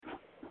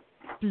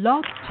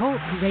Blog Talk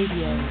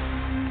Radio.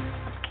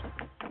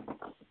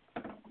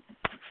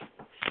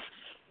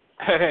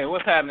 Hey,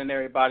 what's happening,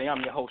 everybody?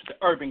 I'm your host, the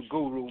Urban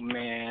Guru,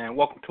 man.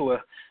 Welcome to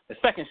the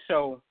second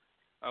show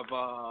of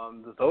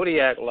the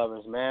Zodiac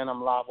Lovers, man.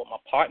 I'm live with my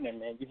partner,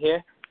 man. You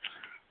here?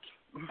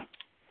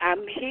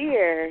 I'm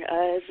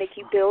here,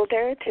 Nikki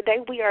Builder.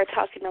 Today we are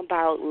talking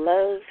about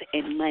love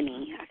and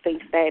money. I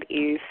think that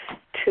is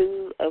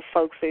two of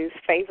folks'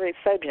 favorite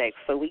subjects,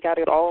 so we got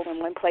it all in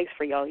one place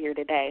for y'all here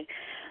today.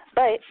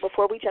 But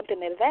before we jump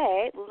into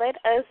that, let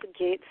us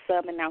get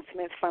some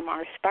announcements from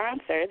our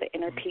sponsor, the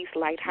Inner Peace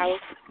Lighthouse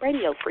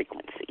Radio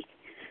Frequency.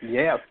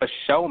 Yeah, for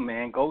sure,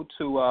 man. Go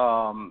to,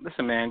 go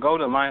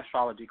to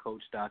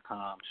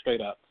myastrologycoach.com,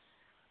 straight up.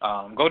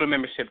 Go to the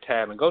membership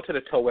tab and go to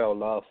the Toel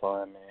Love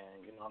Fund, man.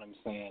 You know what I'm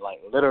saying? Like,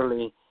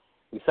 literally,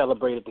 we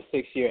celebrated the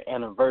 6-year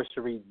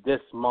anniversary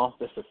this month.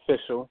 It's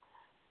official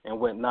and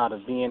whatnot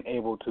of being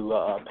able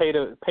to pay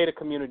the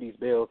community's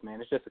bills, man.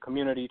 It's just a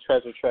community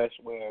treasure chest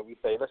where we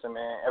say, listen,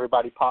 man,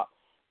 everybody pop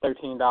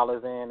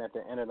 $13 in at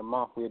the end of the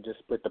month. We'll just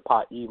split the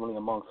pot evenly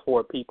amongst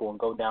 4 people and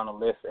go down the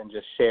list and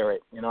just share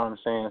it. You know what I'm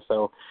saying?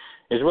 So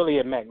it's really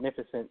a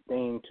magnificent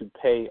thing to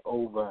pay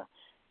over,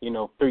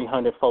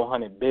 300,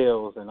 400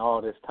 bills and all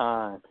this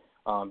time.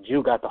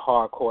 Jew got the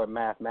hardcore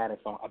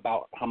mathematics on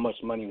about how much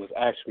money was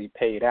actually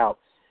paid out.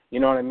 You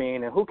know what I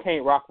mean? And who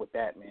can't rock with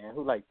that, man?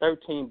 Who like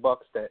 $13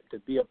 to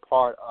be a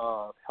part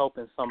of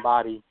helping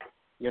somebody,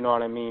 you know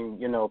what I mean,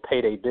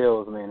 pay their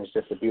bills, man. It's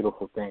just a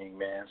beautiful thing,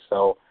 man.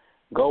 So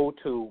go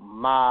to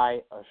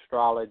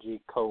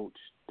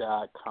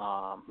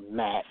myastrologycoach.com,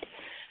 Matt.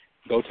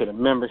 Go to the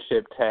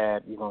membership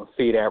tab. You're going to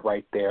see that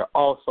right there.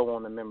 Also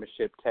on the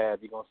membership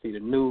tab, you're going to see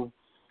the new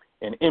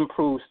and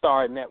improved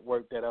Star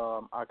Network that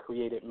I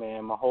created,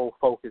 man. My whole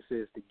focus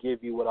is to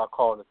give you what I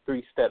call the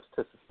 3 steps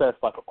to success,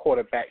 like a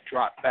quarterback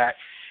drop back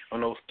on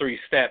those 3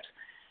 steps,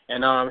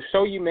 and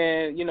show you,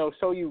 man.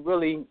 Show you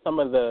really some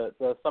of the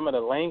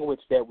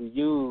language that we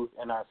use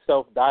in our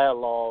self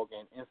dialogue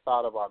and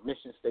inside of our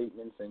mission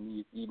statements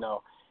and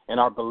and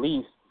our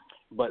beliefs.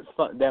 But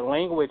that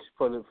language,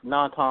 for the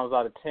 9 times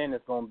out of 10,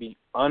 is going to be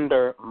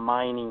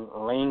undermining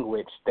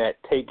language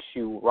that takes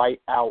you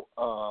right out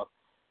of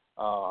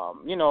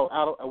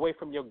away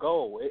from your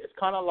goal. It's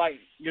kind of like,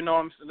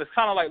 it's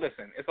kind of like,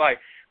 listen, it's like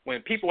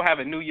when people have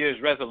a New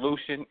Year's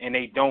resolution and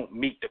they don't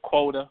meet the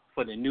quota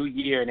for the new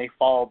year and they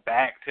fall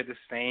back to the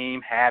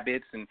same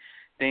habits and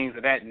things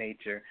of that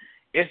nature.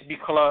 It's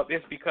because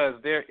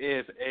there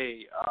is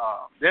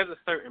there's a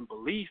certain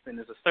belief and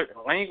there's a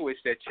certain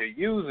language that you're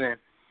using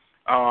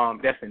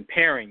that's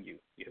impairing you.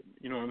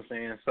 You know what I'm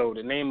saying? So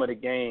the name of the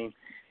game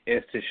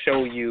is to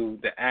show you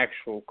the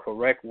actual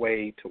correct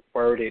way to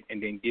word it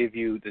and then give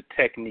you the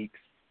techniques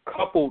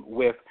coupled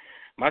with,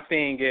 my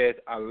thing is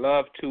I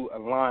love to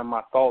align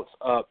my thoughts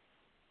up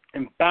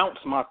and bounce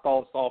my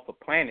thoughts off of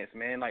planets,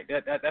 man. Like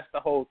that's the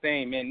whole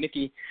thing, man.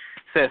 Nikki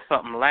said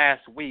something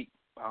last week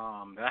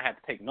that I had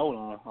to take note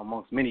on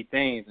amongst many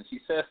things, and she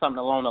said something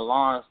along the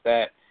lines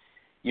that,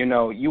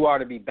 you are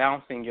to be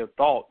bouncing your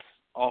thoughts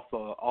off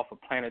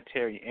of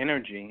planetary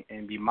energy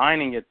and be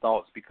minding your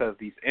thoughts because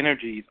these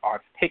energies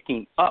are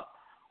picking up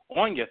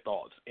on your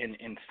thoughts and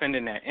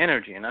sending that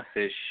energy. And I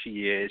said,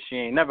 she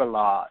ain't never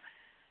lied.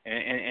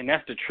 And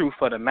that's the truth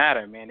of the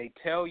matter, man. They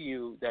tell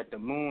you that the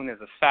moon is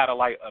a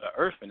satellite of the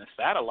earth, and a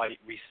satellite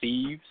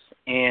receives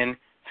and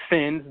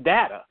sends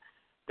data.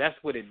 That's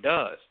what it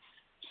does.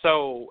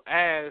 So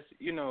as,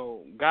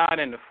 God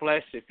in the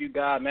flesh, if you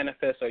God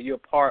manifest or you're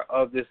part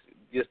of this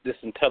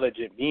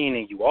intelligent being,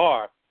 and you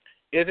are,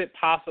 is it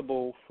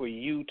possible for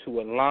you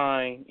to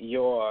align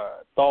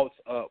your thoughts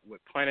up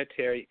with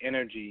planetary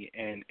energy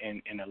and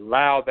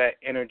allow that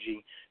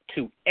energy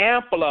to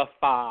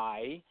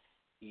amplify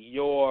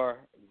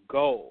your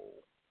goal?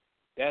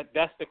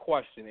 That's the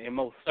question, and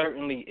most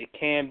certainly it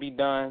can be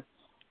done.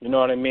 You know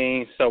what I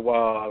mean? So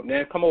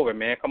then come over,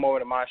 man. Come over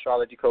to My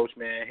Astrology Coach,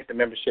 man. Hit the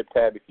membership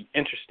tab if you're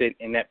interested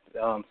in that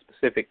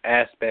specific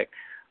aspect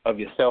of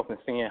yourself and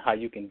seeing how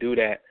you can do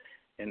that.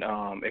 And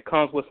it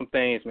comes with some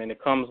things, man. It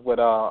comes with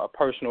a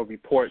personal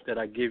report that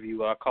I give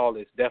you. I call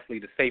this definitely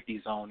the safety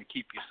zone to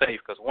keep you safe.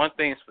 Because one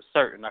thing's for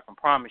certain, I can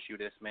promise you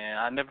this, man.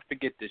 I never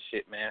forget this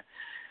shit, man.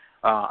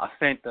 I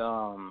sent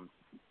an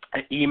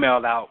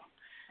email out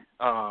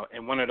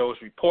in one of those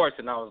reports,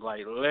 and I was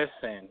like,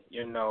 listen,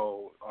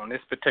 on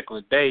this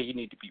particular day, you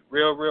need to be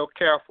real, real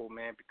careful,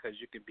 man, because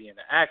you could be in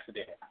an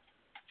accident.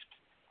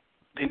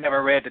 They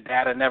never read the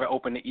data, never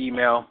opened the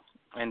email.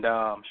 And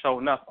sure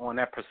enough, on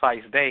that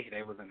precise day,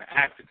 they was in an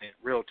accident,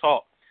 real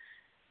talk.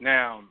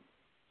 Now,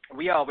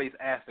 we always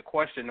ask the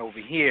question over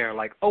here,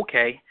 like,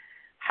 okay,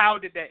 how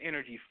did that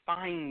energy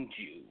find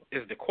you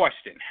is the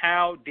question.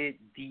 How did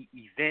the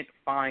event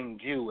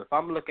find you? If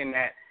I'm looking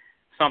at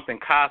something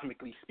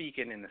cosmically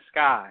speaking in the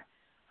sky,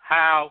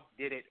 how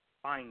did it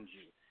find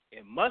you?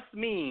 It must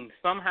mean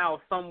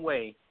somehow, some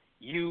way,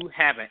 you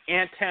have an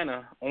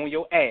antenna on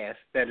your ass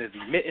that is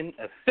emitting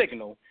a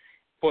signal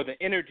for the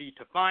energy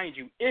to find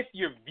you if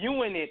you're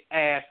viewing it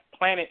as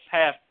planets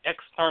have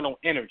external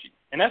energy.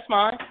 And that's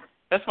fine.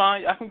 That's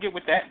fine. I can get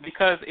with that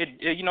because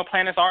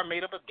planets are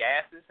made up of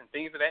gases and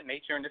things of that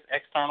nature, and it's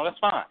external. That's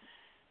fine.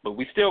 But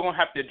we still gonna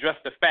have to address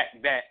the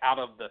fact that out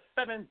of the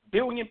 7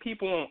 billion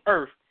people on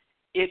Earth,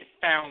 it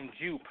found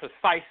you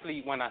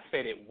precisely when I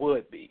said it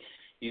would be.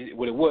 It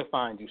would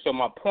find you. So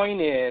my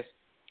point is,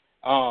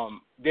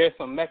 there's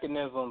some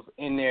mechanisms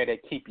in there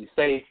that keep you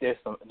safe. There's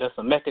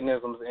some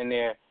mechanisms in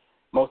there,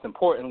 most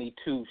importantly,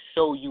 to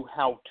show you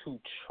how to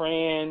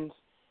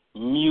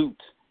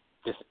transmute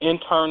this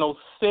internal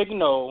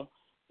signal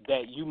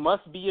that you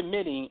must be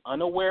emitting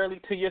unawarely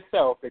to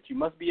yourself, that you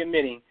must be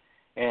emitting,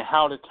 and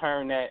how to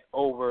turn that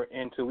over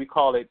into, we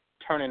call it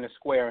turning the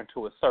square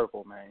into a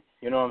circle, man.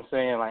 You know what I'm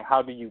saying? Like,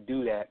 how do you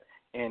do that?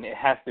 And it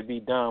has to be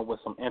done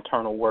with some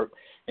internal work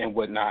and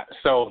whatnot.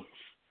 So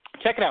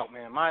check it out,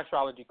 man,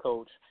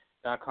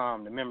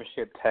 myastrologycoach.com, the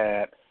membership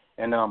tab.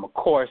 And, of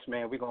course,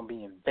 man, we're going to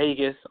be in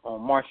Vegas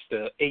on March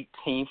the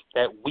 18th,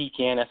 that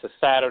weekend. That's a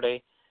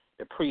Saturday.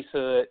 The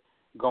priesthood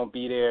going to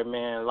be there,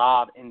 man,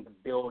 live in the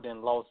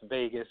building, Las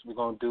Vegas. We're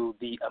going to do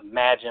the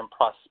Imagine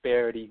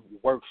Prosperity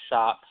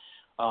workshop.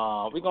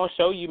 We're going to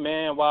show you,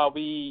 man, why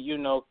we,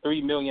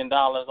 $3 million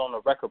on the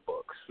record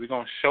books. We're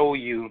going to show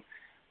you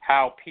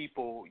how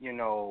people,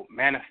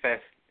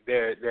 manifest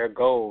their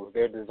goals,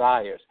 their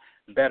desires,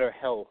 better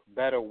health,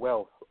 better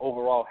wealth,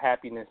 overall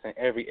happiness in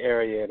every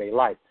area of their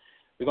life.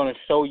 We're going to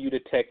show you the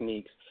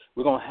techniques.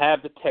 We're going to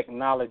have the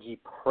technology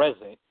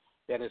present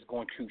that is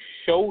going to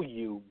show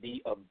you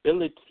the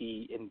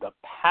ability and the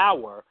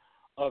power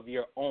of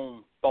your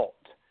own thought.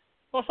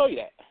 We're going to show you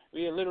that.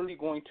 We are literally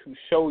going to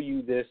show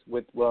you this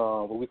with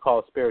what we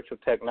call spiritual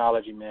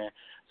technology, man.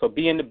 So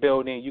be in the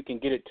building. You can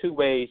get it 2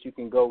 ways. You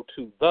can go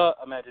to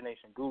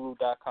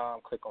theimaginationguru.com,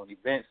 click on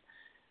events.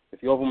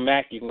 If you're over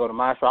Mac, you can go to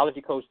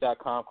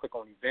myastrologycoach.com, click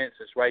on events.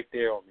 It's right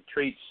there on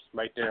retreats,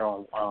 right there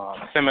on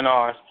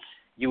seminars.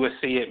 You will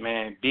see it,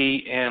 man.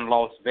 Be in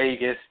Las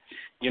Vegas.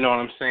 You know what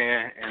I'm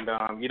saying? And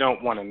you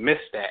don't want to miss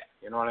that.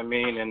 You know what I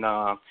mean? And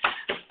I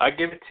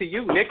give it to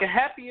you, Nick. A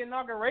happy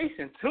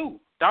inauguration, too.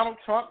 Donald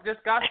Trump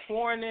just got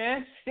sworn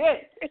in.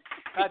 Shit.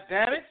 God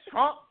damn it.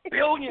 Trump, $1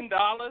 billion. He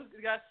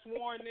got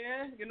sworn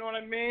in. You know what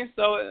I mean?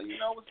 So,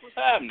 what's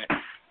happening?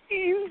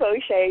 He's so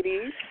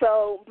shady.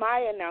 So my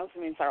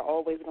announcements are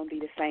always going to be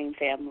the same,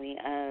 family.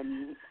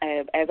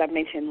 As I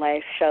mentioned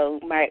last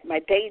show, my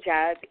day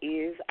job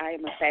is I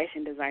am a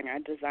fashion designer. I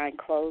design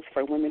clothes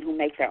for women who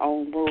make their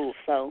own rules.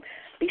 So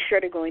be sure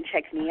to go and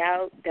check me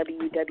out,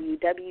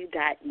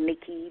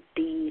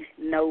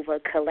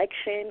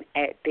 www.NikkiDNovaCollection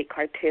at Big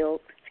Cartel.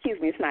 Excuse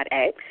me, it's not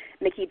at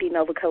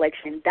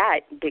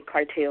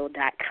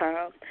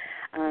NikkiDNovaCollection.BigCartel.com.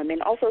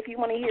 And also, if you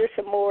want to hear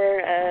some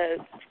more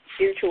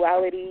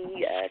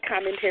spirituality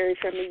commentary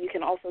from me, you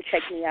can also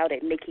check me out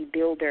at Nikki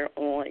Builder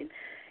on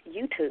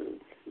YouTube.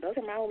 Those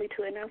are my only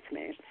 2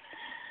 announcements.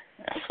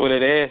 That's what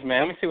it is,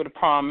 man. Let me see where the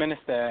Prime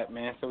Minister at,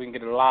 man, so we can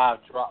get a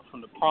live drop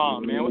from the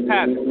prom, man. What's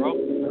happening, bro?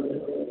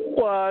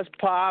 What's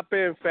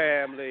poppin',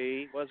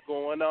 family? What's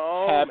going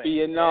on?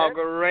 Happy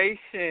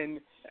inauguration.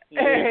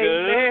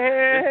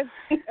 Hey,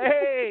 man.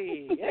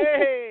 Hey.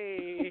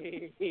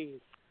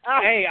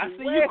 Hey, I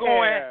see you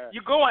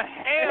going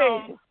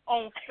ham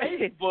on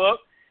Facebook.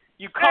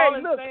 You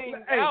calling things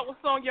out.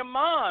 What's on your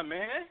mind,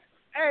 man?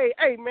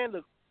 Hey, man,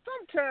 look,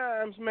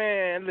 sometimes,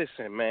 man,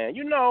 listen, man,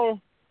 you got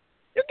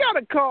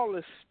to call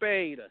a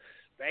spade,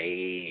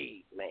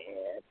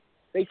 man.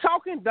 They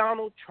talking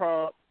Donald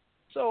Trump,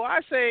 so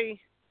I say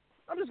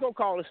I'm just going to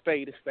call a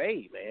spade,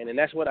 man, and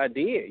that's what I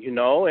did,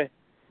 And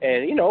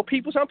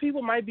some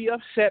people might be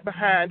upset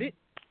behind it,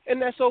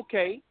 and that's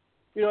okay,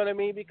 you know what I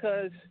mean,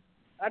 because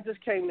I just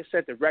came to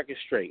set the record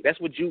straight. That's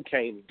what you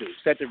came to do,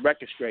 set the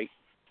record straight,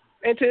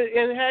 and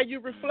have you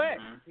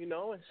reflect, And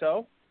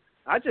so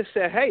I just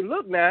said, hey,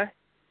 look now,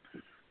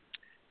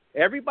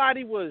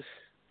 everybody was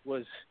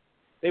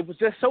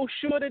just so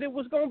sure that it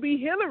was going to be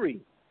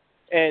Hillary,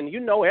 and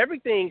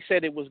everything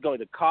said it was going.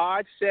 The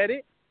cards said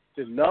it,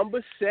 the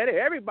numbers said it.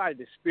 Everybody,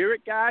 the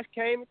spirit guys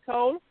came and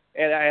told them,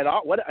 and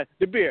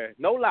the beer,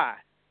 no lie,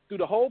 through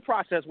the whole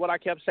process, what I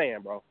kept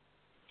saying, bro.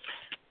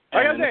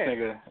 Hey,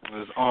 man,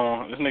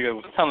 this nigga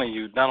was telling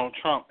you Donald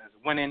Trump is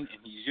winning and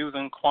he's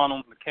using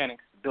quantum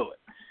mechanics to do it.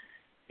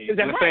 He's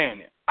been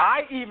saying it.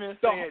 I even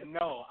said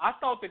no. I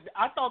thought the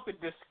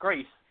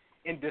disgrace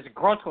and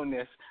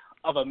disgruntledness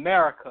of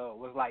America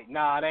was like,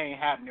 nah, that ain't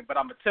happening. But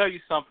I'm gonna tell you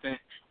something.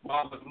 While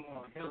I was more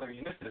on Hillary,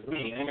 and this is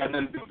me, it ain't got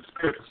nothing to do with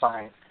spiritual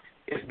science.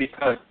 It's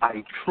because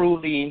I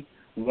truly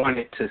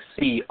wanted to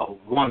see a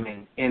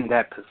woman in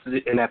that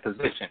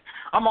position.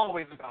 I'm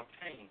always about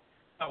change.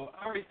 So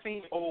I already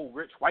seen old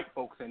rich white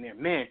folks in there,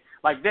 men.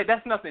 Like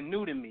that's nothing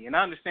new to me. And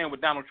I understand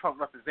what Donald Trump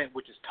represents,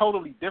 which is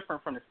totally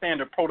different from the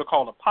standard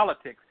protocol of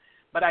politics.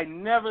 But I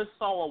never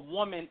saw a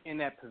woman in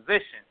that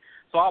position.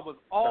 So I was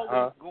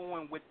always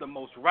going with the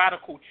most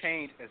radical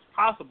change as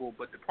possible.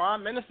 But the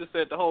Prime Minister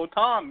said the whole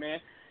time, man,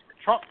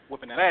 Trump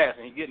whipping that ass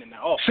and he getting in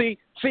that office. See,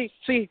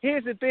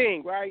 here's the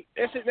thing, right?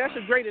 That's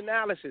a great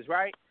analysis,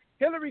 right?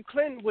 Hillary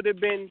Clinton would have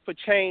been for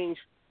change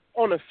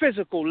on a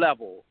physical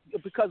level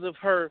because of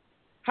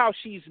how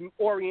she's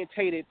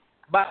orientated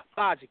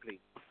biologically.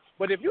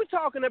 But if you're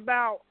talking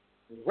about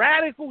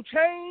radical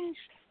change,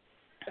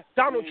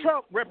 Donald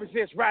Trump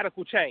represents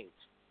radical change.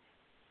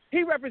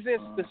 He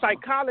represents the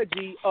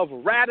psychology of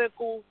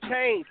radical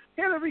change.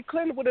 Hillary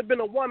Clinton would have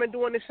been a woman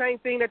doing the same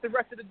thing that the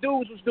rest of the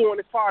dudes was doing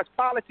as far as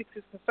politics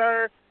is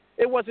concerned.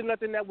 It wasn't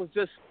nothing that was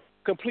just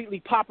completely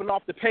popping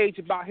off the page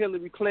about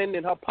Hillary Clinton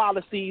and her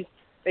policies,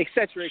 et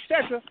cetera, et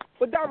cetera.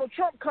 But Donald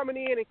Trump coming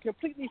in and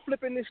completely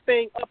flipping this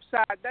thing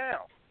upside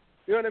down.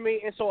 You know what I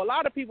mean? And so a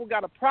lot of people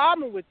got a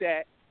problem with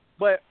that.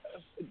 But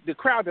the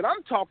crowd that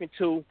I'm talking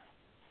to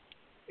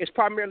is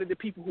primarily the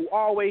people who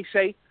always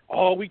say,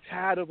 oh, we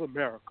tired of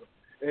America.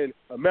 And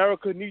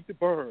America needs to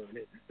burn,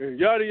 and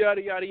yada,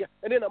 yada, yada, yada.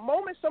 And then the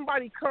moment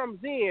somebody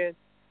comes in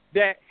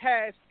that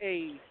has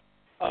a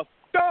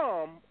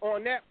thumb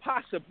on that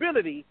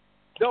possibility,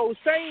 those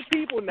same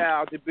people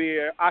now,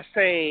 DeBeer, are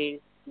saying,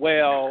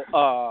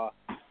 well,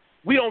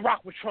 we don't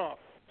rock with Trump.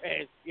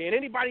 And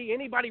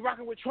anybody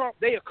rocking with Trump,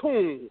 they a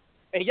coon.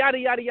 And yada,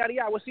 yada, yada,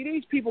 yada. Well, see,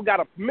 these people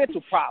got a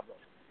mental problem.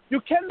 You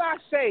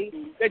cannot say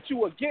that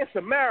you against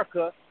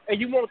America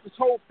and you want this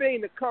whole thing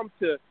to come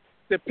to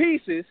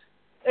pieces.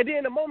 And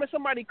then the moment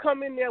somebody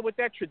come in there with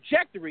that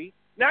trajectory,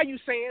 now you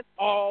saying,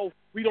 oh,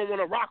 we don't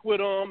want to rock with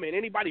them and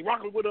anybody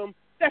rocking with them.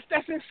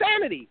 That's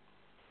insanity.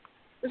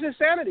 It's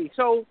insanity.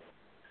 So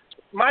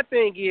my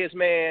thing is,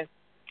 man,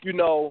 you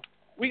know,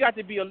 we got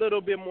to be a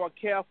little bit more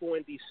careful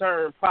and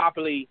discern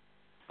properly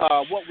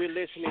what we're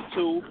listening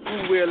to,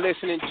 who we're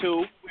listening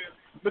to,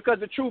 because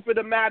the truth of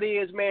the matter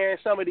is, man,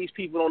 some of these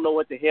people don't know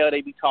what the hell they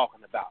be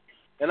talking about.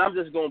 And I'm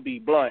just going to be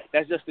blunt.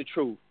 That's just the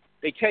truth.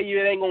 They tell you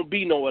it ain't going to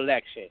be no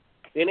election.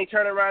 Then they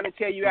turn around and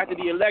tell you after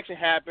the election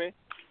happened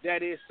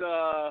that it's,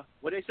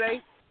 what they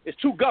say? It's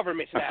two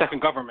governments now. A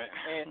second government.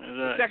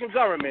 And second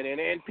government.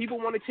 And people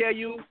want to tell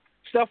you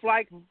stuff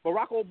like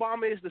Barack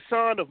Obama is the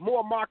son of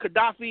Muammar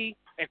Gaddafi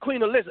and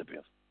Queen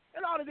Elizabeth.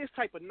 And all of this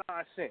type of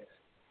nonsense.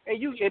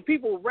 And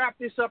people wrap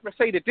this up and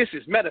say that this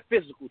is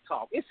metaphysical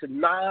talk. It's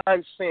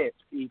nonsense,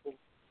 people.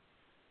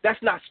 That's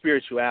not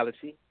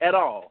spirituality at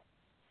all.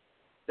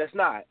 That's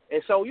not.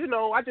 And so, you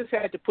know, I just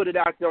had to put it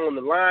out there on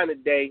the line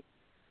today.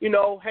 You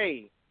know,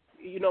 hey,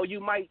 you know,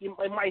 it might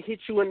hit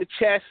you in the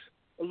chest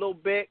a little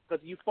bit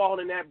because you fall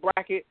in that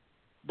bracket,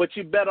 but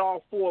you're better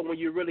off for it when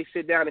you really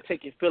sit down and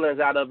take your feelings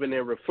out of it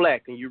and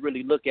reflect and you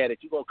really look at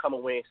it. You're going to come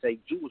away and say,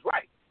 Jew was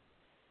right.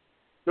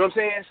 You know what I'm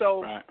saying?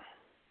 So, right.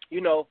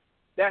 You know,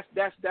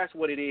 that's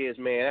what it is,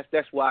 man.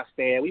 That's where I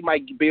stand. We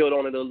might build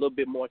on it a little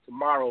bit more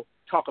tomorrow,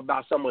 talk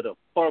about some of the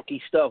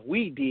funky stuff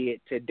we did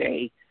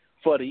today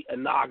for the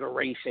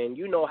inauguration.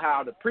 You know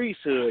how the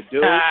priesthood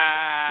do.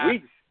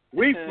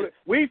 We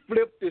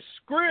flip the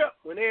script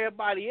when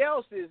everybody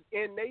else is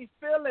in their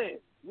feelings.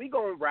 We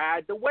gonna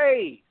ride the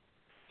wave.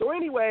 So,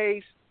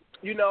 anyways,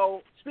 you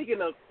know,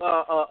 speaking of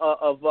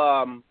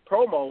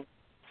promo,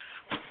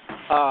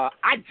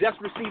 I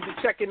just received a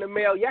check in the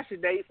mail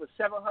yesterday for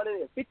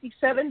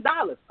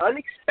 $757.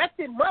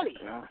 Unexpected money.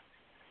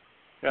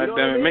 God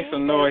damn it! Make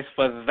some noise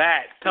for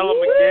that. Tell them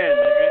again,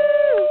 nigga.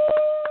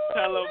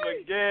 Tell them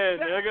again,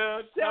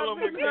 nigga. Tell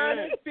them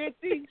again.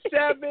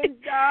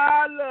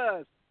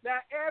 $757. Now,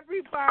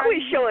 everybody...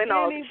 Quit showing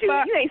off, too.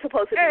 You ain't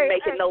supposed to be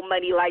making no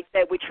money like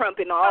that with Trump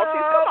in the office.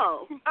 Come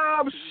on.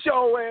 I'm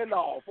showing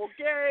off,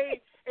 okay?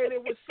 And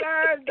it was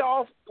signed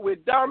off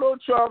with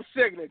Donald Trump's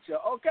signature,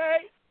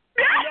 okay?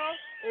 You know?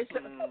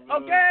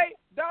 Okay?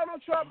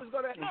 Donald Trump is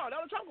going to... Oh,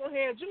 Donald Trump going to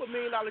hand you $1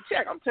 million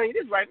check. I'm telling you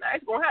this right now.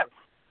 It's going to happen.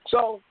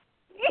 So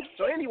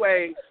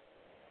anyways,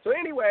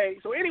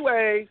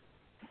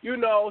 you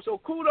know, so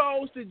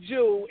kudos to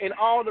Jew and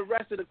all the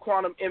rest of the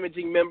quantum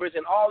imaging members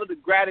and all of the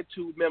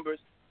gratitude members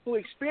who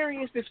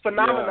experience this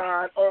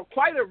phenomenon on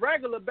quite a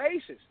regular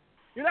basis.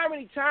 You know how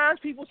many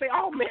times people say,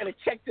 oh, man, a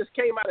check just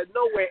came out of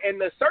nowhere,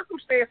 and the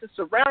circumstances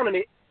surrounding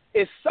it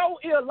is so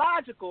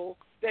illogical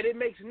that it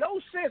makes no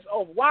sense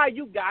of why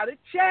you got a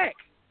check.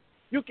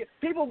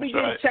 People be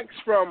getting checks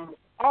from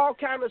all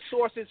kind of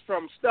sources,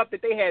 from stuff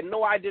that they had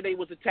no idea they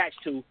was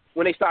attached to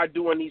when they started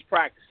doing these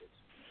practices.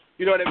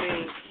 You know what I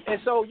mean?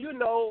 And so, you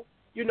know,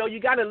 you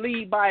got to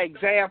lead by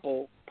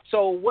example.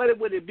 So what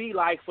would it be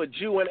like for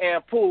Jew and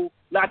Ampu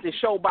not to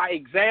show by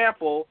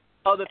example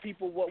other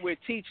people what we're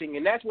teaching?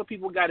 And that's what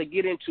people got to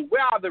get into.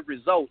 Where are the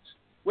results?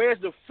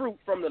 Where's the fruit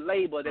from the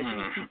labor that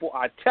these people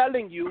are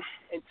telling you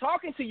and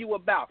talking to you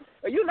about?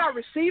 Are you not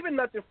receiving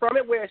nothing from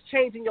it where it's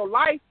changing your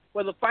life,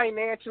 whether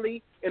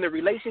financially, in a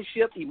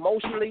relationship,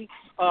 emotionally,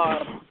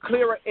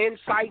 clearer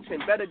insights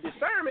and better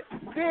discernment,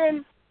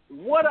 then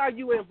what are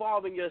you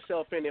involving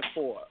yourself in it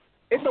for?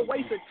 It's a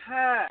waste of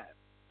time.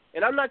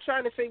 And I'm not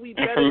trying to say we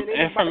better than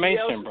anybody else.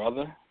 Information,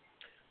 brother.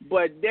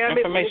 But damn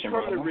it,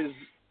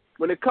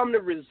 when it comes to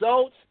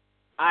results,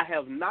 I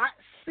have not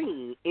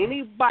seen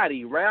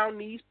anybody around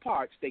these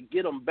parts that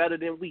get them better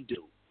than we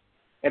do.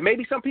 And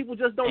maybe some people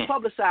just don't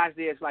publicize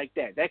theirs like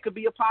that. That could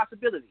be a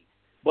possibility.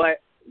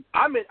 But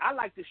I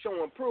like to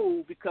show and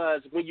prove,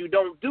 because when you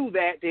don't do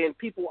that, then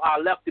people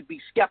are left to be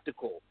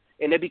skeptical.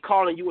 And they'll be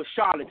calling you a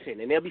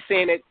charlatan. And they'll be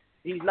saying that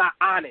he's not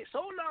honest.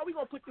 So, no, we're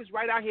going to put this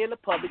right out here in the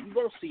public. You're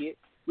going to see it.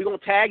 We're going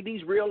to tag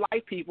these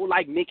real-life people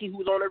like Nikki,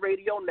 who's on the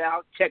radio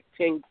now, check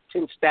 10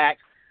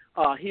 stacks,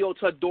 healed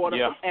her daughter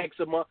from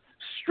eczema,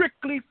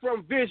 strictly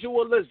from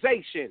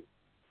visualization.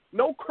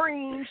 No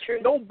creams,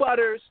 no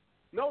butters,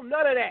 none of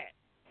that.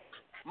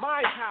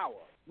 Mind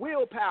power,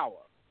 willpower,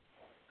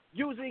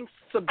 using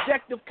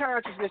subjective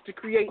consciousness to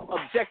create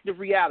objective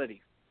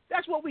reality.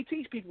 That's what we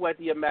teach people at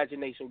the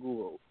Imagination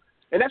Guru.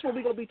 And that's what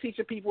we're going to be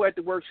teaching people at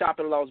the workshop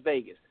in Las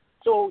Vegas.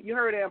 So you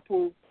heard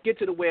Ampu, get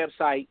to the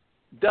website,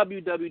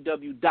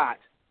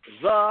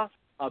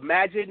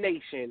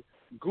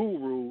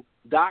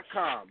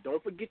 www.theimaginationguru.com.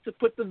 Don't forget to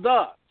put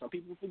the. Some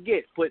people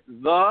forget. Put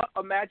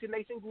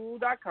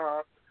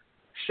theimaginationguru.com.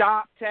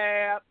 Shop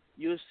tab.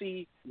 You'll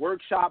see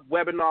workshop,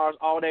 webinars,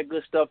 all that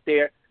good stuff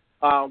there.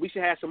 We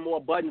should have some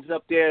more buttons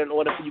up there in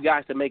order for you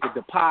guys to make a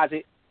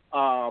deposit.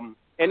 And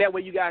that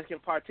way you guys can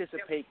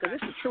participate because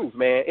it's the truth,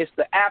 man. It's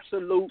the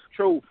absolute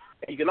truth.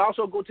 And you can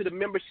also go to the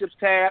memberships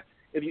tab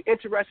if you're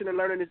interested in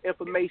learning this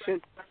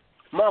information.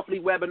 Monthly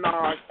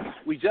webinars.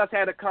 We just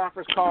had a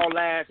conference call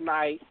last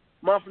night.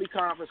 Monthly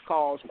conference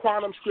calls,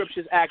 quantum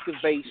scriptures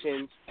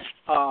activations,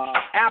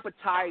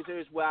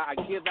 appetizers where I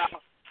give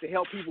out to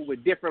help people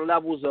with different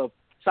levels of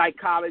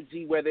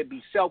psychology, whether it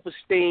be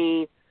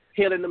self-esteem,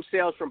 healing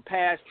themselves from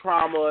past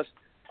traumas,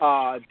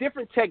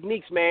 different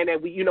techniques, man,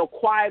 that we,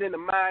 quieting the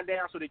mind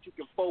down so that you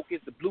can focus,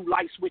 the blue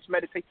light switch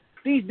meditation.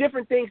 These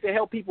different things that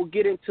help people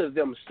get into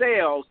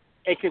themselves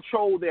and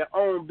control their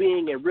own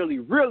being and really,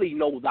 really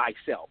know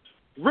thyself.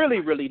 Really,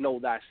 really know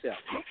thyself.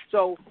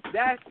 So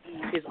that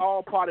is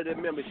all part of the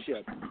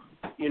membership.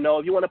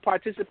 If you want to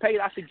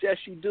participate, I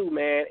suggest you do,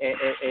 man,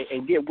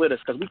 and get with us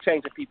because we're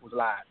changing people's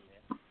lives, man.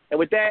 And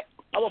with that,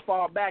 I'm going to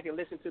fall back and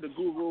listen to the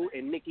Guru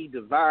and Nikki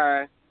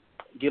Divine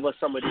give us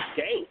some of this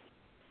game.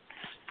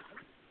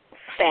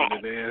 That's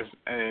what it is.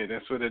 Hey,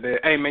 that's what it is.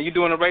 Hey, man, you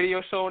doing a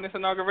radio show on this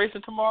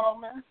inauguration tomorrow,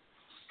 man?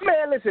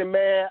 Man, listen,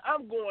 man,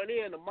 I'm going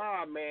in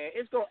tomorrow, man.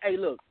 It's going to, hey,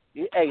 look,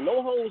 hey,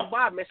 no holds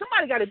barred, man.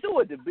 Somebody got to do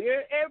it, the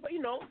beer.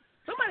 Everybody,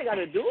 somebody got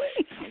to do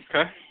it.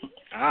 Okay.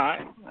 All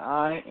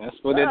right. That's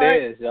what it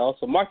is, y'all.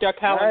 So mark your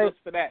calendars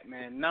for that,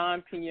 man.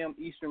 9 p.m.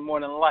 Eastern,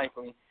 more than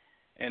likely.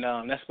 And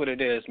that's what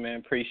it is, man.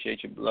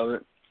 Appreciate you,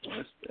 beloved.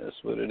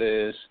 That's what it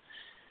is.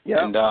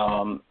 Yeah. And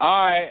all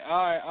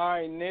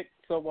right, Nick.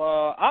 So,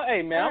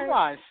 hey, man, I'm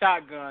riding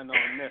shotgun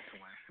on this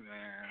one,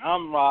 man.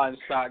 I'm riding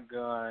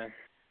shotgun.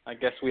 I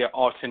guess we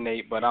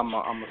alternate, but I'm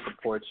gonna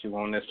support you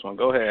on this one.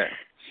 Go ahead.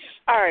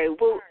 All right.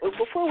 Well,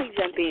 before we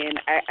jump in,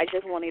 I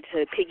just wanted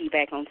to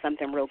piggyback on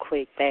something real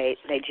quick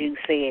that you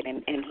said,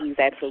 and he's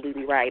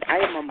absolutely right. I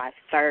am on my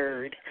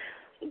third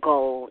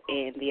goal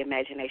in the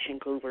Imagination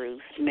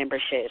Guru's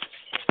membership,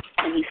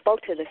 and he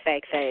spoke to the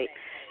fact that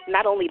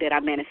not only did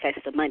I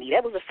manifest the money,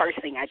 that was the first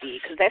thing I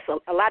did, because that's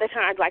a lot of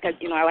times, like I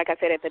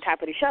said at the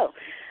top of the show,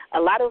 a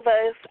lot of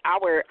us,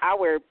 our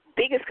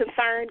biggest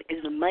concern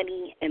is the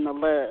money and the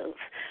love.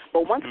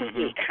 But once we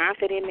get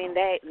confident in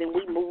that, then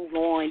we move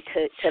on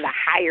to the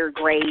higher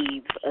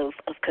grades of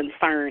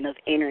concern, of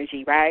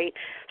energy, right?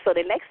 So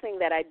the next thing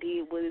that I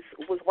did was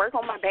work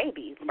on my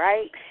baby,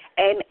 right?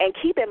 And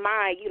keep in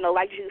mind,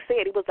 like you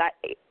said, it was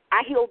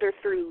I healed her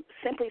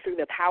simply through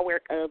the power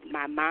of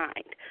my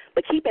mind.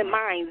 But keep in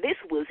mind, this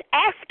was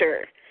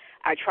after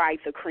I tried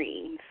the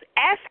creams,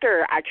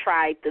 after I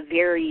tried the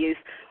various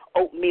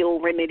oatmeal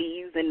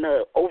remedies and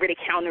the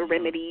over-the-counter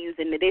remedies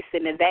and the this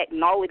and the that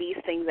and all of these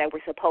things that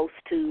were supposed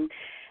to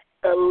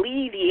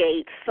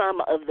alleviate some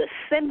of the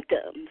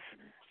symptoms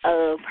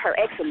of her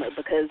eczema,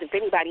 because if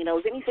anybody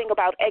knows anything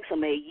about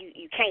eczema,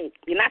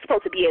 you're not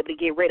supposed to be able to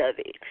get rid of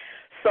it.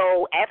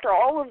 So after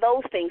all of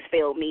those things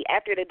failed me,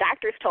 after the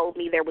doctors told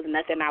me there was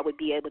nothing I would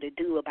be able to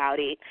do about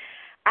it,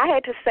 I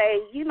had to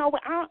say, you know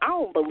what, I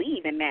don't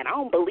believe in that. I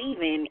don't believe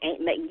in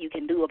ain't nothing you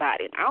can do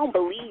about it. I don't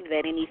believe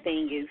that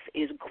anything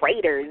is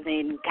greater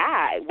than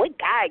God. What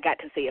God got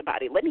to say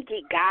about it? Let me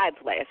get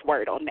God's last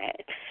word on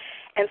that.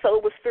 And so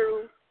it was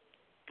through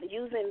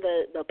using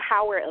the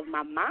power of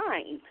my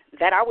mind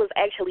that I was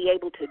actually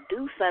able to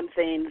do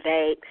something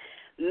that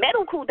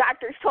medical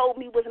doctors told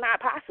me was not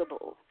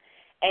possible.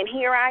 And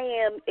here I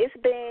am.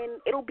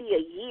 It'll be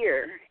a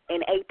year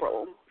in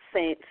April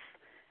since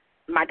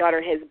my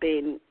daughter has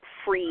been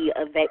free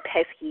of that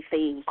pesky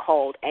thing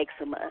called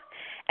eczema.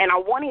 And I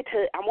wanted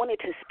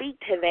to speak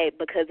to that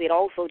because it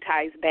also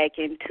ties back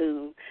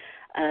into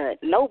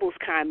Noble's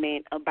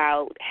comment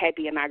about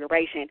happy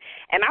inauguration.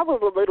 And I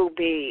was a little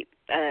bit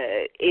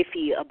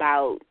iffy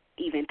about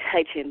even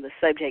touching the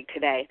subject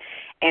today.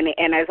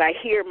 And as I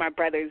hear my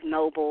brothers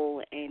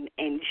Noble and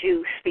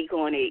Juice speak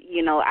on it,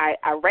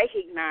 I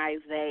recognize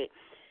that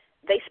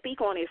they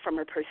speak on it from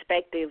a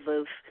perspective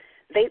of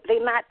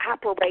they're not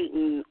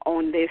operating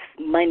on this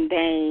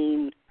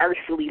mundane,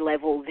 earthly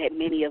level that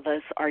many of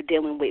us are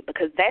dealing with,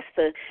 because that's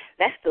the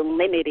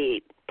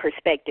limited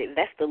perspective.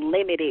 That's the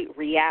limited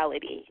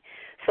reality.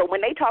 So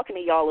when they talking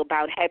to y'all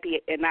about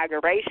happy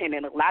inauguration,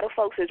 and a lot of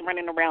folks is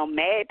running around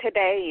mad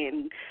today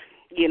and,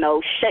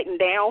 shutting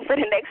down for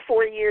the next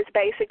 4 years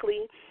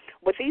basically,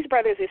 what these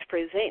brothers is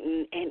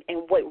presenting and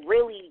what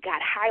really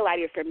got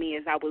highlighted for me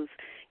as I was,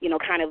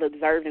 kind of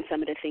observing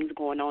some of the things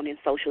going on in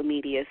social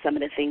media, some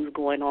of the things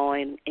going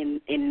on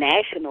in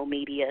national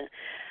media,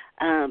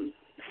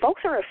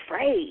 folks are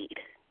afraid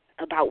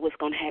about what's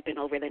going to happen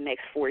over the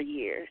next 4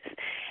 years.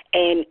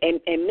 And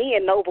me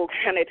and Noble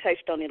kind of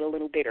touched on it a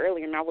little bit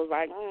earlier, and I was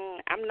like,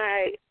 I'm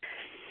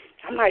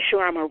not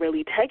sure I'm going to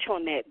really touch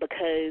on that,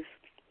 because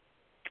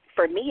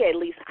for me at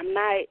least, I'm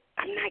not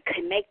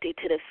connected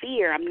to the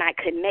fear. I'm not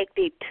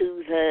connected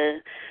to the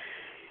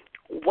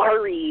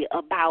worry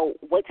about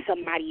what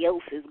somebody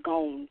else is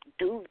going to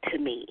do to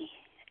me.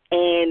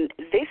 And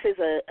this is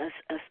a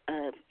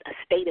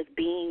state of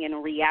being and a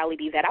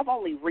reality that I've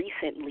only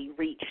recently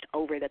reached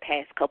over the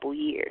past couple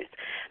years.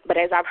 But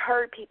as I've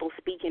heard people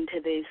speak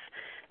into this,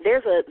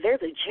 there's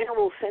a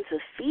general sense of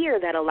fear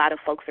that a lot of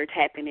folks are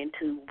tapping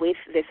into with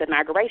this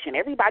inauguration.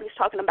 Everybody's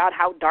talking about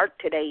how dark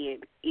today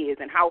is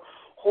and how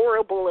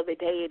horrible of a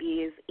day it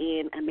is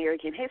in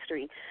American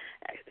history.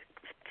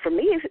 For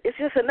me, it's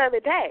just another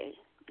day,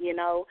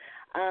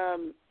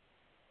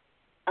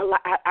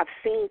 I've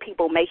seen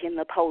people making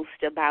the post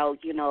about,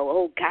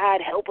 oh,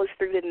 God, help us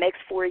through the next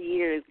 4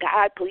 years.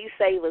 God, please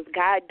save us.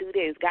 God, do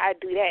this. God,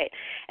 do that.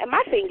 And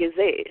my thing is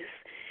this.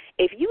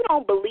 If you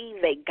don't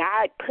believe that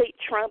God put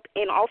Trump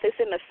in office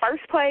in the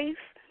first place,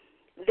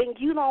 then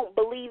you don't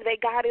believe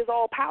that God is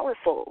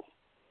all-powerful.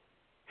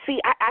 See,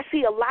 I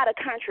see a lot of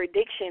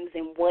contradictions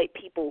in what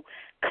people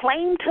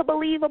claim to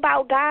believe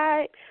about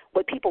God,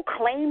 what people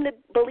claim to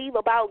believe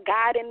about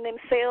God in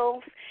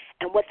themselves,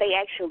 and what they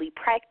actually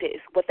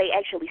practice, what they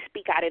actually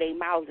speak out of their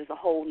mouths is a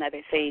whole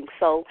nother thing.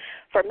 So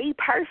for me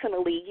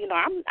personally,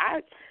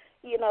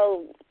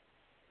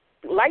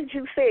 like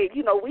you said,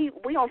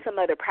 we on some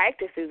other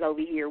practices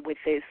over here with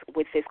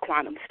this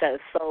quantum stuff.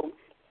 So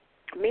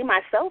me,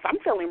 myself, I'm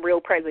feeling real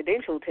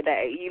presidential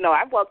today.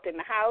 I walked in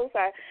the house,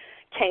 I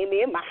came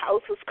in, my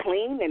house was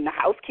clean, and the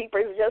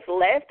housekeepers just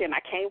left, and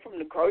I came from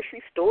the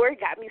grocery store,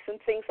 got me some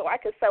things so I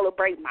could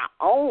celebrate my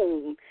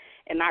own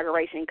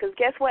inauguration. Because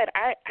guess what?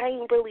 I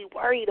ain't really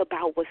worried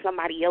about what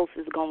somebody else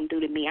is going to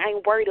do to me. I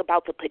ain't worried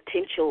about the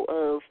potential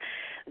of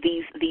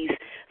these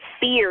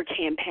fear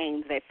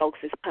campaigns that folks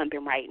is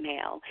pumping right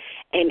now.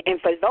 And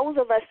for those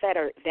of us that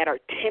are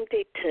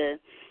tempted to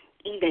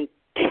even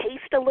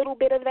taste a little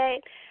bit of that,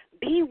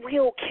 be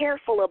real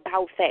careful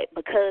about that,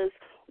 because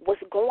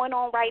what's going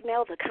on right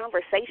now, the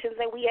conversations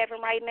that we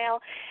having right now,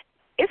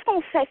 it's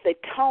going to set the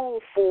tone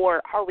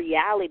for our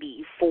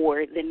reality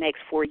for the next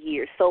 4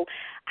 years. So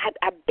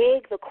I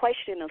beg the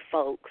question of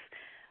folks,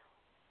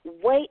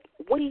 what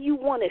do you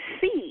want to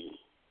see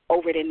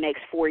over the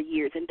next 4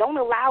 years? And don't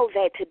allow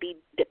that to be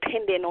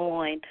dependent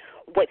on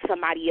what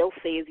somebody else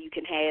says you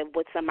can have,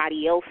 what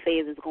somebody else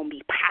says is going to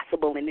be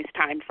possible in this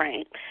time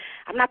frame.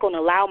 I'm not going to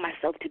allow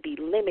myself to be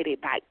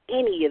limited by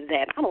any of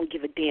that. I don't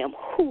give a damn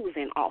who's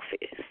in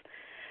office.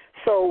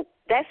 So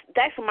that's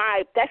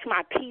my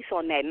piece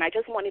on that, and I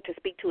just wanted to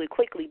speak to it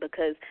quickly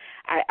because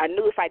I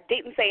knew if I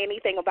didn't say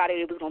anything about it,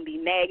 it was going to be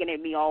nagging at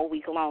me all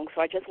week long.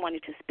 So I just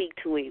wanted to speak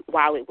to it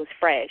while it was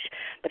fresh.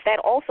 But that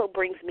also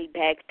brings me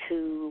back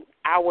to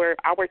our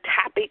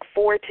topic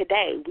for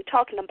today. We're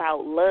talking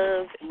about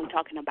love and we're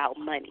talking about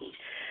money.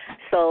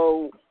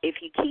 So if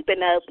you're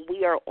keeping up,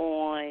 we are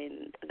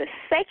on the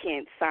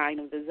second sign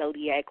of the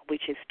Zodiac,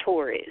 which is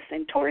Taurus,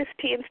 and Taurus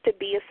tends to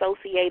be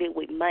associated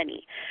with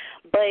money,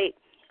 but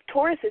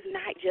Taurus is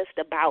not just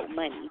about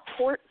money.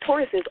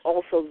 Taurus is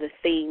also the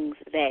things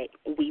that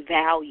we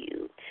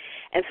value.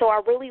 And so I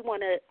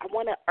want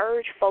to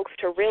urge folks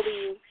to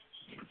really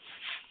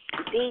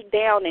dig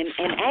down and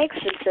ask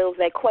themselves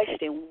that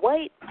question,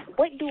 what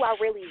do I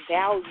really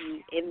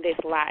value in this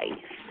life?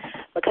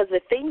 Because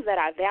the things that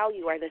I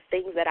value are the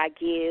things that I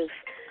give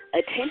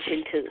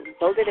attention to.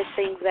 Those are the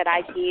things that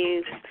I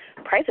give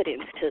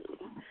precedence to.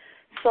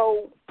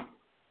 So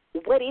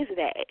what is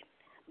that?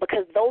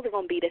 Because those are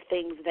going to be the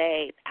things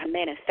that I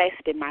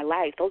manifest in my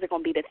life. Those are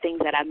going to be the things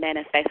that I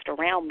manifest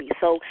around me.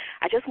 So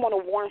I just want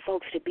to warn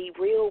folks to be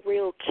real,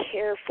 real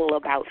careful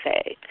about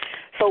that.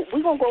 So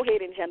we're going to go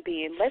ahead and jump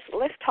in.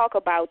 Let's talk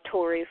about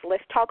Taurus.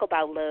 Let's talk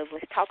about love.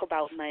 Let's talk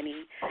about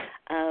money.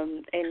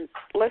 And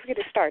let's get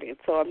it started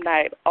so I'm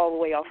not all the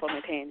way off on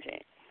a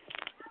tangent.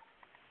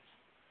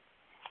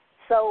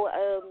 So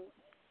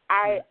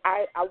I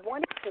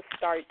wanted to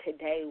start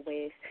today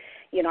with,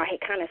 I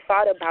had kind of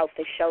thought about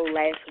the show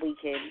last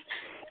weekend.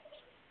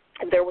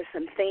 There were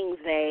some things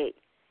that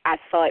I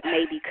thought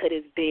maybe could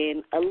have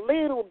been a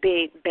little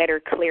bit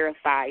better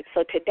clarified.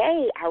 So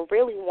today I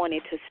really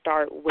wanted to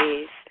start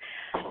with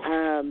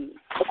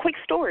a quick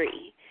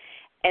story.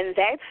 And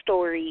that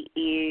story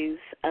is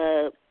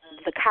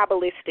the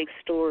Kabbalistic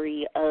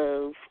story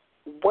of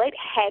what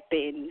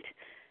happened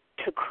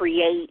to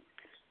create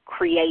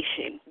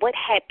creation. What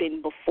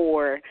happened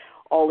before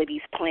all of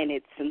these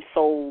planets and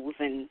souls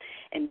and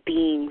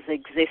beings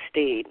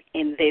existed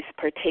in this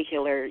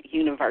particular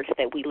universe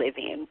that we live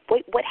in?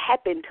 What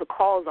happened to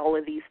cause all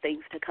of these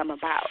things to come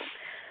about?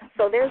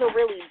 So there's a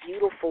really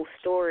beautiful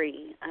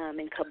story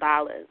in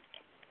Kabbalah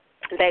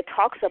that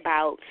talks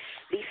about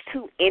these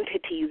two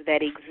entities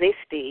that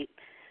existed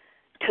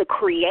to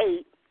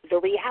create the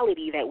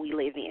reality that we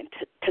live in,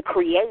 to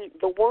create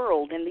the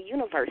world and the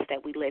universe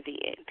that we live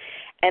in.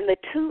 And the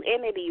two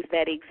entities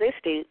that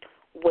existed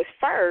was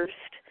first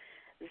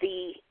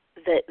the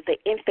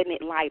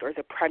infinite light, or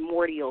the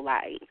primordial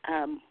light.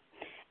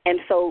 And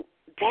so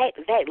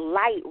that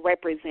light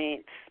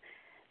represents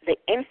the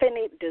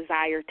infinite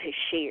desire to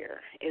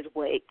share, is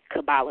what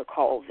Kabbalah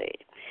calls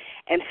it.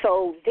 And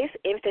so this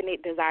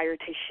infinite desire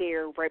to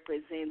share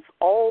represents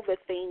all the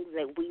things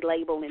that we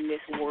label in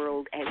this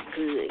world as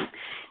good.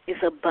 It's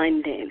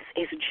abundance,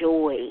 it's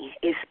joy,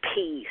 it's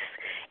peace,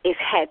 it's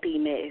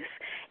happiness,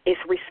 it's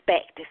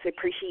respect, it's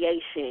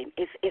appreciation.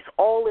 It's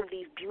all of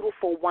these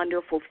beautiful,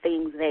 wonderful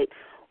things that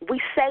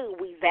we say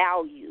we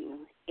value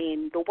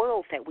in the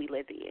world that we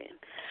live in.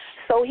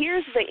 So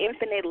here's the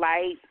infinite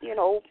light,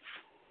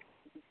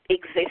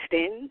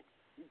 existing,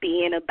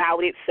 being about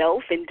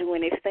itself and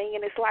doing its thing,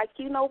 and it's like,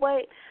 you know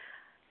what?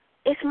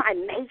 It's my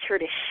nature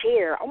to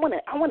share. I want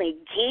to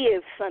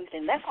give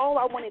something. That's all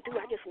I want to do.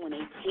 I just want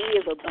to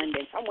give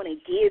abundance. I want to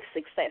give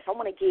success. I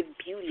want to give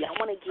beauty. I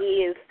want to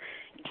give.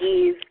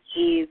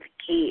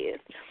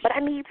 But I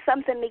need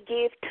something to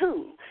give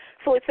too.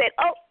 So it said,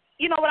 oh,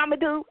 you know what I'm gonna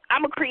do?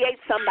 I'm gonna create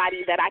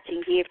somebody that I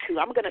can give to.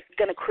 I'm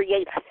gonna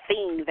create a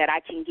thing that I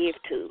can give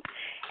to,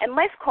 and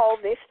let's call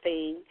this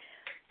thing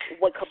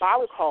what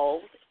Kabbalah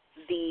calls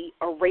the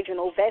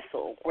original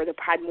vessel, or the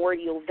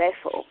primordial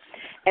vessel.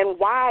 And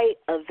why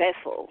a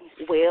vessel?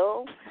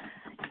 Well,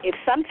 if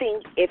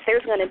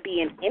there's going to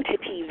be an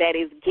entity that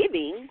is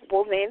giving,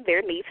 well, then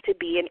there needs to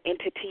be an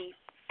entity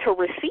to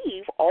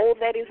receive all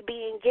that is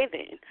being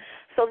given.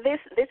 So this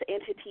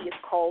entity is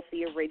called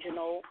the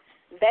original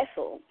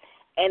vessel.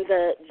 And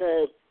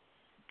the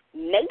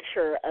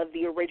nature of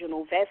the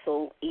original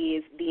vessel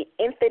is the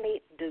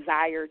infinite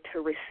desire to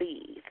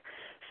receive.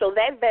 So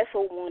that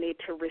vessel wanted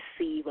to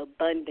receive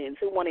abundance.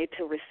 It wanted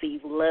to receive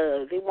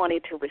love. It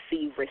wanted to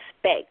receive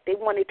respect. It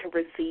wanted to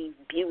receive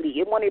beauty.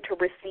 It wanted to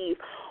receive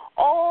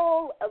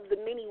all of the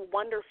many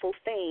wonderful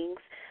things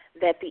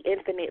that the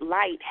infinite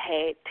light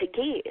had to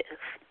give.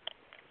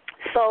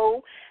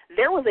 So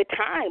there was a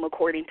time,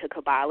 according to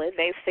Kabbalah,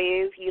 that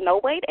says,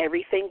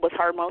 everything was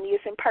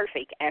harmonious and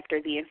perfect after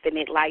the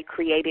infinite light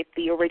created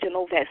the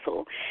original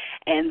vessel.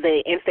 And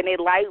the infinite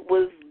light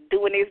was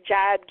doing its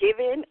job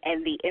giving,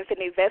 and the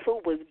infinite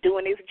vessel was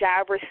doing its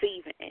job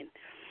receiving.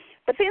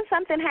 But then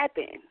something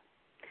happened.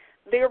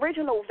 The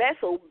original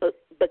vessel,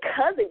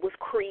 because it was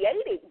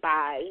created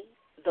by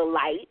the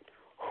light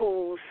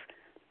whose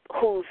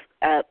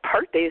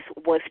purpose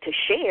was to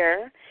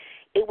share,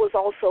 it was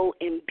also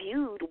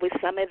imbued with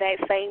some of that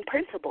same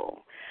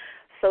principle.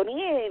 So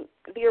then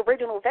the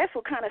original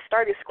vessel kind of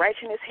started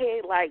scratching his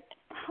head like,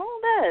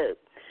 hold up.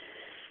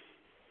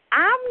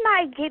 I'm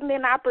not getting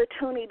an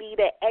opportunity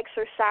to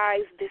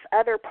exercise this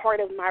other part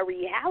of my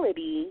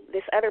reality,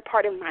 this other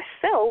part of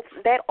myself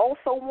that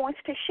also wants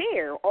to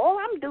share. All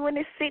I'm doing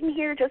is sitting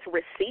here just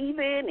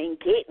receiving and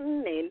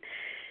getting, and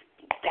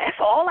that's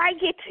all I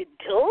get to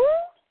do?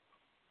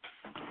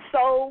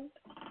 So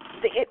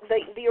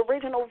the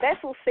original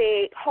vessel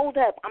said, hold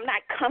up, I'm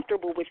not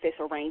comfortable with this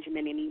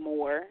arrangement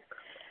anymore.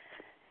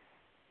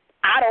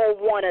 I don't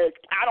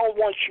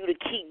want you to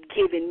keep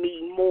giving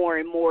me more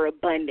and more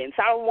abundance.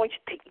 I don't want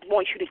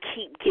you to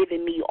keep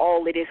giving me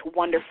all of this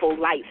wonderful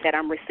light that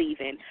I'm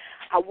receiving.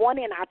 I want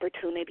an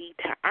opportunity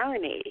to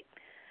earn it.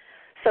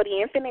 So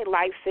the infinite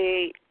light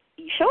said,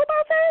 you sure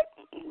about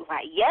that?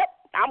 Like, yep,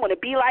 I want to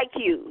be like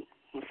you.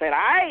 I said, all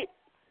right.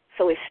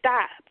 So it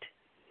stopped.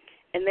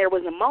 And there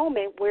was a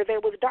moment where there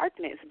was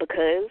darkness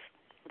because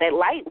that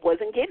light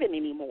wasn't given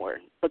anymore,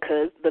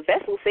 because the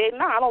vessel said,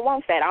 no, I don't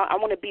want that. I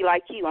want to be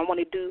like you. I want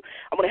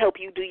to help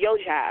you do your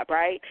job,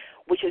 right?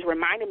 Which is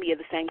reminding me of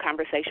the same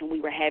conversation we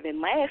were having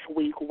last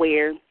week,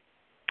 where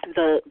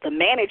the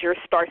manager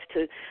starts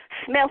to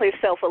smell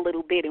himself a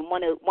little bit and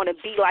want to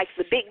be like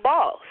the big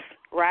boss,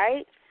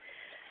 right?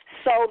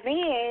 So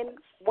then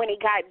when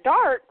it got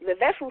dark, the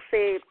vessel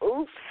said,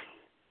 oops,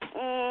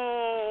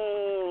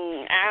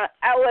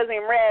 I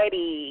wasn't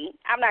ready.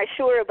 I'm not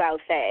sure about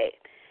that.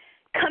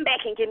 Come back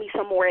and give me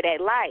some more of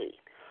that light.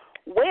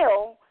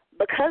 Well,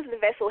 because the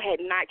vessel had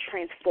not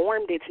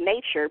transformed its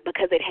nature,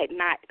 because it had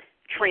not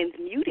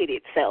transmuted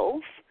itself,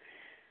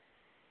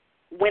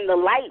 when the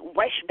light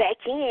rushed back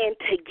in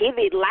to give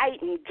it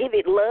light and give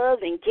it love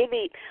and give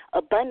it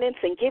abundance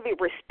and give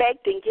it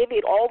respect and give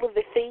it all of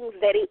the things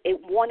that it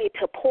wanted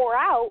to pour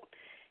out,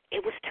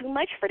 it was too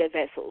much for the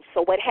vessel.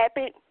 So what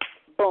happened?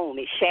 Boom,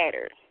 it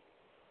shattered.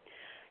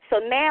 So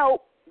now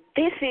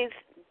this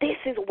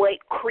is what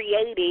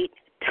created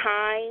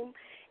time.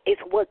 Is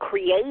what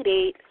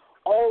created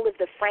all of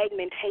the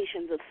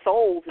fragmentations of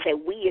souls that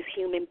we as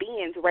human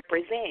beings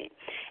represent.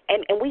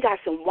 And we got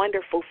some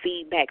wonderful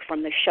feedback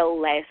from the show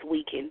last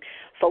week, and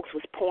folks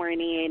was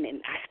pouring in,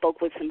 and I spoke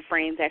with some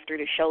friends after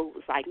the show. It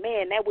was like,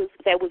 man, that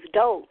was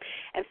dope.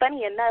 And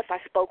funny enough, I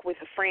spoke with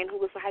a friend who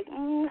was like,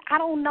 I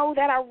don't know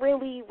that I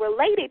really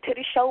related to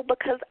the show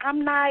because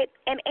I'm not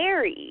an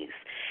Aries.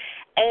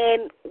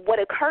 And what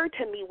occurred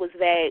to me was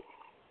that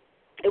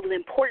it was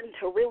important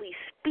to really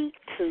speak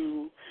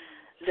to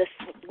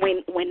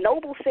when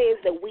Noble says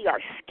that we are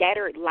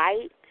scattered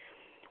light,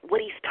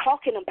 what he's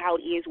talking about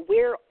is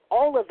where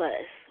all of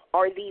us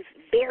are these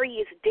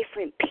various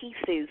different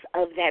pieces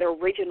of that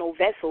original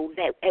vessel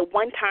that at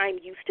one time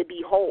used to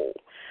be whole.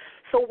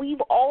 So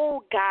we've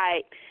all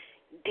got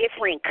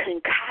different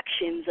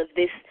concoctions of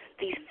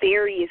these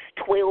various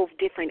 12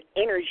 different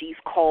energies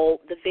called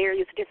the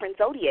various different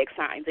zodiac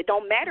signs. It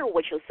don't matter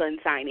what your sun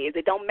sign is.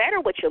 It don't matter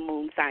what your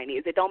moon sign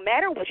is. It don't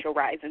matter what your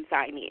rising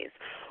sign is.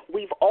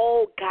 We've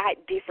all got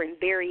different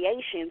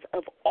variations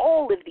of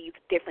all of these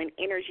different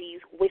energies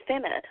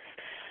within us.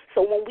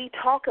 So when we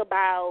talk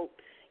about,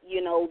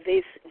 you know,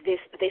 this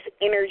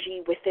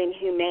energy within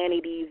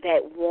humanity that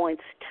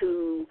wants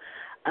to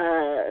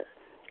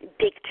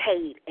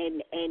dictate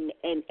and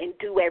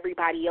do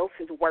everybody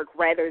else's work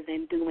rather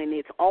than doing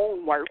its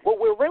own work, what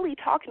we're really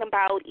talking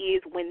about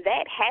is when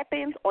that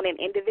happens on an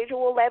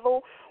individual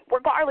level,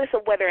 regardless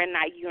of whether or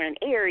not you're an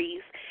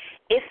Aries,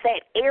 it's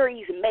that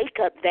Aries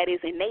makeup that is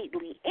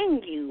innately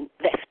in you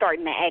that's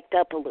starting to act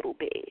up a little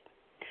bit.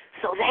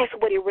 So that's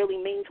what it really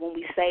means when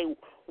we say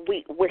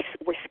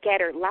we're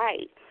scattered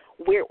light.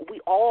 We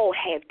all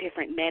have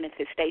different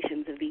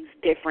manifestations of these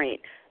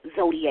different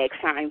zodiac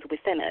signs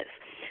within us.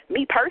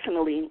 Me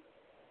personally,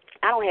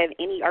 I don't have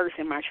any earth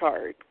in my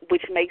chart,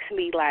 which makes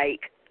me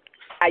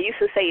I used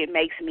to say it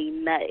makes me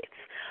nuts.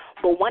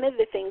 But one of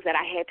the things that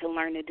I had to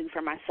learn to do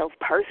for myself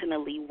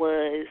personally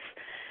was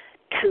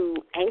to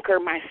anchor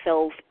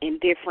myself in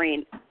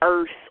different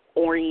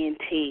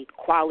earth-oriented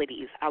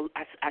qualities.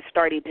 I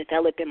started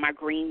developing my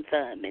green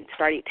thumb and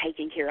started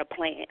taking care of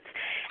plants,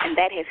 and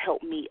that has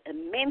helped me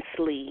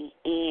immensely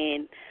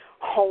in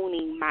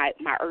honing my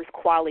earth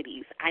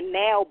qualities. I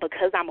now,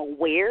 because I'm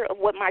aware of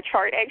what my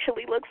chart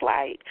actually looks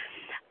like,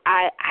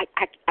 I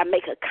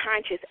make a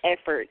conscious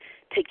effort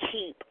to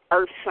keep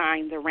earth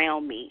signs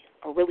around me.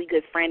 A really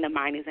good friend of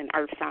mine is an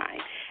earth sign.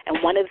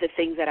 And one of the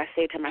things that I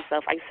said to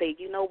myself, I say,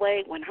 you know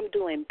what, when I'm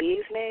doing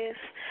business,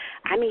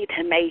 I need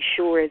to make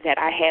sure that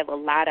I have a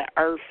lot of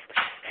earth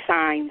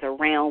signs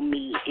around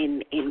me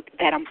in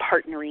that I'm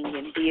partnering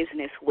in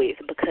business with,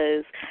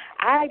 because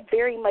I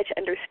very much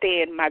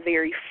understand my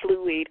very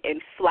fluid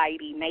and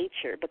flighty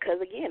nature,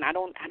 because again, I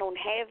don't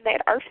have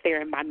that earth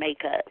there in my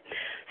makeup.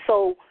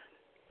 So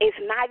it's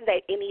not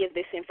that any of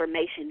this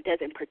information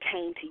doesn't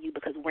pertain to you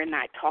because we're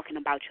not talking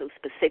about your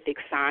specific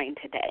sign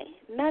today.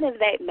 None of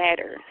that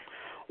matters.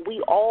 We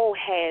all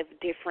have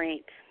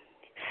different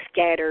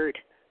scattered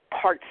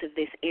parts of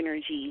this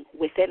energy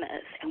within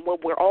us, and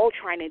what we're all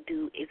trying to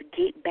do is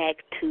get back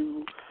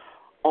to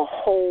a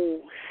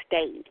whole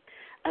state,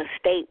 a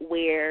state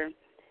where,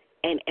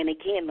 and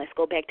again, let's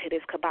go back to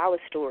this Kabbalah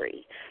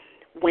story.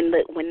 When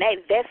that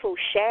vessel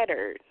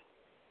shattered,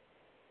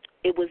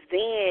 it was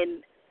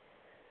then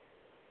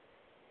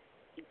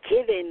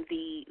given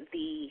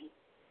the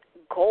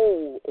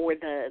goal or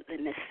the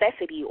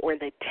necessity or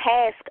the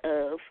task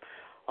of,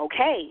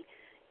 okay,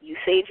 you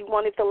said you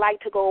wanted the light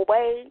to go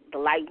away, the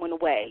light went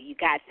away, you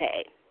got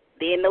that.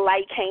 Then the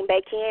light came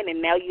back in,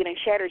 and now you done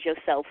shattered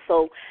yourself.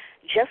 So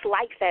just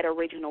like that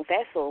original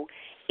vessel,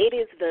 it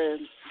is the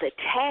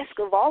task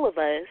of all of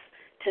us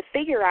to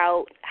figure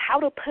out how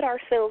to put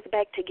ourselves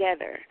back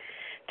together,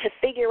 to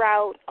figure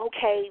out,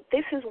 okay,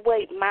 this is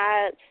what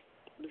my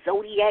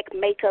zodiac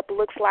makeup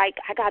looks like.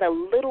 I got a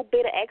little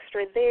bit of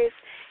extra this,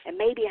 and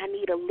maybe I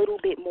need a little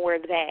bit more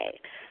of that.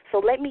 So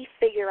let me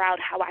figure out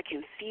how I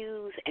can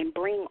fuse and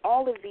bring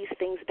all of these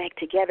things back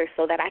together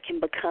so that I can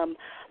become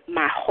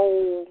my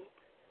whole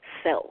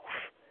self.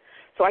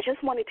 So I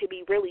just wanted to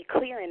be really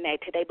clear in that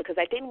today, because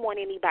I didn't want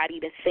anybody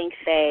to think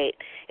that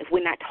if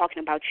we're not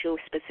talking about your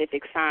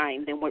specific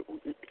sign, then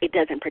it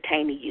doesn't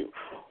pertain to you.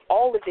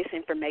 All of this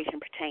information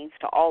pertains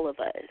to all of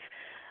us.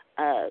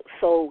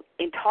 So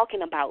in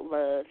talking about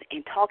love,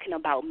 in talking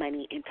about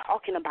money, in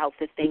talking about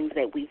the things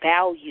that we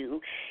value,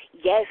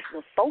 yes,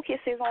 the focus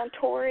is on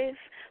Taurus,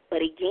 but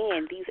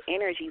again, these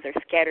energies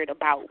are scattered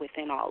about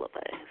within all of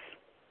us.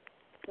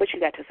 What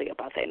you got to say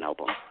about that,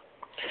 Noble?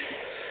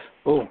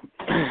 Oh,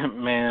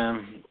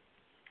 man.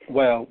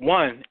 Well,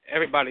 one,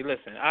 everybody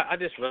listen, I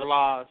just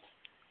realized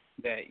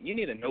that you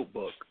need a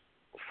notebook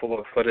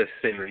for this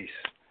series.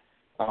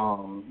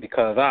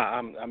 Because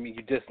I mean,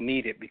 you just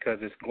need it, because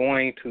it's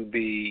going to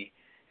be,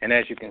 and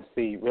as you can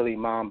see, really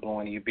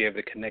mind-blowing. You'll be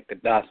able to connect the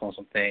dots on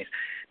some things.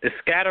 The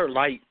scatter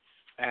light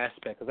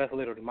aspect, because that's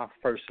literally my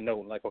first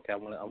note. Like, okay,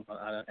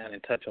 I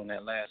didn't touch on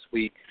that last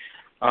week.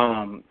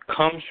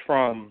 Comes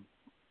from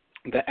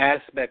the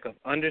aspect of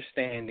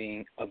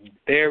understanding a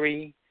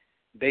very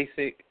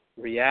basic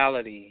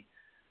reality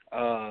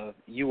of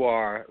you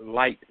are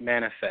light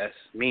manifest,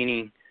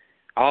 meaning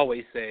I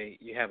always say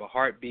you have a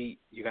heartbeat,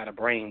 you got a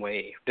brain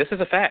wave. This is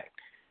a fact.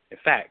 In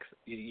fact,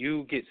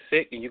 you get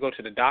sick and you go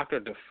to the doctor,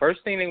 the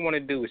first thing they want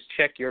to do is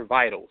check your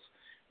vitals,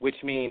 which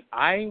means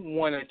I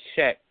want to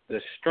check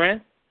the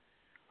strength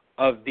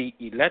of the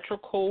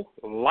electrical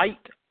light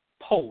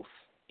pulse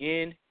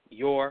in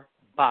your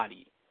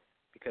body,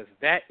 because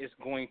that is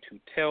going to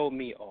tell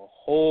me a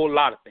whole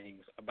lot of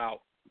things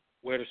about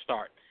where to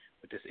start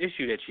with this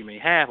issue that you may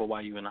have or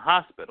while you're in the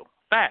hospital.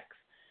 Facts.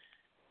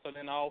 So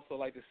then I also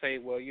like to say,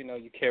 well,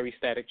 you carry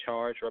static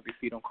charge, rub your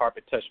feet on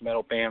carpet, touch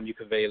metal, bam, you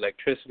convey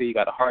electricity. You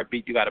got a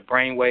heartbeat, you got a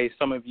brain wave.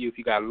 Some of you, if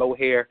you got low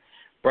hair,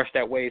 brush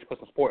that waves, put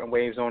some sporting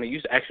waves on it.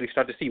 You actually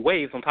start to see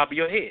waves on top of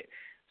your head.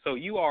 So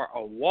you are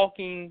a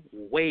walking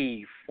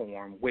wave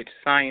form, which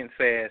science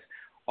says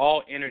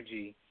all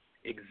energy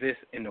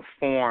exists in the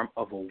form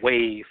of a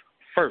wave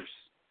first.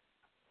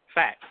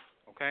 Facts,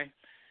 okay?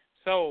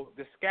 So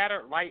the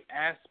scattered light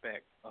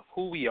aspect of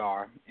who we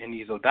are in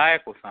these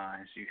zodiacal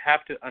signs, you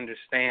have to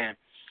understand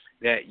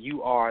that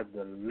you are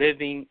the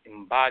living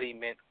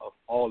embodiment of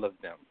all of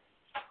them.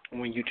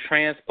 When you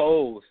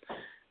transpose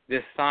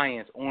this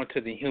science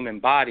onto the human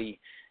body,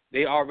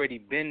 they already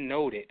been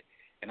noted,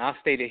 and I'll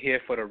state it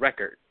here for the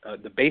record.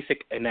 The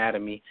basic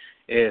anatomy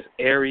is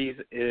Aries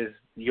is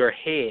your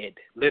head,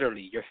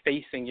 literally. You're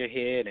facing your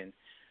head, and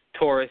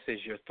Taurus is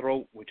your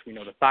throat, which we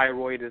know the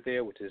thyroid is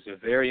there, which is a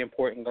very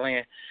important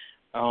gland.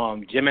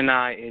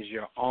 Gemini is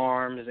your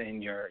arms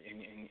and your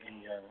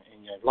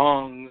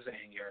lungs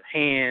and your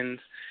hands.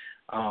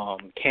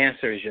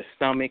 Cancer is your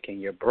stomach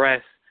and your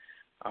breast.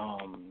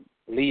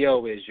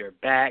 Leo is your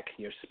back,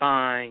 your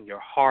spine, your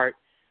heart.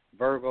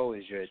 Virgo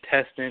is your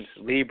intestines.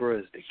 Libra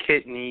is the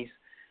kidneys.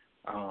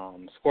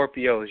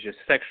 Scorpio is your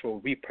sexual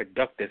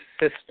reproductive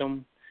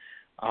system.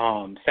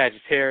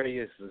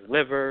 Sagittarius is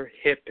liver,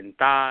 hip, and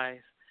thighs.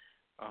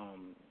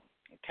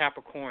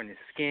 Capricorn is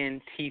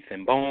skin, teeth,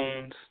 and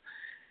bones.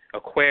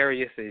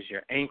 Aquarius is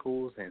your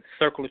ankles and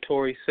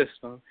circulatory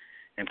system.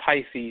 And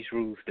Pisces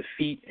rules the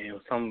feet,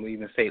 and some will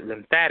even say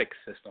lymphatic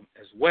system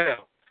as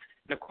well.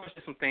 And, of course,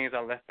 there's some things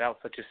I left out,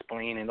 such as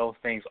spleen, and those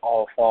things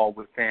all fall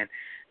within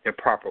their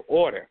proper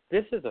order.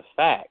 This is a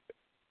fact,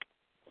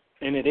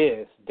 and it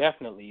is,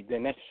 definitely.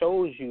 Then that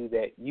shows you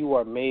that you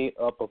are made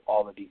up of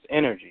all of these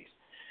energies.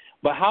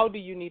 But how do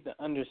you need to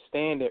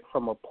understand it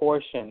from a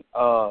portion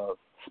of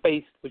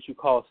space, what you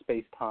call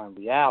space-time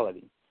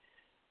reality?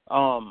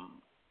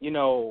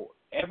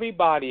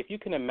 Everybody, if you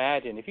can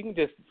imagine, if you can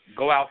just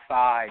go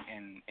outside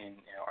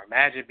or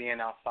imagine being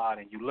outside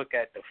and you look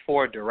at the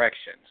four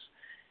directions,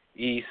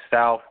 east,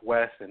 south,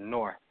 west, and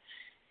north,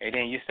 and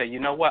then you say, you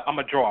know what, I'm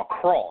going to draw a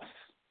cross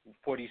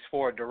for these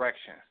four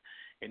directions.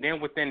 And then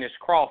within this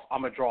cross,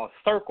 I'm going to draw a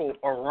circle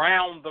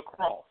around the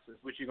cross is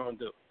what you're going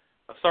to do,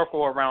 a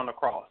circle around the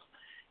cross.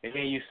 And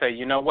then you say,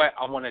 you know what,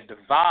 I want to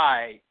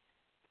divide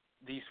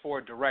these four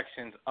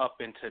directions up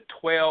into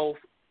 12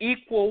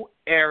 equal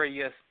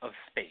areas of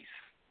space.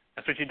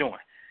 That's what you're doing.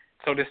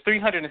 So this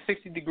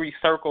 360-degree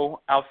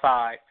circle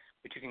outside,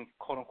 which you can,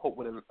 quote-unquote,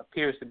 what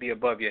appears to be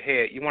above your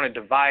head, you want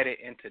to divide it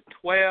into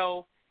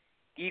 12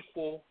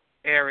 equal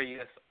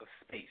areas of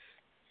space.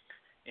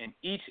 And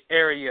each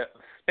area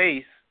of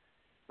space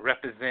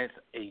represents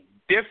a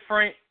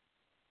different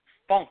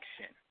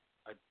function,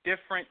 a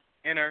different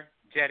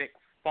energetic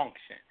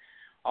function.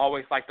 I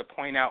always like to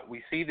point out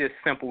we see this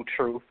simple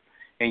truth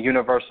in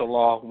universal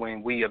law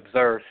when we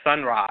observe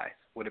sunrise,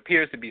 what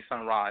appears to be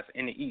sunrise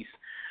in the east.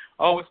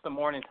 Oh, it's the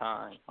morning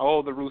time.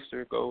 Oh, the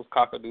rooster goes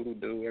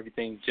cock-a-doodle-doo.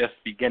 Everything's just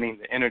beginning.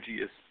 The energy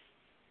is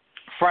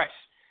fresh.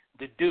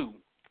 The dew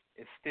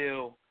is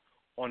still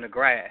on the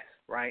grass,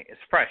 right? It's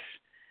fresh.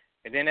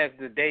 And then as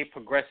the day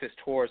progresses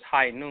towards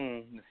high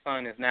noon, the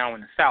sun is now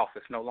in the south.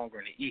 It's no longer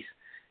in the east.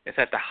 It's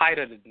at the height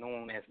of the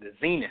known as the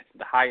zenith,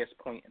 the highest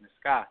point in the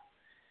sky.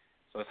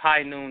 So it's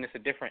high noon. It's a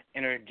different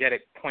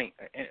energetic point,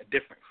 a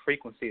different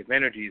frequency of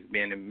energy is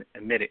being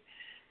emitted.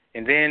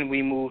 And then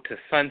we move to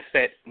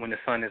sunset when the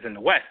sun is in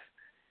the west.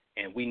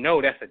 And we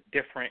know that's a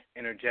different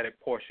energetic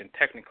portion.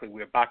 Technically,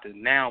 we're about to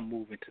now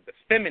move into the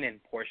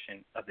feminine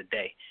portion of the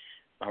day,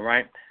 all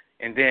right?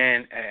 And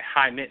then at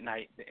high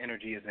midnight, the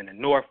energy is in the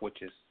north,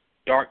 which is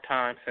dark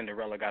time.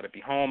 Cinderella got to be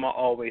home, I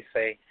always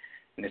say.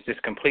 And it's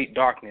just complete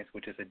darkness,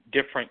 which is a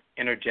different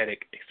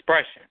energetic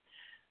expression.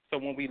 So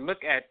when we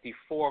look at the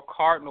four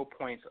cardinal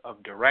points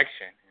of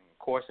direction, and of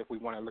course, if we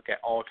want to look at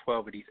all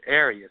 12 of these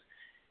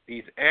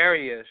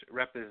areas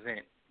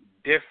represent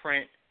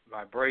different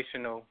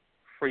vibrational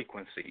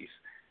frequencies.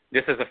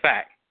 This is a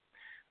fact.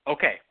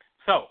 Okay,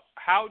 so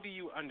how do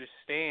you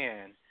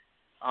understand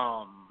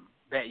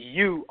that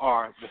you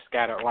are the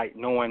scattered light,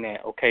 knowing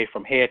that, okay,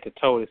 from head to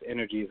toe, this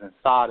energy is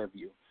inside of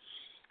you?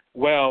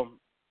 Well,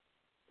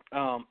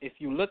 if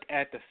you look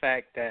at the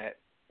fact that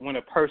when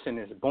a person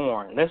is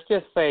born, let's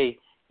just say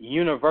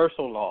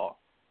universal law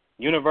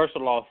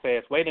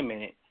says, wait a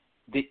minute,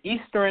 the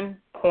eastern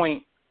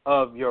point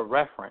of your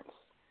reference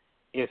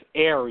is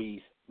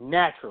Aries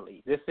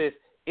naturally.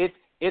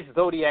 Its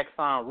zodiac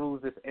sign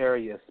rules this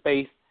area of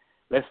space.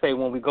 Let's say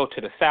when we go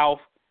to the south,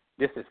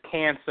 this is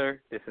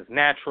Cancer, this is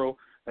natural.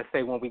 Let's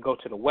say when we go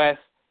to the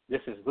west,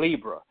 this is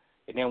Libra.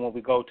 And then when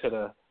we go to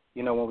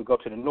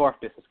the north,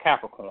 this is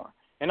Capricorn.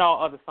 And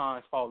all other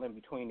signs fall in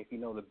between if you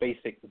know the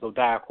basic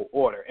zodiacal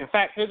order. In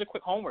fact, here's a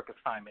quick homework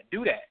assignment.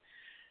 Do that.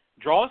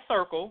 Draw a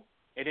circle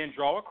and then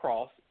draw a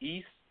cross,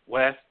 east,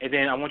 west, and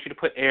then I want you to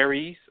put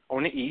Aries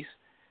on the east.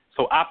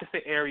 So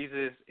opposite Aries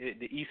is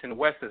the east and the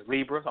west is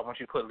Libra. So I want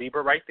you to put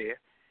Libra right there.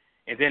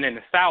 And then in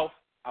the south,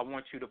 I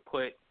want you to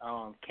put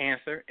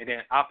Cancer. And then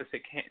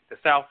opposite the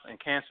south and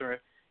Cancer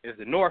is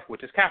the north,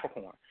 which is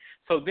Capricorn.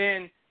 So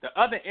then the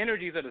other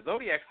energies of the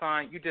zodiac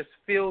sign, you just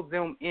fill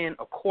them in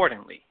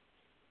accordingly.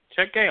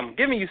 Check it. I'm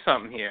giving you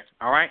something here,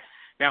 all right?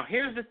 Now,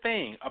 here's the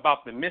thing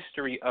about the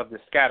mystery of the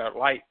scattered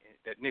light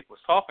that Nick was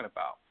talking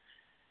about.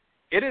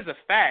 It is a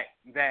fact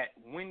that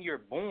when you're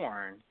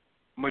born,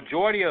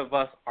 majority of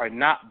us are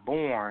not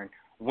born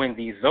when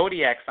the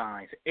zodiac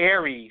signs,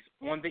 Aries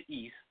on the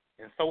east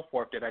and so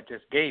forth that I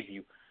just gave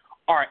you,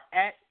 are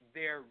at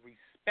their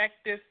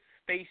respective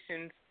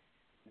stations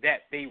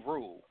that they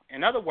rule.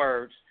 In other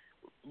words,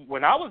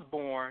 when I was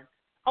born,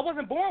 I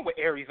wasn't born with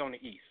Aries on the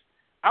east.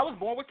 I was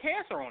born with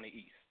Cancer on the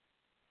east.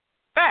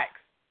 Facts.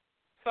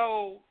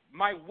 So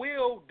my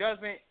will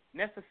doesn't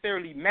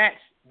necessarily match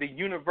the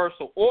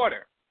universal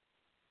order.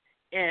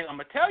 And I'm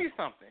going to tell you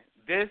something.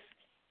 This,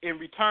 in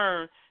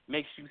return,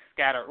 makes you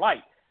scattered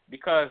light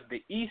because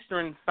the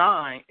eastern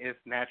sign is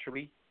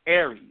naturally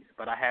Aries,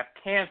 but I have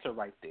Cancer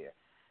right there.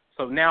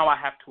 So now I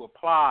have to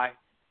apply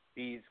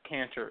these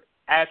Cancer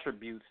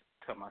attributes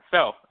to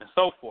myself and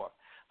so forth.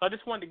 So I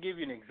just wanted to give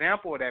you an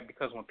example of that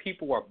because when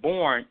people are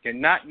born, they're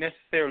not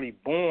necessarily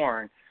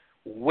born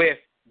with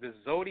the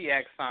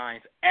zodiac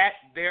signs at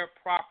their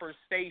proper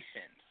stations.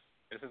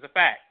 This is a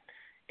fact.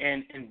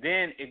 And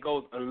then it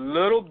goes a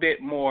little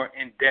bit more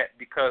in depth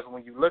because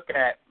when you look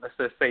at, let's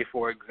just say,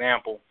 for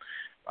example,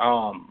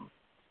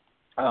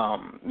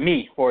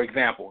 me, for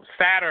example,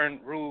 Saturn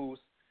rules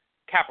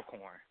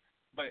Capricorn.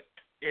 But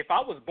if I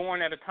was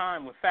born at a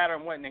time when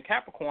Saturn wasn't in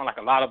Capricorn, like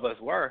a lot of us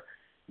were,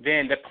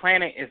 then the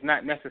planet is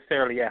not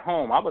necessarily at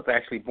home. I was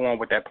actually born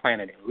with that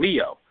planet in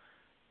Leo.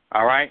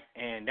 All right?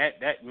 And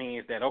that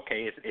means that,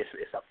 okay,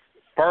 it's a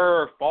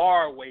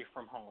far away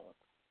from home.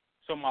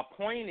 So my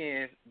point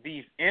is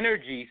these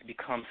energies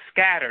become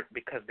scattered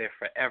because they're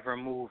forever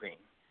moving.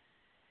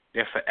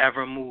 They're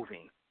forever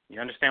moving. You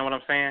understand what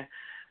I'm saying?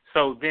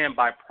 So then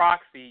by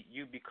proxy,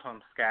 you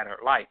become scattered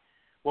light.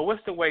 Well,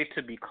 what's the way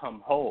to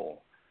become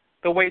whole?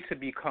 The way to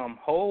become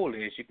whole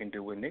is you can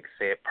do what Nick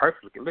said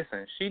perfectly.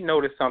 Listen, she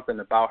noticed something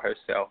about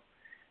herself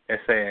that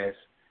says,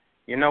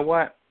 you know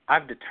what?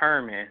 I've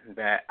determined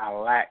that I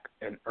lack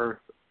an earth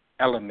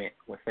element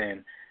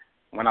within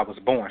when I was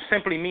born,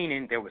 simply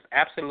meaning there was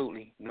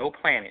absolutely no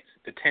planets,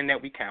 the 10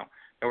 that we count,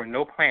 there were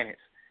no planets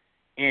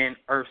in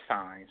earth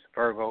signs,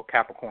 Virgo,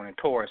 Capricorn, and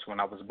Taurus when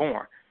I was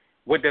born.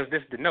 What does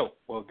this denote?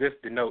 Well, this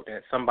denote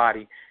that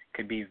somebody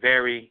could be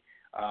very,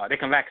 they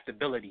can lack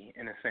stability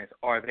in a sense,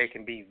 or they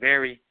can be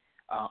very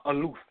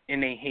aloof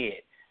in their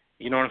head.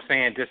 You know what I'm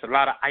saying? Just a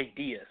lot of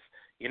ideas,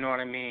 you know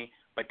what I mean?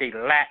 But they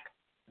lack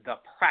the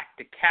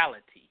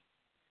practicality.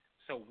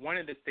 So one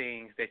of the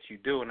things that you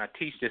do, and I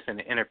teach this in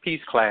the Inner Peace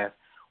class,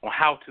 on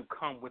how to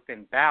come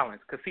within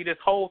balance. Because, see, this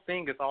whole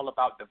thing is all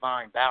about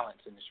divine balance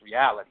in this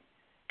reality.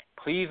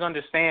 Please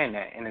understand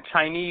that. And the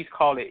Chinese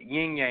call it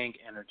yin-yang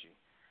energy.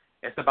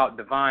 It's about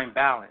divine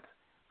balance.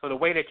 So the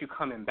way that you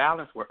come in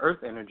balance with earth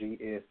energy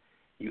is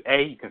you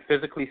can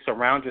physically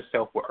surround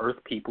yourself with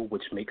earth people,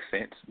 which makes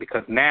sense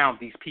because now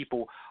these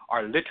people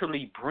are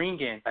literally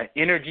bringing an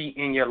energy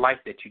in your life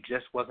that you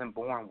just wasn't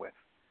born with.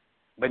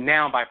 But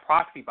now by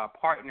proxy, by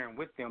partnering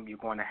with them, you're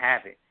going to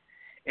have it.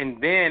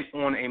 And then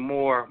on a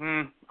more,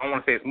 I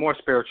want to say it's more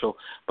spiritual,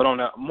 but on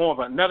a more of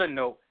another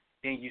note,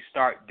 then you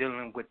start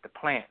dealing with the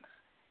plants.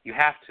 You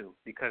have to,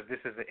 because this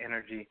is an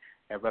energy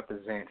that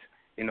represents,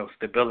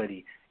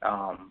 stability,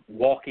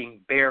 walking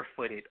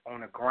barefooted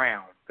on the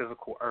ground,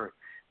 physical earth,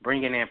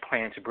 bringing in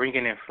plants,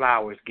 bringing in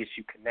flowers gets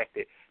you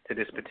connected to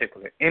this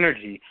particular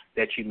energy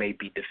that you may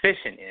be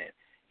deficient in.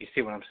 You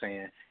see what I'm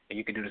saying? And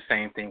you can do the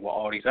same thing with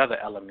all these other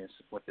elements.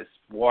 With this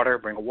water,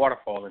 bring a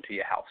waterfall into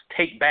your house.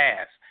 Take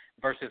baths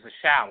versus a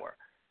shower.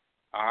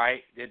 All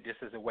right? This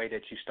is a way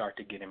that you start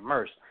to get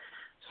immersed.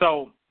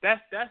 So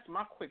that's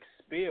my quick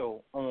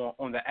spiel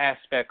on the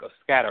aspect of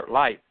scattered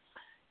light.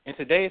 In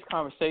today's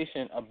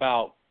conversation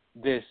about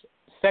this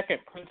second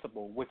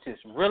principle, which is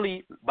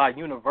really by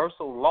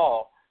universal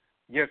law,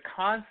 your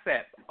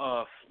concept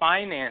of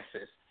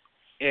finances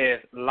is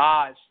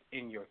lodged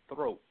in your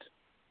throat,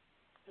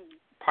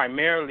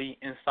 primarily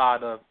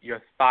inside of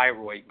your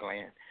thyroid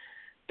gland.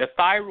 The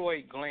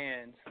thyroid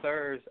gland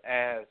serves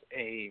as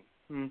a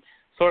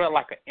sort of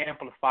like an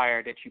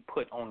amplifier that you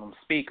put on them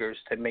speakers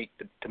to make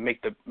the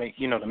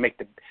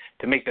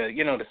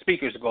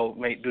speakers go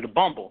do the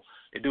bumble,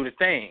 to do the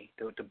thing,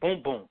 the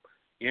boom boom,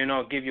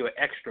 give you an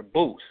extra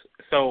boost.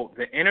 So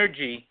the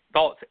energy,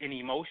 thoughts, and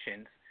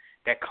emotions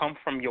that come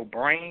from your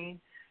brain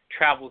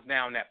travels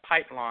down that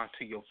pipeline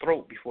to your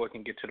throat before it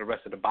can get to the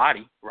rest of the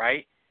body,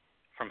 right?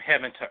 From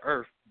heaven to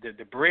earth,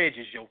 the bridge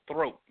is your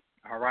throat,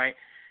 all right?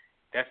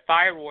 That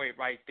thyroid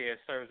right there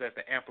serves as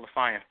the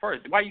amplifying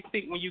first. Why you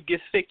think when you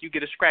get sick, you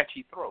get a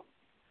scratchy throat?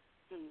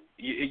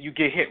 You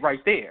get hit right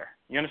there.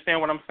 You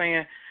understand what I'm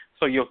saying?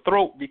 So your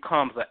throat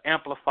becomes an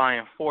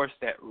amplifying force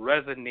that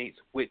resonates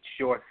with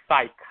your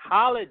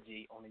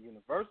psychology on a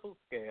universal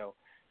scale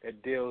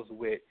that deals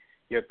with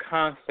your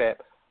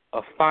concept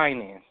of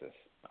finances,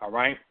 all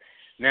right?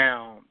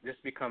 Now, this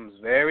becomes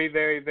very,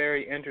 very,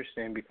 very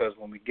interesting because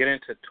when we get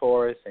into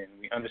Taurus and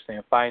we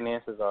understand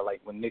finances, or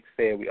like when Nick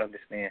said, we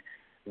understand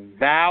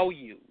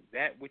value,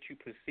 that which you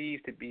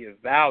perceive to be of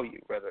value,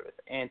 whether it's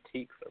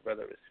antiques or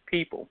whether it's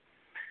people.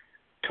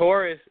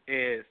 Taurus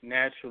is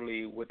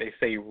naturally what they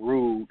say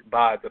ruled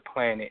by the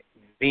planet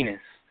Venus.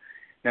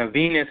 Now,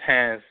 Venus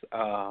has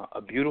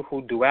a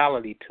beautiful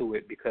duality to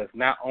it because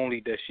not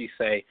only does she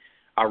say,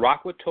 I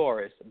rock with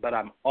Taurus, but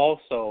I'm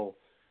also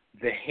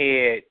the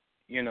head,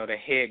 the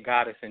head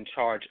goddess in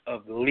charge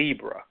of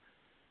Libra.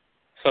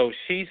 So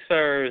she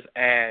serves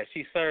as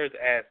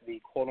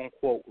the quote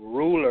unquote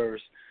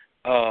rulers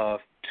of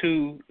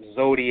 2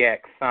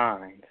 zodiac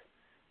signs.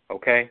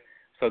 Okay?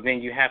 So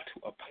then you have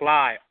to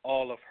apply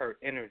all of her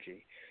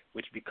energy,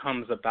 which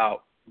becomes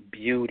about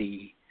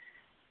beauty,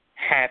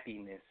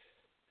 happiness,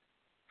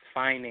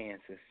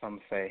 finances, some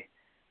say,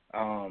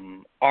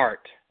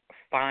 art,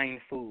 fine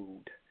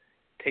food,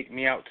 take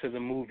me out to the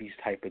movies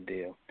type of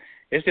deal.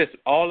 It's just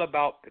all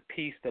about the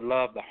peace, the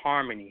love, the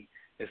harmony.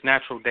 This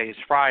natural day is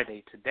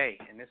Friday today,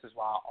 and this is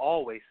why I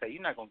always say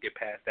you're not going to get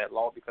past that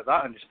law because I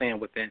understand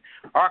within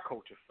our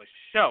culture for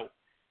sure,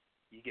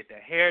 you get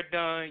that hair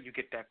done, you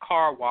get that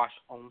car wash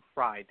on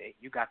Friday.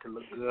 You got to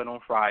look good on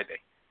Friday.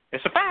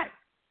 It's a fact.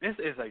 This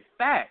is a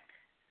fact.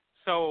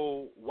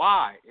 So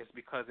why? It's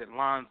because it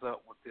lines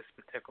up with this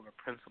particular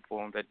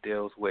principle that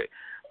deals with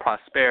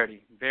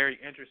prosperity. Very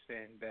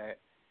interesting that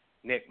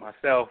Nick,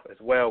 myself as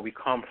well, we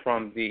come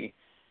from the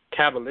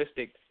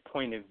Kabbalistic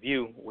point of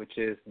view, which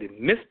is the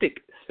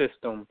mystic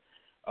system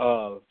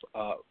of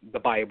the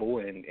Bible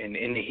and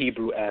in the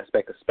Hebrew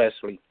aspect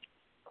especially.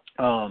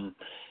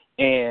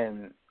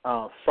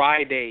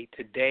 Friday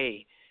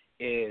today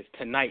is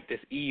tonight, this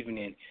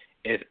evening,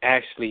 is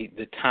actually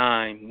the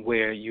time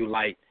where you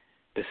light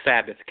the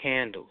Sabbath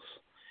candles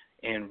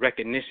in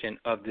recognition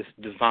of this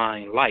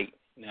divine light.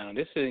 Now,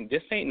 this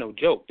ain't no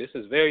joke. This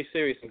is very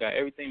serious and got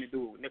everything to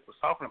do with what Nick was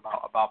talking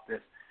about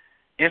this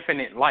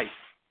infinite light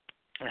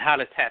and how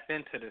to tap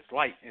into this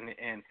light.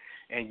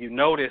 And you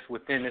notice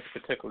within this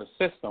particular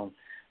system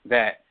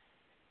that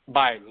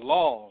by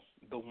law,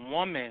 the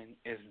woman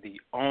is the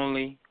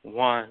only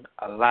one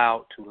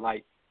allowed to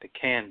light the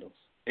candles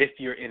if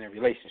you're in a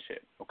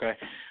relationship, okay?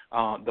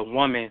 The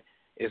woman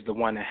is the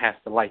one that has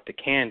to light the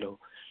candle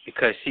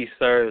because she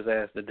serves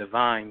as the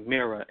divine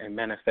mirror and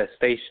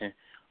manifestation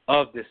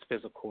of this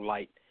physical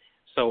light.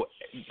 So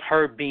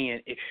her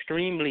being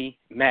extremely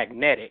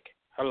magnetic,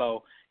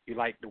 you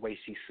like the way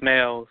she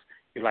smells,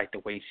 you like the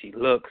way she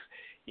looks,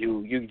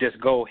 you just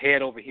go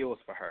head over heels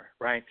for her,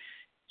 right?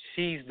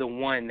 She's the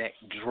one that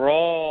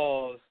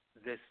draws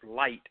this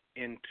light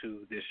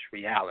into this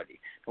reality.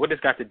 What this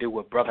got to do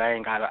with, brother, I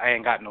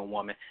ain't got no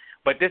woman.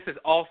 But this is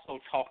also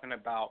talking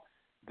about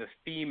the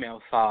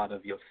female side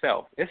of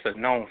yourself. It's a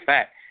known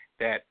fact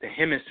that the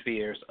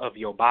hemispheres of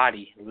your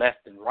body,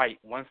 left and right,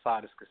 one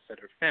side is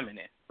considered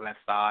feminine, left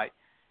side,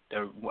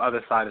 the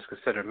other side is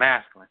considered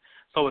masculine.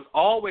 So it's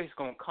always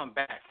going to come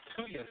back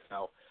to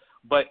yourself,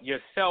 but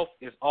yourself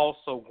is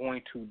also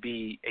going to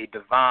be a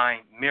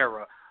divine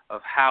mirror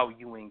of how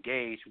you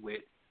engage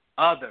with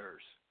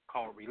others,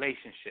 called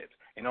relationships.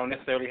 It don't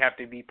necessarily have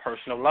to be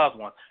personal loved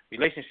ones.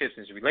 Relationships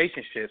is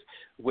relationships,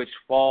 which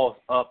falls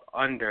up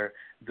under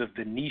the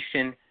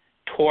Venetian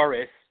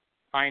Taurus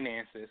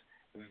finances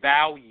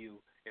value.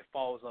 It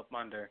falls up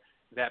under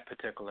that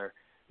particular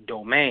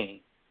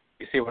domain.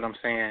 You see what I'm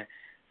saying?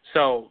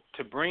 So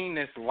to bring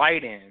this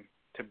light in,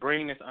 to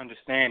bring this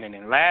understanding,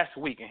 and last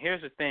week, and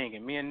here's the thing,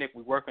 and me and Nick,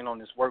 we're working on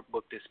this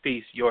workbook, this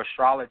piece, Your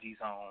Astrology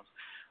Zones,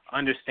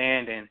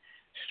 understanding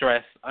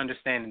stress,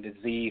 understanding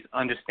disease,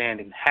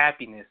 understanding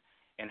happiness,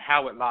 and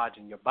how it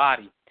lodges in your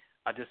body.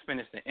 I just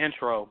finished the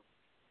intro,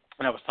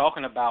 and I was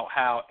talking about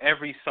how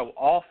every so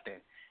often,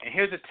 and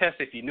here's a test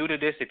if you're new to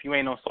this, if you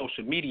ain't on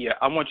social media,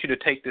 I want you to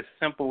take this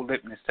simple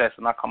litmus test,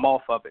 and I come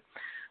off of it.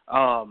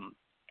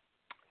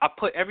 I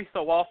put every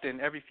so often,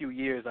 every few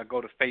years, I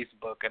go to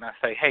Facebook, and I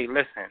say, hey,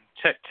 listen,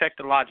 check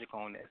the logic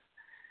on this.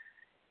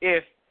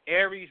 If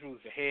Aries rules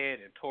the head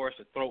and Taurus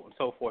the throat and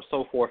so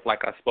forth,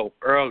 like I spoke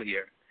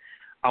earlier,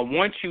 I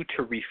want you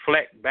to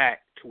reflect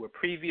back to a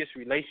previous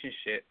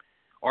relationship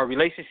or a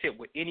relationship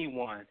with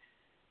anyone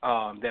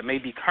that may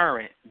be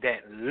current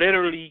that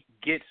literally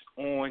gets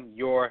on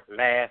your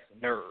last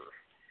nerve.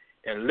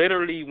 That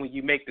literally when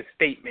you make the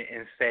statement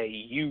and say,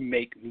 you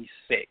make me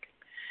sick.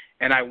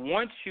 And I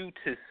want you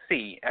to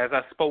see, as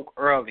I spoke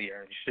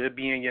earlier, it should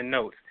be in your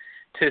notes,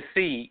 to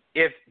see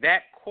if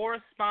that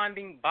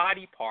corresponding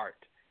body part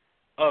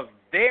of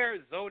their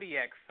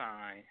zodiac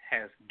sign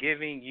has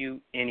given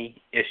you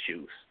any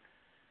issues.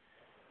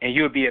 And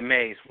you'll be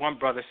amazed. One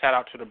brother, shout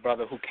out to the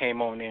brother who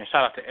came on there, and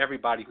shout out to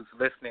everybody who's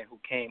listening who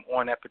came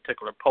on that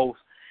particular post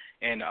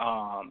and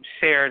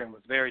shared and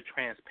was very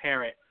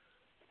transparent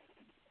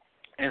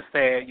and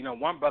said,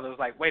 one brother was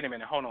like, wait a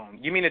minute, hold on.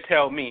 You mean to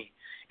tell me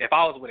if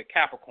I was with a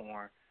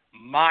Capricorn,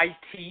 my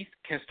teeth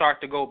can start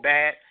to go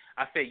bad?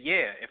 I said,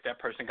 yeah, if that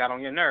person got on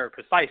your nerve,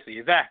 precisely,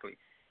 exactly.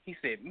 He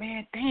said,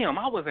 man, damn,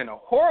 I was in a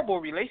horrible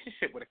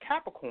relationship with a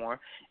Capricorn,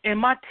 and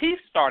my teeth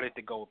started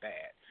to go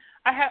bad.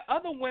 I had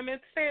other women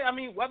say,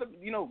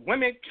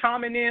 women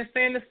chiming in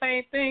saying the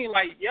same thing.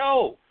 Like,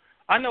 yo,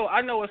 I know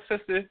a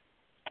sister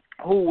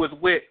who was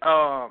with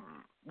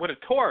a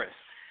Taurus,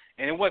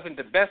 and it wasn't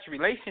the best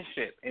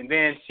relationship, and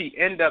then she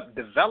ended up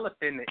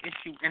developing the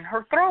issue in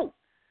her throat.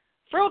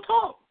 Real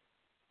talk.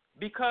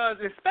 Because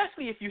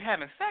especially if you're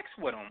having sex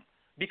with them,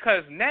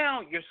 because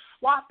now you're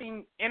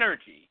swapping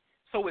energy.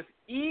 So it's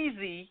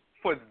easy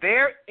for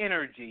their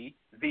energy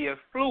via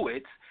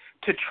fluids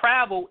to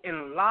travel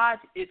and lodge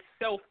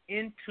itself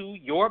into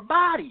your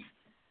body.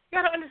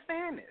 You got to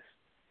understand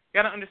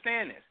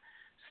this.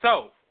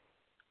 So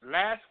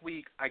last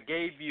week I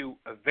gave you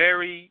a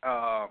very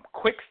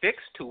quick fix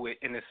to it,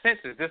 in the sense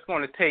is this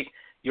going to take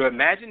your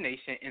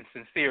imagination and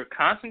sincere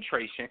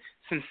concentration,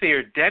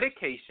 sincere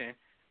dedication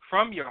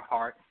from your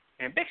heart.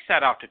 And big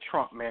shout out to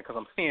Trump, man, because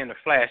I'm seeing the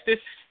flash. This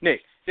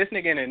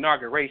nigga in the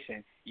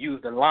inauguration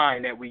used a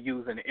line that we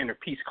use in the inner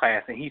peace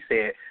class, and he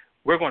said,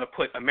 we're going to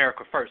put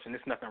America first, and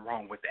there's nothing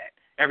wrong with that.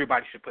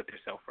 Everybody should put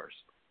themselves first.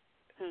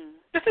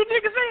 That's what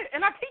nigga said,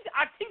 and I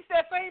teach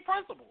that same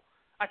principle.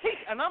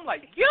 And I'm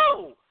like,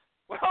 yo,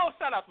 well,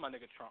 shout out to my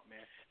nigga Trump,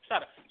 man.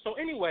 Shout out. So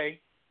anyway,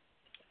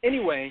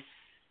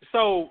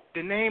 so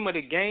the name of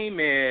the game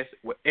is,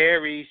 with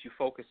Aries, you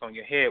focus on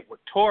your head.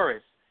 With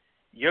Taurus,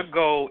 your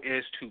goal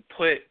is to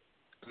put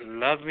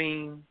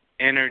loving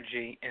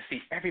energy, and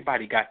see,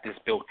 everybody got this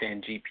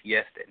built-in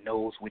GPS that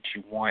knows what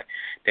you want,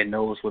 that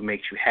knows what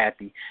makes you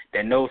happy,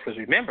 that knows, because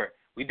remember,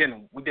 we're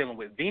dealing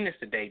with Venus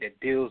today that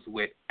deals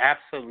with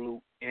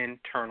absolute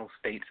internal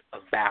states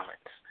of balance.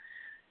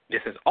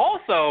 This is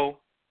also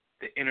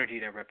the energy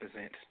that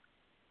represents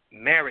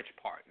marriage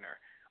partner,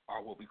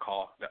 or what we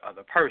call the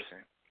other person.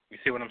 You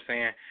see what I'm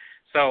saying?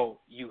 So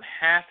you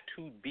have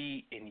to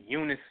be in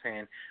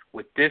unison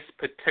with this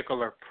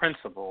particular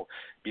principle,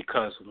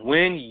 because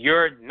when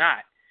you're not,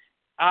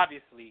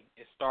 obviously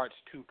it starts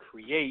to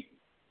create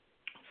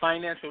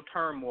financial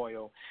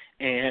turmoil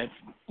and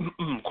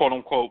quote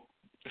unquote,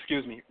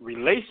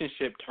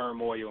 relationship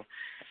turmoil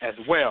as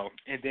well.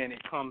 And then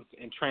it comes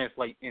and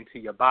translates into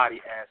your body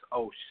as,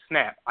 oh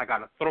snap, I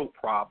got a throat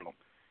problem.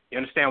 You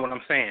understand what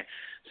I'm saying?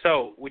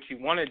 So what you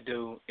want to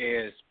do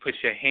is put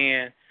your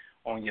hand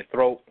on your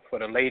throat. For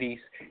the ladies,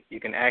 you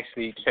can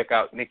actually check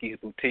out Nikki's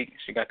boutique.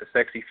 She got the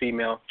sexy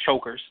female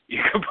chokers.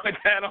 You can put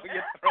that on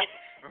your throat.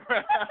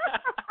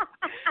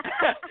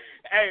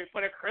 Hey,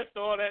 put a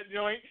crystal on that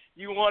joint.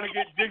 You want to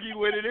get jiggy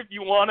with it if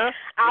you want to.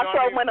 I'll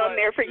throw one on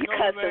there for you,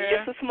 cousin.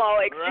 Just a small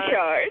extra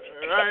charge.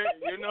 Right.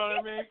 You know what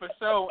I mean? For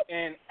sure.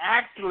 And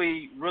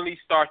actually really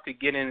start to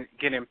get in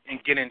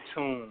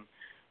tune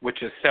with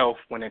yourself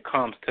when it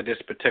comes to this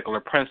particular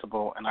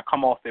principle. And I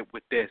come off it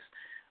with this.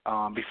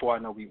 Before I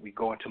know we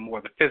go into more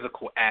of the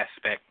physical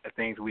aspect of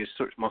things, we're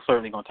most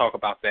certainly going to talk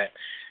about that,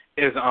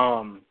 is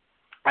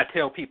I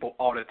tell people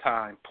all the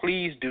time,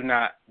 please do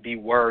not be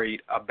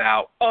worried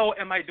about, oh,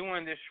 am I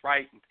doing this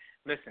right?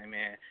 Listen,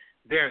 man,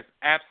 there's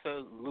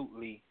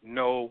absolutely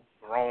no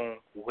wrong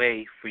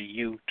way for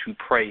you to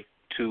pray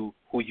to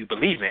who you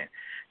believe in.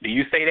 Do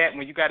you say that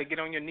when you got to get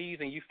on your knees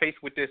and you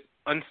faced with this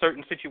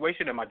uncertain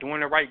situation? Am I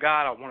doing it right,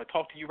 God? I want to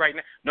talk to you right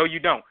now. No, you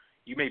don't.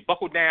 You may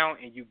buckle down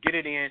and you get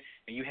it in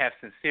and you have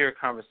sincere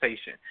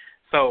conversation.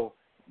 So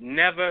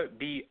never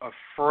be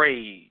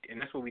afraid, and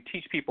that's what we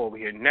teach people over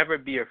here, never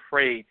be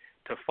afraid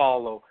to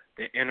follow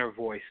the inner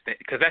voice,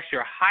 because that's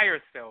your higher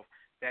self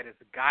that is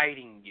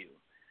guiding you.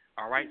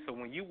 All right? So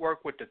when you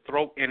work with the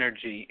throat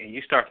energy and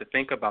you start to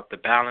think about the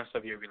balance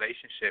of your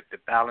relationship, the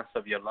balance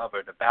of your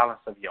lover, the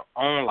balance of your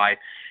own life,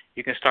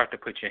 you can start to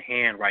put your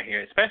hand right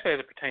here, especially as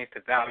it pertains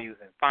to values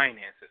and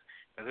finances.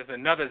 Because there's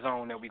another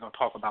zone that we're going to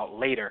talk about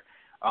later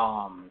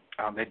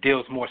that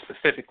deals more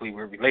specifically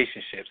with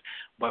relationships.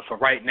 But for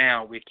right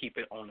now, we keep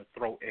it on the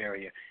throat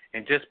area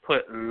and just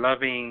put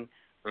loving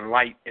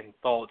light and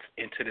thoughts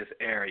into this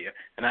area.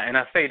 And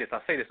I say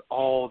this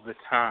all the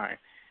time.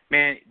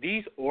 Man,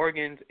 these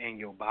organs in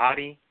your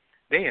body,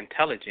 they're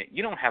intelligent.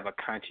 You don't have a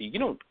conscience. You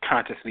don't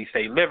consciously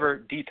say,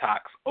 liver,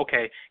 detox.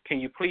 Okay, can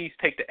you please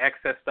take the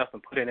excess stuff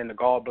and put it in the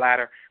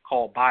gallbladder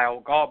called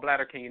bile?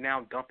 Gallbladder, can you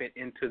now dump it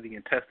into the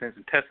intestines?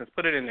 Intestines,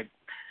 put it in the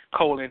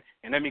colon,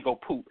 and let me go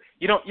poop.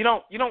 You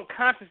don't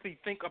consciously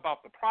think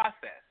about the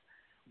process,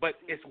 but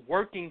it's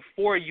working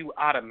for you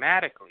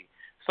automatically.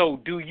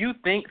 So do you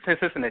think, since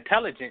it's an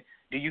intelligent,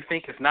 do you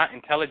think it's not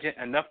intelligent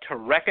enough to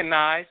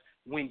recognize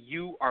when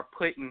you are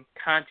putting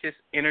conscious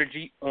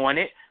energy on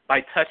it,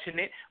 by touching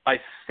it, by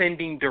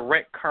sending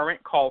direct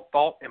current called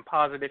thought and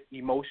positive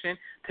emotion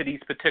to these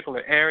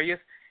particular areas?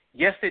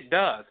 Yes, it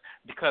does,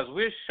 because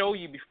we'll show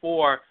you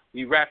before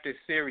we wrap this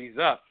series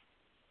up.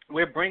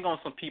 We'll bring on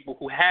some people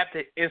who have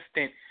the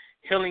instant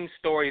healing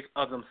stories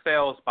of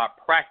themselves by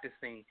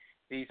practicing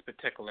these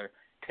particular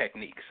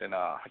techniques. And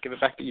I'll give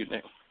it back to you,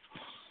 Nick.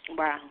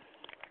 Wow.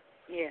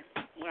 Yeah.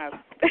 Wow.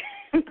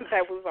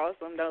 That was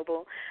awesome,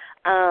 Noble.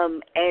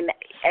 And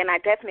I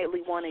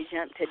definitely want to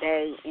jump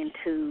today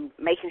into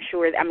making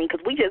sure, because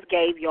we just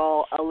gave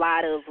y'all a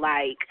lot of,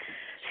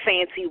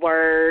 fancy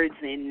words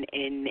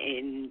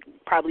and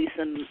probably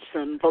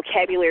some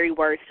vocabulary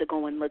words to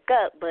go and look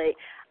up, but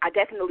I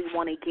definitely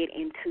want to get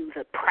into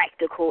the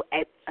practical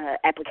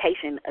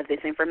application of this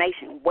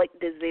information. What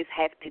does this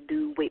have to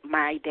do with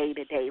my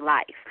day-to-day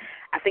life?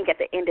 I think at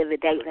the end of the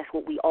day, that's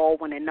what we all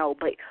want to know.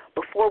 But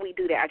before we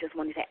do that, I just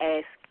wanted to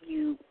ask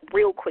you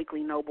real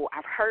quickly, Noble.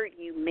 I've heard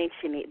you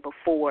mention it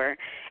before,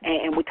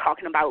 and we're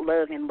talking about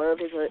love, and love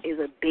is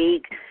a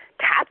big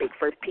topic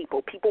for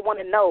people. People want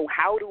to know,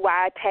 how do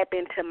I tap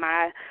into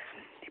my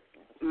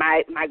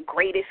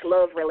greatest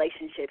love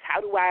relationships? How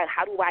do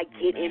I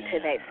get into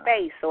that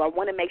space? So I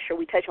want to make sure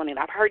we touch on it.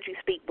 I've heard you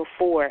speak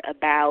before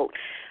about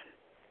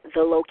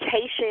the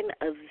location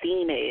of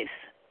Venus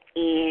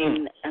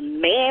in a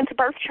man's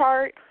birth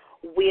chart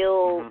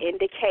will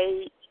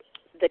indicate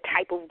the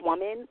type of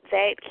woman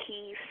that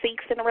he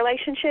seeks in a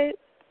relationship.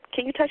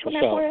 Can you touch on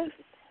that for us?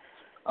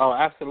 Oh,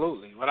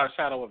 absolutely. Without a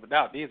shadow of a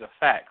doubt, these are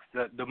facts.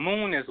 The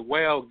moon as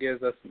well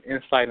gives us some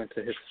insight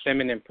into his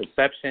feminine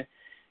perception,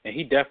 and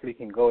he definitely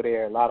can go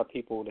there. A lot of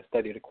people that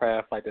study the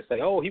craft like to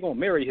say, oh, he won't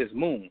marry his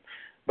moon.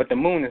 But the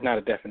moon is not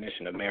a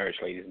definition of marriage,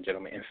 ladies and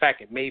gentlemen. In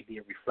fact, it may be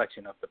a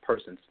reflection of the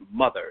person's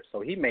mother. So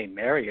he may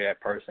marry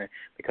that person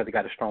because he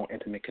got a strong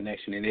intimate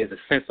connection, and there's a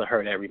sense of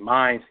her that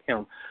reminds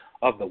him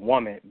of the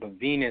woman. But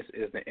Venus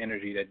is the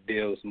energy that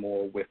deals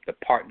more with the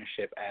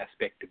partnership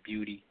aspect, the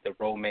beauty, the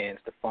romance,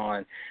 the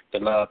fun, the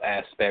love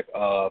aspect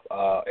of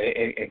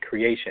in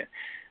creation.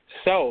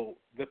 So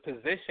the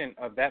position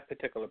of that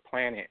particular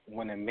planet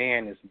when a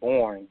man is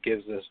born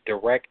gives us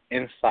direct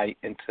insight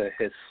into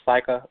his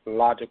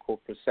psychological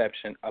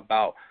perception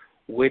about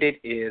what it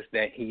is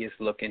that he is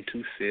looking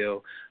to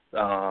feel,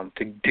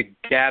 to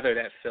gather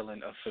that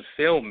feeling of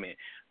fulfillment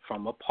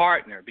from a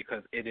partner,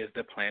 because it is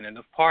the planet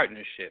of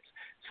partnerships.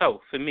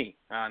 So for me,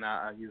 and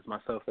I use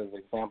myself as an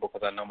example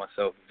because I know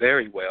myself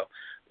very well,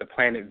 the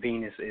planet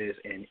Venus is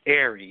in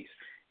Aries,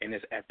 and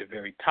it's at the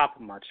very top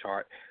of my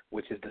chart,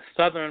 which is the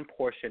southern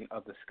portion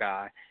of the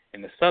sky.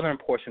 And the southern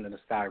portion of the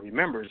sky,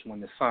 remember, is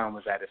when the sun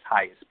was at its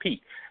highest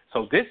peak.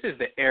 So this is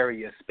the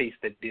area of space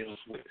that deals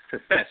with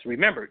success.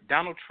 Remember,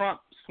 Donald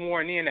Trump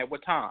sworn in at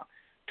what time?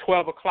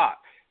 12 o'clock.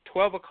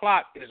 12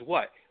 o'clock is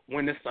what?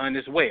 When the sun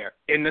is where?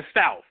 In the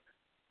south.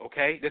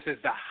 Okay? This is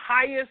the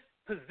highest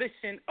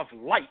position of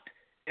light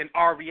in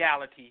our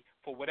reality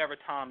for whatever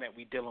time that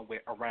we're dealing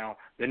with around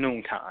the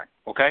noontime.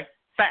 Okay?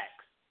 Facts.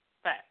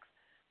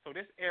 So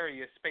this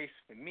area of space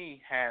for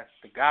me has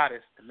the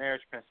goddess, the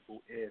marriage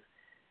principle is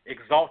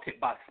exalted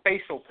by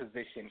spatial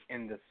position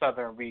in the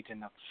southern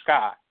region of the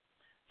sky.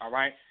 All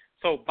right?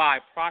 So by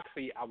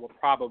proxy, I will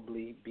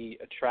probably be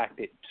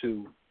attracted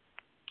to,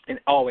 and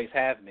always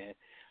have been,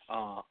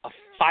 a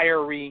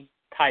fiery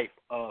type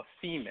of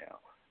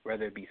female,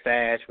 whether it be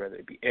Sag, whether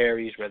it be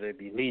Aries, whether it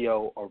be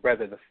Leo, or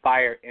whether the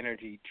fire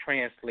energy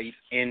translates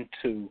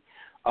into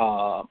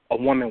a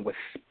woman with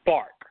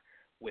spark,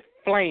 with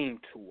flame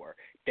to her,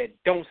 that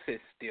don't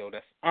sit still,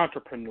 that's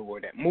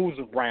entrepreneur, that moves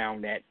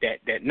around, that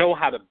know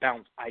how to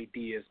bounce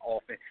ideas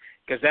off it,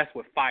 because that's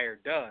what fire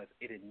does.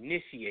 It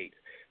initiates.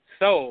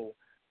 So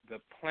the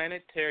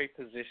planetary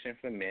position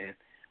for men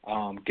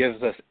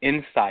gives us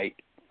insight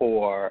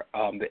for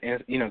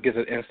gives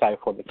us insight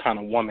for the kind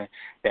of woman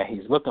that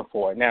he's looking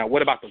for. Now,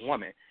 what about the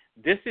woman?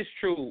 This is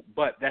true,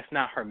 but that's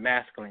not her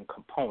masculine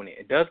component.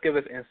 It does give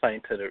us insight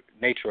into the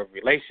nature of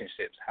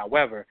relationships.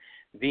 However,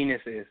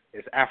 Venus is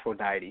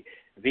Aphrodite.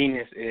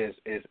 Venus is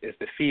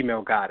the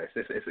female goddess.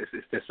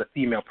 It's a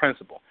female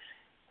principle.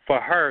 For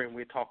her, and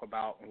we talked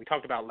about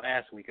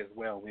last week as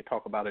well, we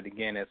talk about it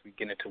again as we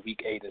get into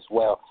week 8 as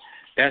well,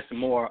 that's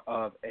more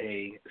of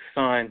a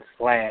sun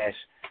 /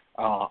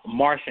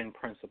 Martian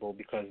principle,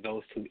 because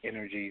those two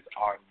energies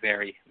are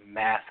very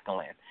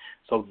masculine.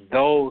 So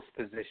those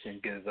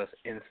positions gives us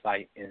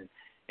insight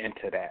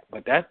into that.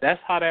 But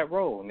that's how that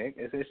rolls, Nick.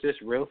 It's just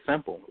real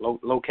simple.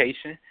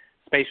 Location,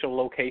 spatial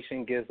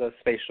location gives us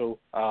spatial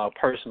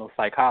personal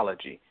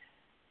psychology.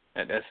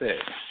 And that's it.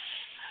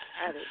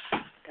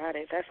 Got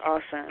it. That's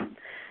awesome.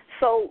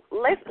 So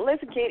let's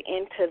get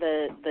into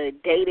the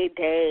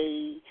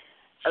day-to-day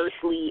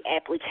earthly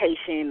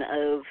application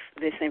of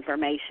this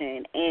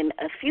information. And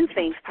a few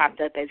things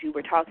popped up as you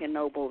were talking,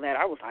 Noble, that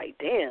I was like,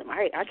 damn,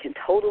 I can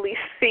totally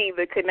see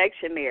the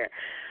connection there.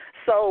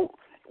 So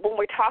when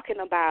we're talking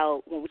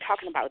about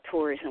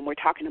Taurus and we're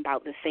talking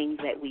about the things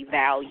that we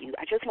value,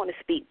 I just want to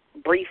speak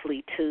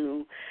briefly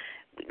to,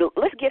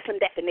 let's give some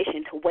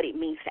definition to what it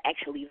means to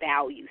actually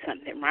value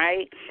something,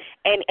 right?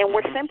 And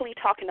we're simply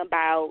talking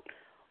about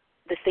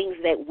the things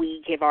that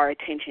we give our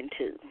attention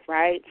to,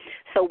 right?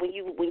 So when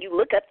you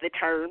look up the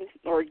term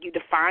or you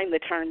define the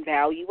term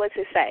value, what's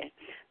it say?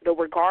 The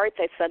regard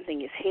that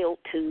something is held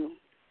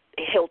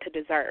to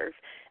deserve,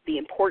 the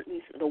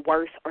importance, the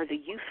worth, or the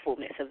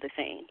usefulness of the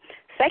thing.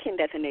 Second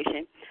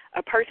definition,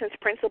 a person's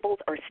principles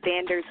or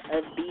standards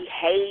of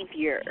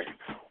behavior.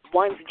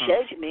 one's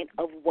judgment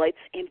of what's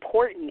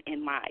important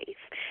in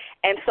life.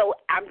 And so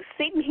I'm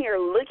sitting here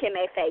looking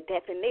at that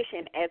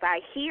definition as I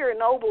hear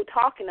Noble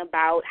talking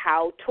about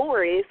how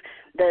Taurus,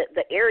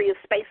 the area of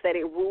space that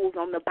it rules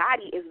on the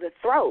body is the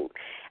throat.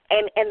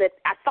 And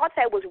I thought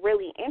that was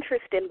really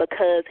interesting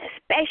because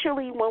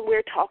especially when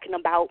we're talking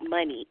about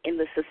money in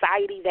the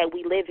society that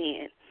we live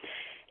in,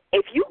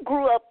 if you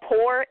grew up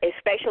poor,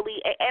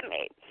 especially, and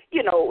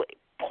you know,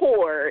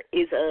 poor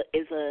is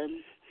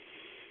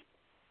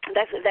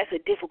that's a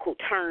difficult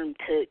term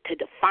to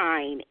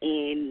define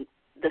in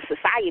the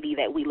society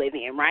that we live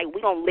in, right?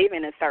 We don't live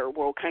in a third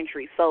world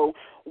country, so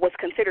what's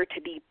considered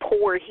to be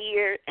poor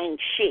here ain't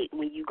shit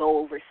when you go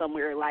over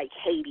somewhere like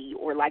Haiti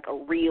or like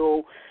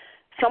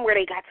somewhere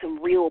they got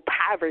some real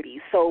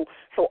poverty. So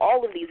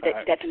all of these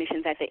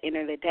definitions at the end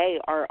of the day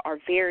are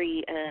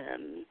very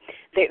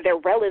they're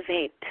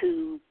relevant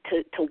to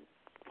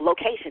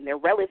location. They're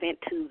relevant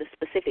to the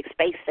specific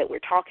space that we're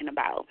talking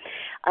about.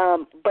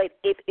 But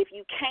if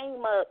you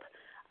came up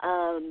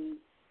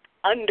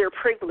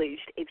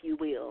underprivileged, if you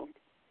will,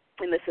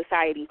 in the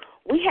society,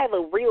 we have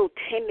a real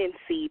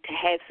tendency to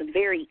have some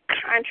very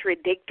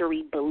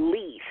contradictory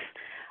beliefs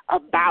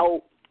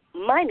about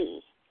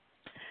money.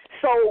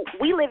 So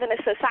we live in a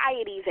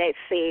society that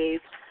says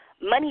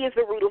money is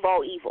the root of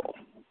all evil.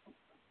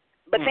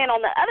 But then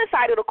on the other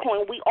side of the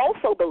coin, we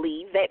also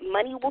believe that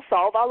money will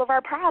solve all of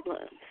our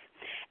problems.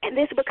 And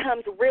this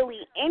becomes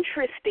really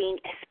interesting,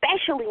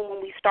 especially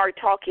when we start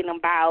talking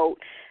about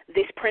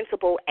this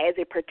principle as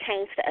it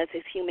pertains to us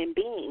as human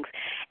beings.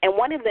 And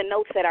one of the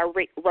notes that I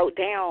wrote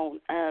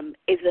down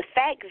is the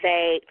fact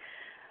that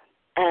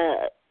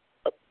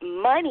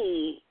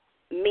money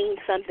means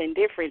something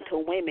different to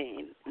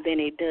women than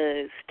it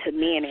does to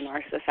men in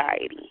our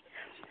society.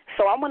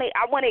 So I want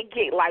to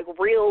get like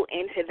real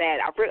into that.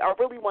 I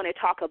really want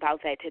to talk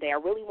about that today. I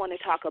really want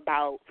to talk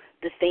about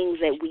the things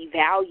that we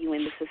value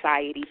in the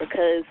society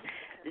because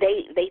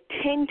they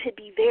tend to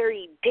be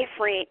very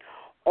different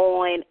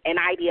on an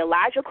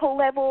ideological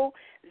level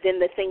than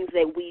the things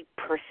that we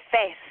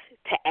profess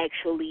to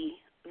actually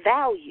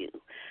value.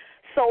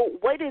 So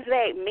what does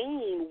that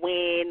mean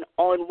when,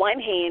 on one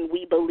hand,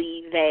 we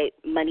believe that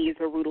money is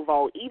the root of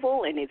all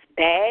evil and it's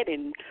bad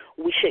and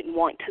we shouldn't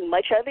want too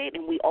much of it,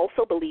 and we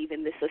also believe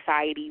in this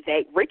society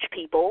that rich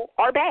people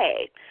are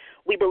bad.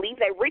 We believe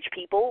that rich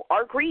people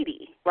are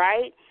greedy,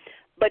 right?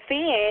 But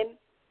then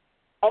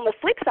on the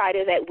flip side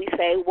of that, we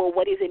say, well,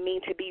 what does it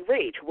mean to be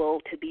rich? Well,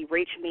 to be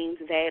rich means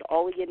that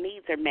all of your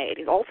needs are met.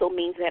 It also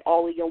means that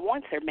all of your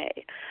wants are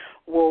met.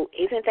 Well,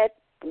 isn't that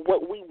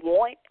what we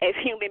want as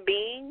human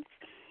beings?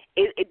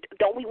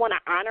 Don't we want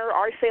to honor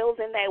ourselves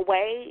in that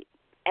way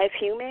as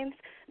humans?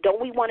 Don't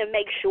we want to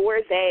make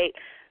sure that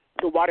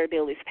the water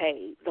bill is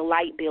paid, the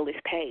light bill is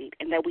paid,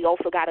 and that we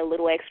also got a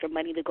little extra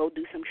money to go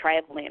do some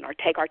traveling or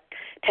take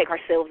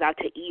ourselves out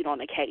to eat on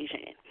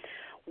occasion?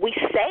 We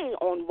say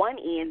on one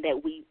end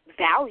that we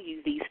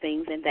value these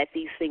things and that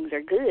these things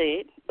are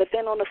good, but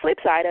then on the flip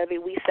side of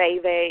it, we say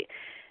that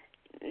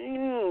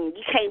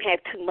you can't have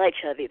too much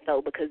of it,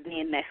 though, because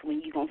then that's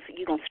when you're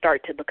gonna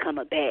start to become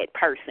a bad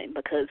person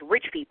because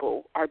rich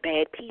people are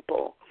bad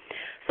people.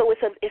 So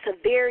it's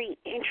a very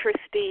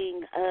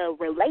interesting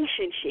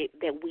relationship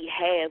that we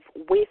have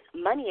with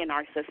money in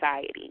our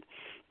society.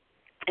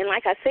 And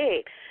like I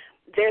said,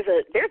 there's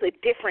a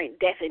different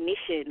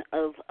definition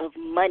of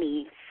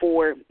money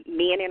for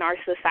men in our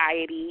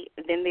society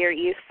than there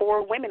is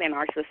for women in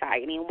our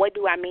society. And what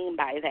do I mean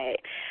by that?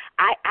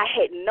 I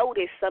had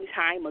noticed some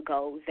time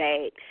ago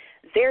that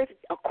there's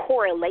a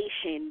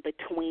correlation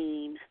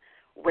between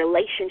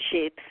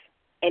relationships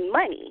and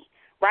money,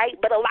 right?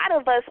 But a lot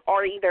of us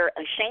are either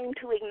ashamed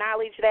to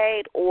acknowledge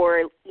that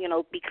or,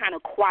 be kind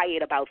of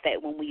quiet about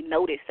that when we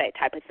notice that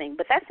type of thing.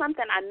 But that's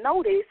something I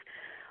noticed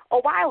a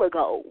while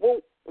ago. Well,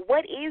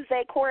 what is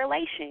that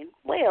correlation?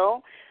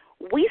 Well,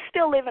 we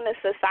still live in a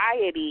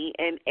society,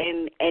 and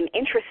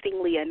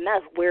interestingly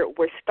enough, we're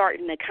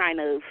starting to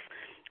kind of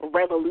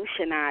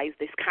revolutionize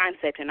this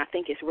concept, and I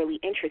think it's really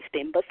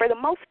interesting. But for the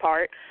most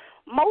part,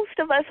 most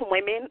of us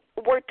women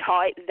were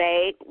taught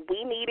that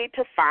we needed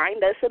to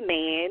find us a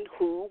man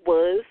who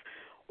was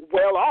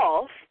well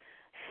off,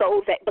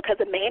 so that because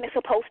a man is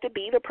supposed to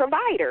be the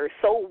provider,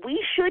 so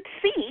we should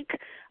seek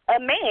a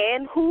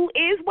man who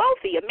is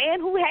wealthy, a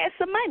man who has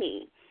some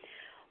money.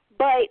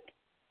 But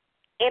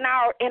in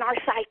our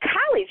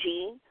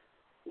psychology,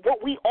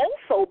 what we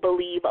also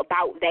believe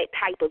about that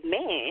type of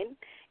man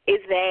is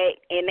that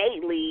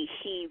innately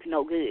he's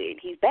no good.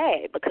 He's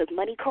bad because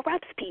money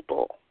corrupts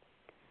people.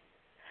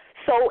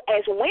 So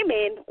as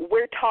women,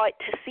 we're taught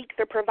to seek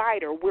the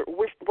provider.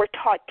 We're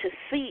taught to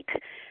seek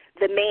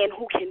the man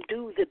who can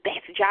do the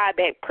best job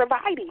at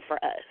providing for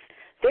us.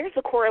 There's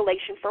a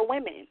correlation for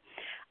women.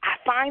 I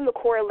find the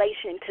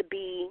correlation to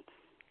be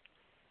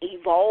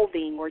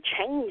evolving or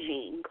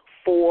changing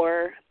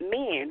for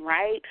men,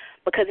 right?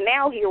 Because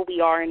now here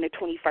we are in the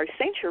 21st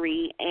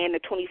century, and the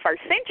 21st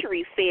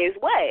century says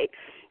what?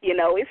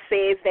 It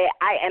says that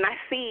I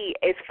see,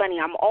 it's funny,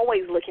 I'm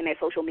always looking at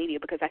social media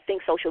because I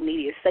think social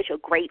media is such a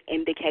great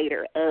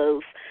indicator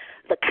of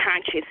the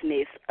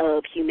consciousness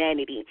of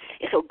humanity.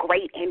 It's a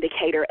great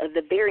indicator of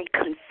the very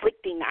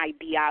conflicting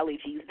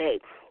ideologies that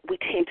we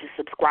tend to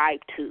subscribe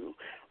to,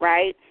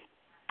 right?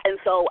 And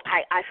so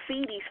I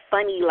see these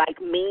funny,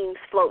 memes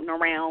floating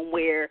around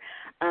where,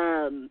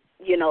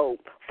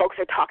 folks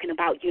are talking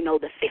about,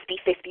 the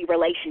 50-50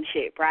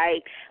 relationship,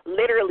 right?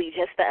 Literally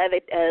just the other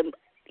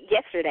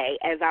yesterday,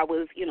 as I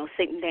was,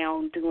 sitting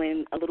down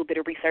doing a little bit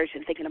of research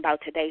and thinking about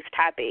today's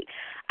topic,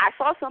 I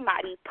saw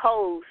somebody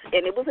post,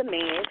 and it was a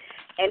man,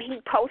 and he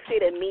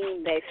posted a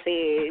meme that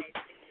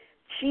said,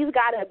 she's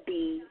got to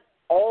be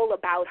all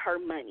about her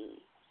money.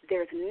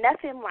 There's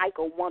nothing like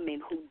a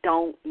woman who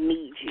don't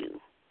need you.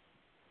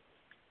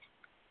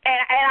 And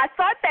I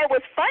thought that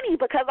was funny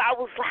because I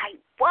was like,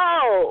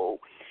 whoa,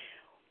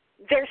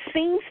 there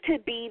seems to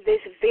be this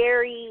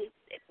very,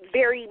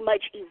 very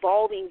much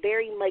evolving,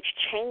 very much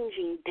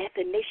changing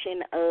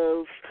definition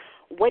of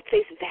what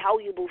this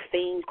valuable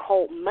thing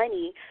called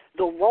money,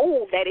 the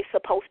role that it's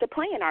supposed to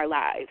play in our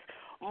lives.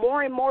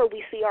 More and more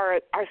we see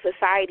our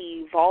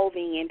society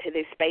evolving into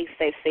this space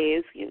that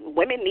says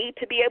women need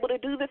to be able to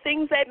do the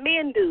things that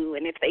men do,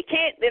 and if they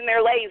can't, then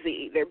they're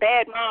lazy, they're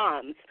bad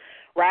moms,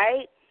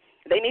 right?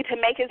 They need to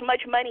make as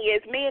much money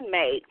as men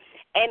make.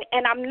 And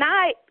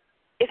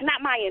it's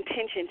not my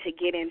intention to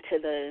get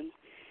into the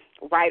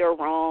right or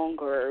wrong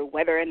or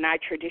whether or not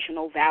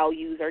traditional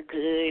values are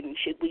good and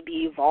should we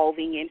be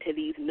evolving into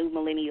these new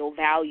millennial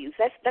values.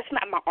 That's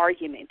not my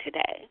argument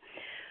today.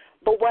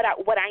 But what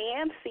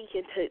I am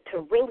seeking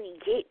to really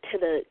get to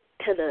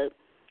the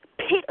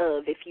pit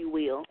of, if you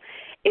will,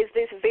 is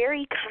this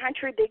very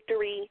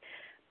contradictory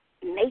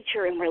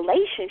nature and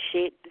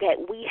relationship that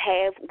we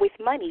have with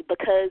money,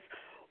 because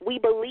we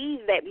believe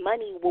that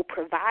money will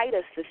provide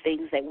us the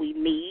things that we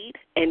need,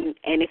 and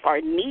if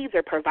our needs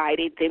are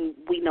provided, then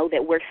we know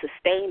that we're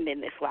sustained in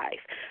this life.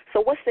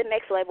 So what's the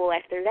next level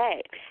after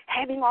that?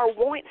 Having our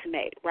wants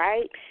met,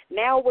 right?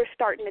 Now we're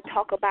starting to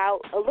talk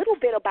about a little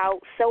bit about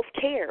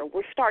self-care.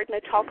 We're starting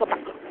to talk about,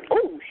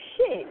 oh,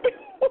 shit.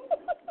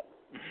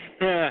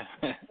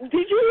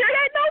 Did you hear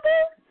that,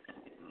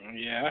 Noble?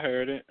 Yeah, I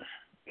heard it.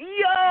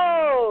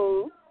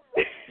 Yo!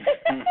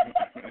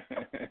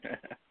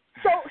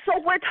 So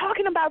we're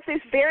talking about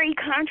this very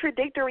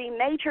contradictory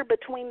nature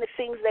between the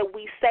things that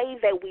we say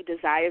that we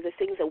desire, the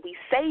things that we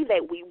say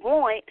that we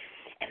want,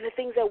 and the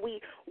things that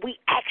we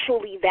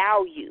actually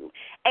value.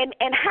 And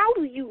how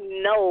do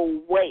you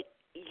know what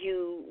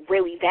you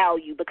really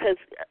value? Because,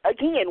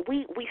 again,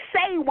 we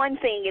say one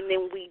thing and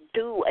then we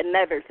do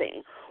another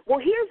thing. Well,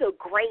 here's a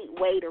great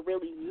way to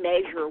really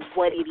measure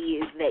what it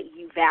is that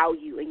you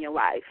value in your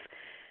life.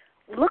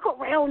 Look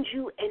around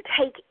you and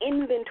take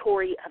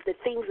inventory of the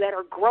things that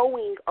are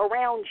growing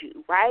around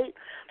you, right?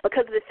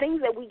 Because the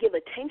things that we give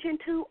attention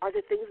to are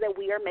the things that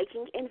we are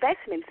making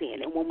investments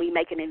in. And when we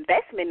make an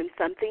investment in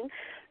something,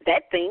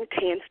 that thing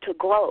tends to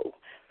grow.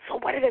 So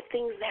what are the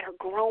things that are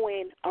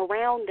growing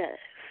around us?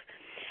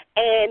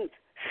 And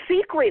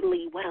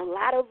secretly, what a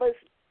lot of us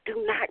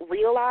do not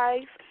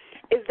realize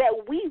is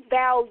that we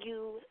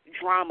value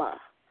drama.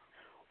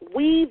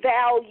 We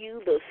value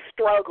the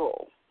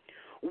struggle.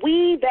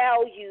 We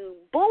value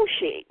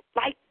bullshit,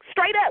 like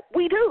straight up,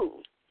 we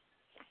do.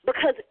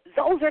 Because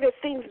those are the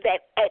things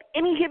that at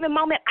any given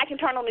moment, I can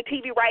turn on the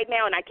TV right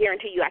now and I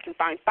guarantee you I can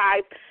find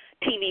 5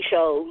 TV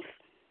shows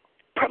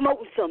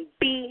promoting some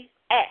BS.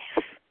 Right.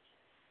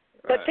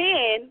 But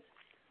then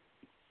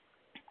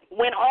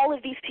when all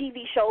of these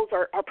TV shows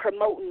are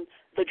promoting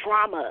the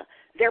drama,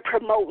 they're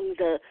promoting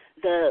the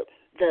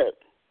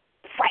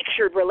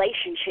fractured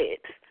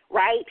relationships,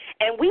 right?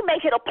 And we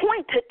make it a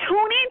point to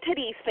tune into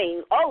these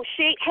things. Oh,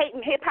 shit,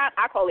 Hating Hip-Hop.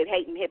 I call it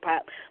Hating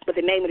Hip-Hop, but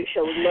the name of the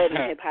show is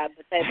Loving Hip-Hop,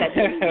 but that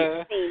doesn't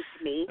really seem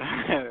to me.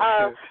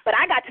 But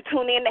I got to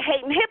tune in to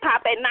Hating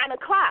Hip-Hop at 9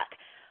 o'clock.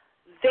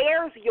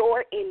 There's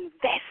your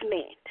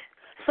investment.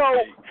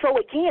 So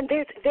again,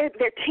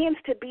 there tends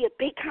to be a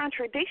big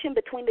contradiction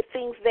between the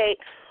things that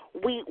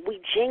we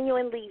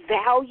genuinely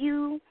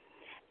value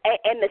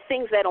and the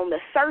things that on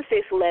the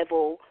surface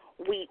level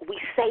we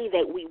say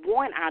that we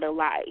want out of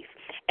life.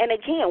 And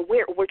again,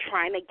 we're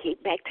trying to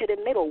get back to the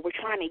middle. We're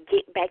trying to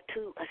get back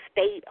to a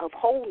state of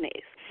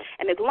wholeness.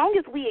 And as long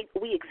as we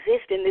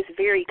exist in this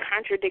very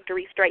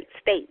contradictory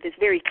state, this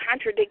very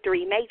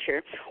contradictory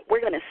nature, we're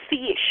going to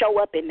see it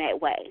show up in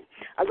that way.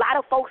 A lot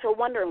of folks are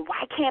wondering,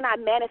 why can't I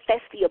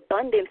manifest the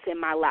abundance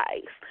in my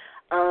life?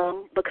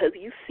 Because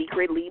you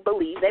secretly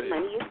believe that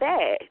money is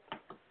bad.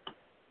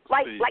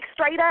 Like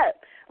straight up.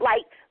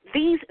 Like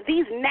these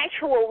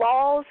natural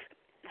laws,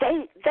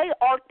 they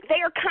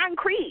are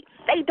concrete.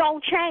 They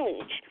don't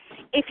change.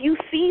 If you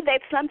see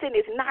that something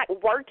is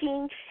not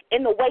working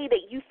in the way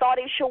that you thought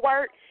it should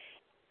work,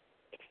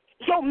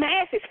 your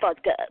math is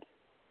fucked up.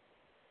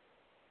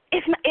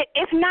 It's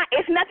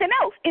nothing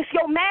else. It's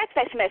your math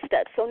that's messed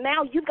up. So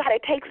now you've got to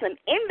take some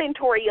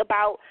inventory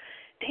about,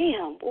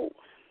 damn, well,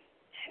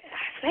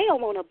 I say I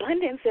want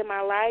abundance in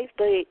my life,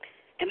 but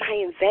am I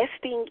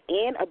investing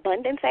in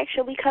abundance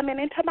actually coming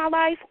into my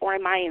life, or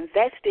am I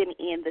investing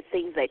in the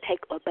things that take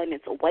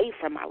abundance away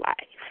from my life?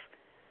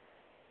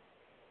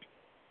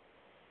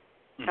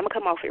 I'm going to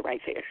come off it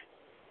right there.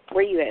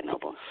 Where you at,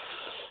 Noble?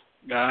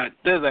 God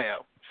damn.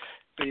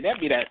 See, that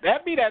be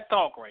that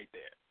talk right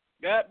there.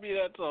 That be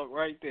that talk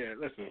right there.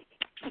 Listen.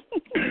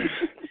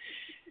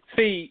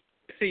 see,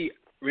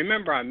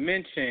 remember I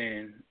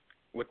mentioned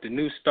with the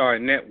New Star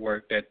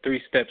Network, that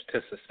 3 steps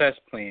to success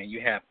plan, you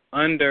have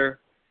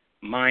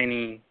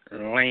undermining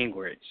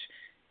language.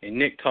 And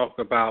Nick talked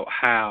about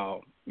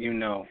how,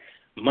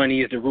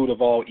 money is the root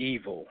of all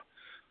evil.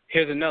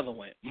 Here's another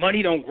one.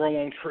 Money don't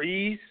grow on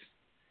trees,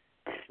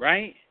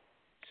 right?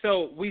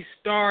 So we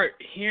start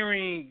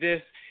hearing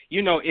this,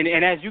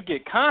 and as you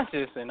get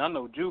conscious, and I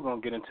know Drew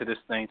going to get into this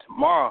thing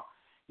tomorrow,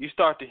 you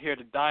start to hear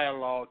the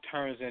dialogue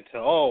turns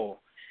into,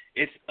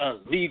 it's a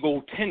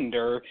legal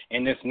tender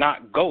and it's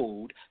not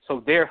gold,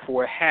 so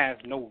therefore it has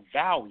no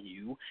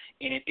value,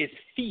 and it is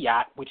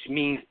fiat, which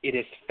means it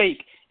is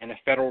fake, and the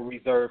Federal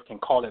Reserve can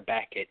call it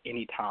back at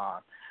any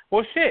time.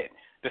 Well, shit,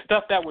 the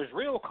stuff that was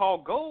real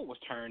called gold was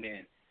turned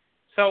in.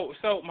 So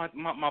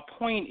my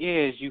point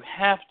is, you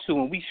have to,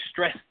 and we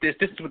stress this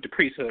is what the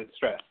priesthood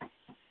stress,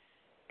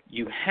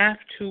 you have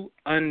to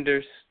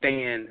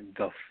understand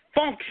the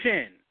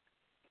function.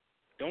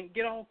 Don't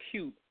get all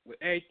cute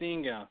with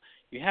everything else.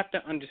 You have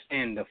to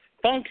understand the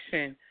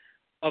function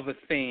of a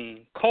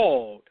thing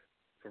called,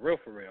 for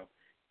real,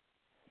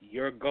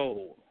 your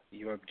goal,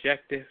 your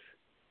objective,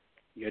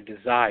 your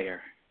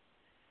desire,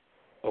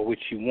 or what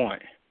you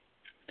want.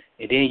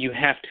 And then you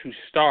have to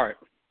start,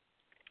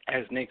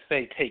 as Nick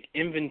say, take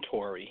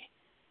inventory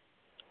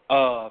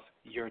of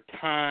your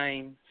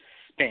time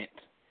spent.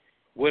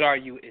 What are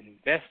you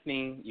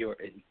investing your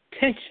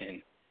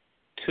attention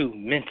to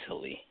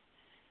mentally?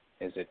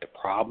 Is it the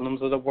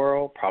problems of the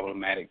world,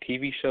 problematic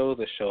TV shows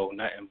that show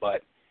nothing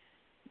but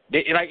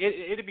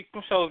it'd be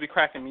some shows be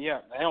cracking me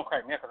up. They don't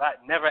crack me up because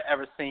I've never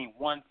ever seen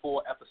one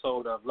full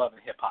episode of Love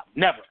and Hip Hop.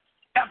 Never,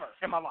 ever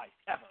in my life,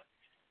 ever.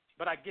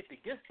 But I get the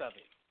gist of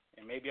it,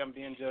 and maybe I'm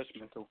being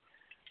judgmental.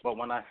 But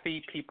when I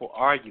see people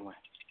arguing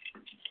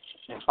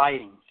and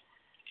fighting,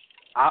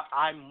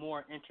 I'm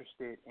more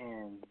interested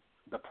in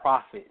the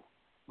prophet,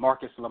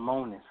 Marcus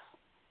Lemonis,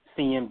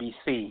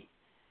 CNBC,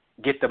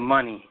 get the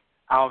money.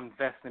 I'll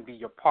invest and be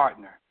your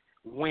partner.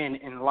 Win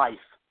in life.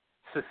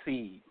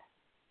 Succeed.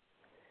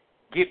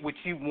 Get what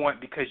you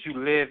want because you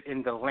live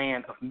in the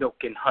land of milk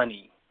and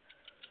honey.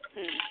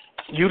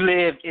 You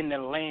live in the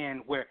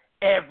land where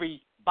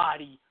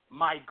everybody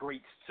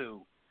migrates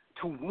to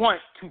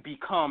want to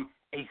become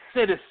a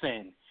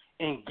citizen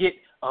and get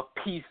a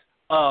piece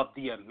of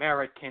the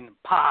American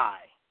pie.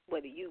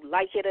 Whether you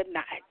like it or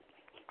not.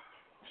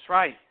 That's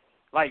right.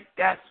 Like,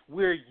 that's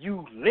where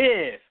you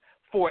live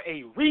for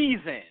a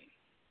reason.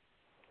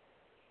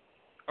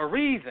 A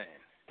reason.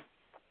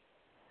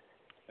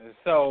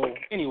 So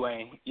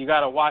anyway, you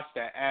gotta watch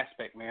that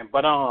aspect, man.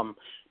 But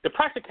the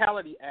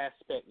practicality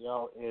aspect,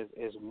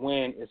 is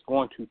when it's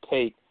going to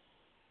take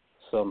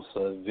some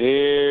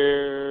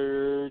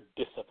severe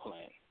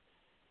discipline,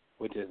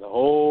 which is a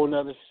whole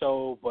nother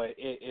show. But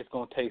it's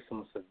gonna take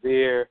some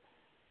severe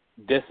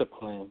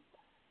discipline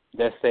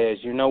that says,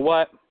 you know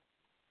what?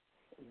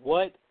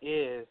 What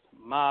is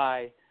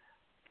my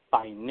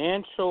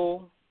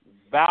financial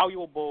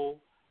valuable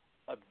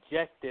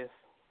objective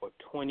for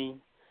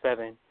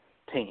 2017?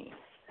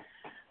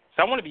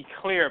 So I want to be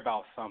clear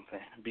about something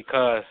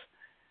because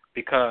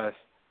we got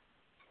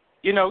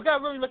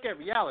to really look at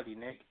reality,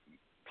 Nick.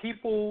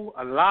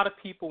 A lot of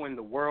people in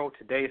the world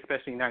today,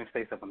 especially in the United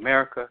States of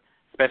America,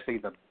 especially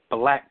the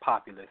black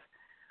populace,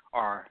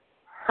 are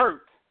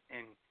hurt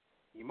and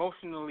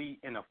emotionally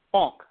in a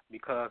funk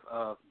because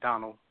of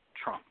Donald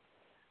Trump.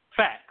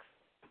 Facts.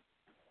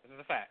 This is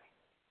a fact,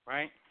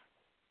 right?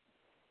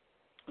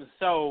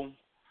 So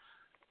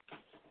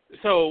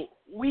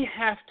we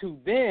have to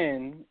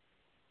then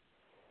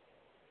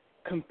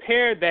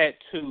compare that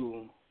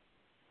to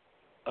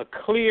a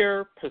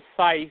clear,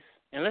 precise,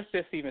 and let's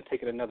just even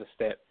take it another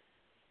step,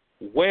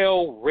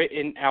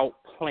 well-written out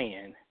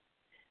plan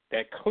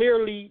that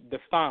clearly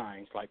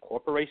defines, like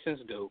corporations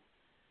do,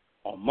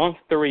 on month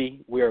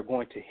 3, we are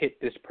going to hit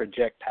this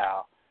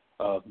projectile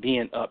of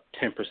being up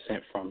 10%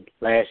 from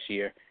last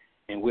year,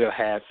 and we'll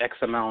have X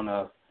amount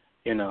of,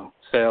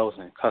 sales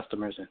and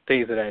customers and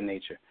things of that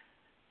nature.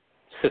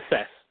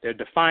 Success. They're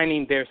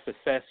defining their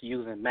success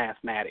using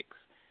mathematics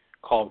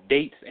called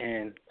dates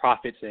and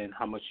profits and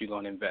how much you're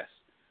going to invest.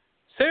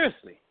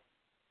 Seriously.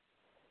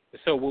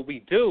 So what we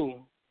do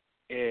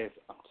is,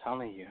 I'm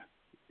telling you,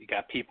 you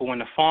got people in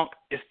the funk.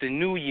 It's the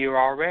new year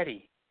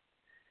already.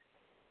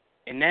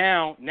 And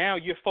now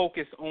you're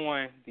focused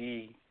on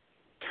the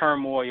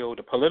turmoil,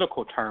 the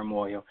political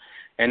turmoil,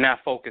 and not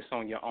focused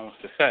on your own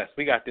success.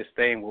 We got this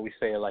thing where we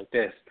say it like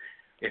this.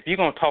 If you're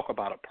going to talk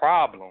about a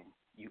problem,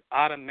 you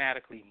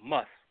automatically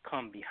must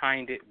come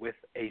behind it with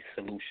a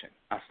solution.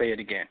 I'll say it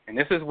again. And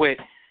this is what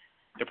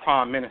the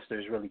Prime Minister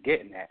is really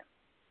getting at.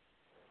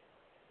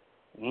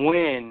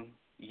 When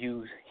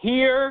you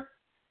hear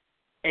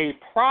a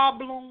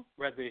problem,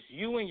 whether it's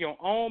you in your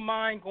own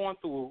mind going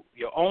through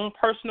your own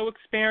personal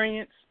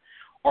experience,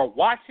 or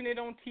watching it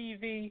on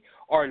TV,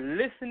 or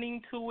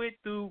listening to it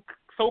through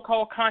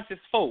so-called conscious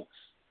folks,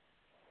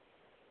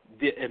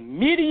 the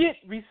immediate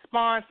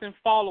response and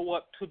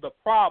follow-up to the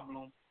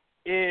problem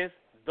is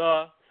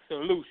the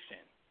solution.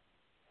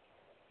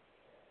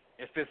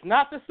 If it's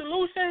not the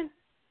solution,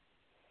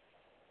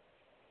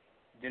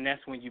 then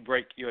that's when you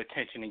break your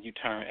attention and you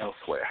turn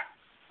elsewhere.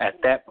 At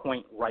that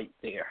point, right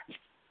there.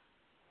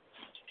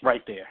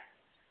 Right there.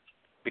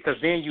 Because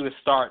then you would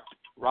start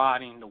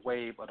riding the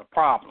wave of the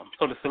problem.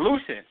 So the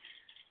solution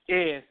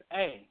is,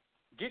 A,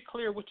 get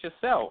clear with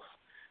yourself.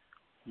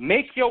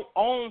 Make your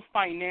own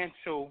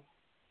financial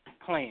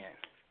plan.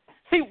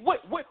 See,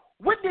 what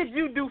did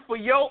you do for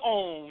your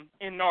own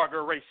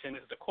inauguration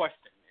is the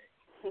question.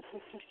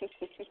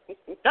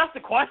 That's the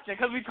question,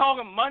 because we're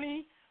talking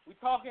money. We're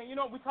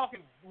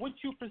talking what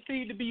you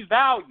perceive to be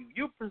value.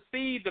 You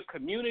perceive the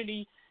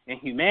community and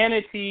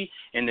humanity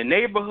and the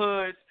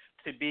neighborhoods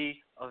to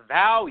be of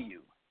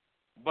value.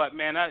 But,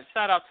 man,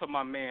 shout out to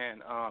my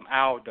man,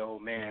 Aldo,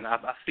 man.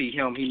 I see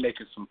him. He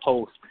making some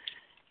posts.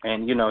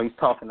 And, he's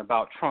talking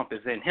about Trump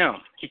is in him.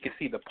 He can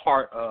see the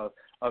part of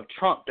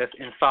Trump that's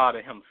inside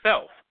of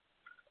himself.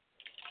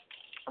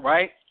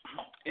 Right?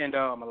 And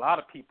a lot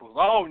of people,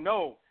 oh,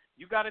 no,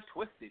 you got it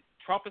twisted.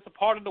 Trump is a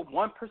part of the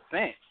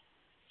 1%.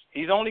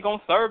 He's only going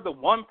to serve the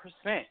 1%.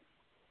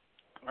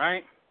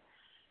 Right?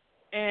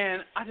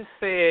 And I just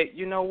said,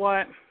 you know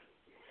what?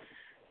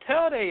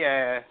 Tell they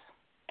ass,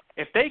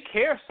 if they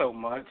care so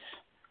much,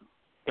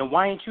 then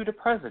why ain't you the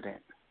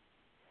president?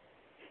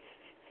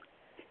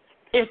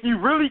 If you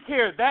really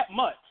care that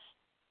much,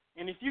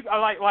 and if you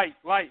like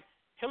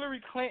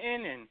Hillary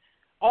Clinton and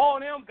all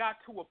of them got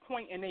to a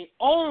point in their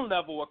own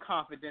level of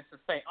confidence to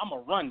say, I'm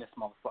going to run this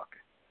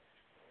motherfucker.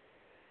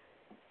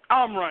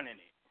 I'm running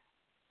it.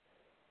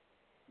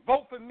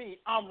 Vote for me,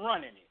 I'm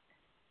running it.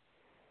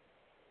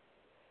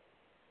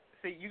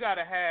 See, you got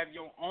to have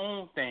your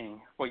own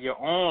thing for your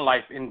own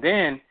life. And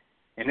then,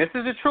 and this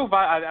is the truth,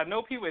 I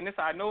know people, and this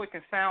I know it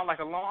can sound like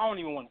a long, I don't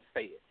even want to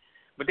say it.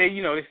 But they,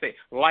 they say,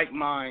 like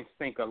minds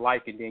think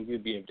alike, and then you'll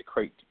be able to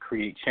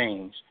create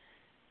change.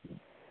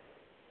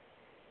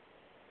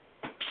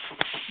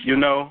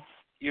 You'll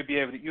be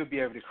able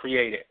to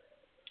create it.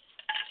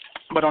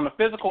 But on the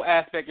physical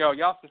aspect,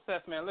 y'all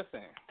success, man,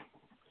 listen.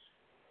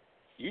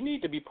 You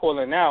need to be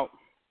pulling out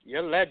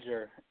your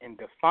ledger and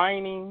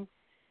defining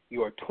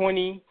your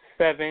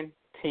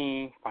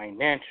 2017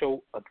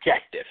 financial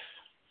objectives.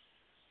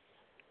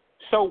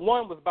 So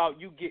one was about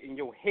you getting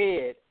your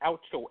head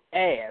out your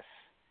ass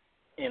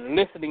and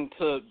listening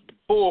to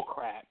bull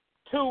crap.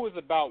 2 is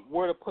about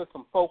where to put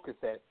some focus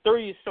at.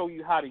 3 is show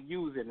you how to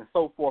use it, and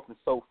so forth and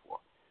so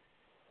forth.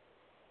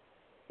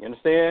 You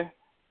understand?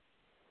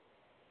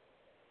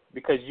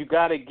 Because you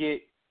got to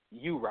get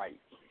you right.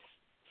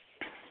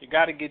 You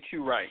got to get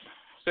you right.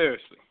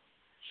 Seriously.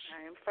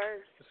 I am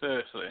first.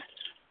 Seriously.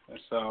 And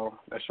so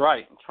that's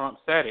right. Trump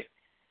said it.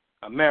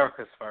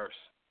 America's first.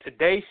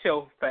 Today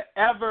shall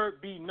forever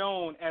be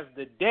known as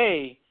the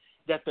day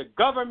that the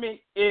government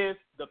is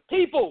the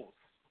people's.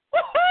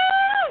 What?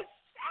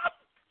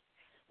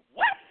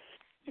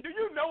 Do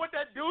you know what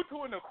that do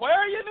to an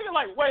Aquarian? Nigga,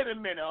 like, wait a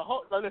minute.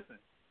 Listen,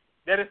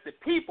 that is the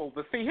people.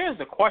 But see, here's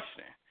the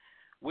question.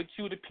 What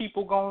you the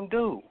people gonna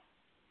do?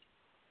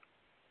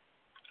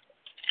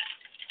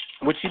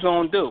 What you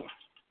gonna do?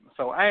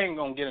 So I ain't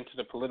gonna get into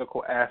the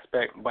political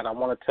aspect, but I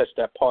want to touch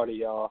that part of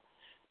y'all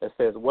that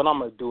says what I'm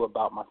gonna do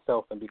about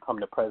myself and become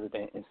the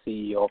president and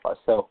CEO of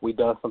ourselves. We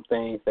done some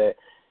things that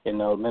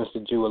Minister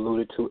Jew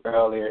alluded to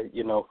earlier,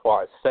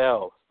 for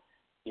ourselves.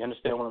 You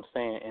understand what I'm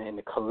saying? And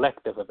the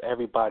collective of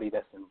everybody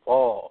that's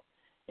involved.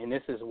 And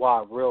this is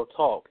why real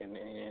talk, and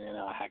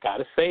I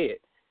gotta say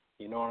it.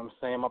 You know what I'm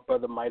saying? My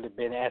brother might have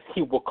been, as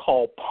he would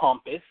call,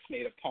 pompous,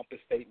 made a pompous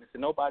statement,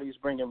 and nobody's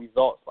bringing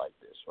results like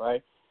this,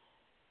 right?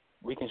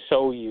 We can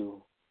show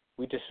you,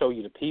 we just show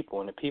you the people,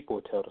 and the people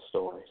will tell the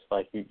stories.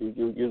 Like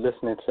you're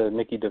listening to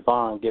Nikki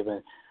Devine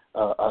giving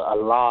a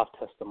live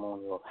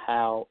testimony of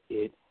how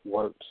it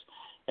works.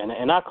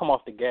 And I come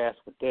off the gas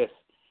with this,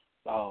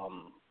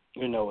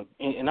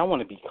 and I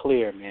want to be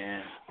clear,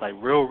 man, like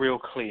real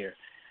clear.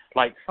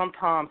 Like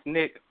sometimes,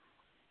 Nick,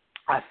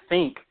 I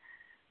think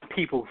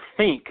people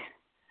think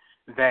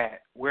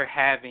that we're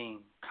having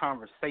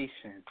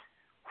conversation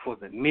for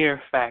the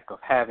mere fact of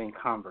having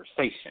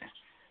conversation.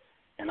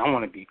 And I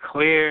want to be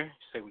clear,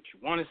 say what you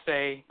want to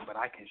say, but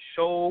I can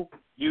show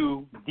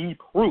you the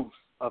proof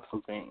of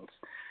some things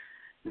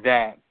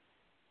that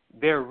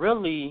they're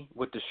really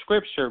what the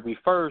scripture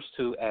refers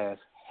to as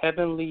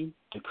heavenly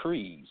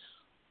decrees,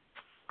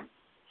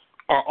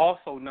 are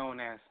also known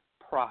as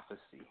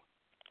prophecy.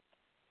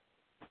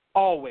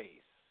 Always.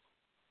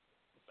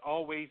 It's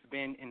always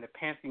been in the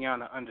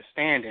pantheon of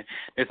understanding.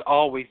 There's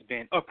always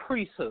been a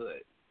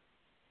priesthood.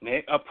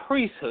 A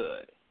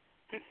priesthood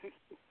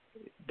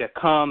that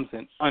comes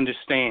and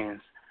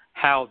understands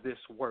how this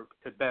works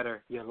to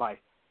better your life.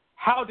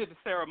 How did the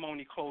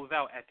ceremony close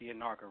out at the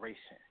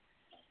inauguration?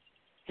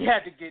 He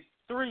had to get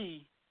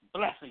 3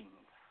 blessings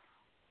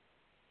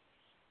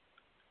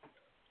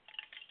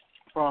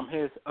from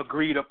his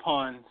agreed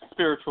upon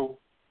spiritual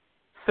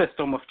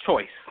system of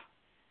choice.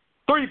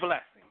 3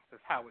 blessings is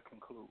how it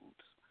concludes.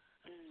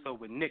 So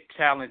when Nick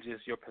challenges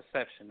your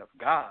perception of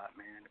God,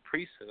 man, the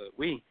priesthood,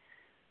 we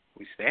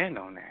stand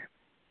on that.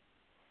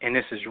 And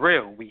this is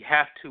real. We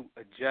have to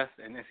adjust.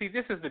 And see,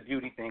 this is the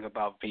beauty thing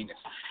about Venus,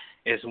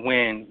 is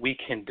when we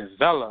can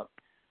develop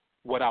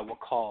what I would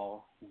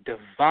call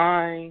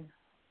divine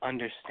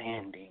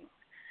understanding.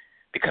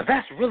 Because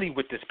that's really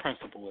what this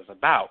principle is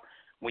about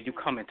when you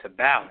come into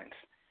balance.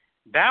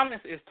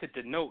 Balance is to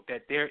denote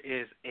that there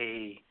is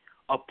a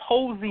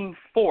opposing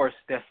force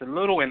that's a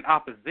little in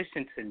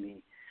opposition to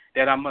me,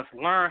 that I must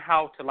learn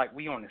how to, like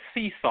we on a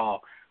seesaw,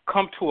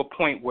 come to a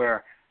point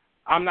where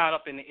I'm not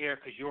up in the air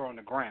because you're on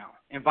the ground,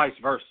 and vice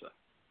versa.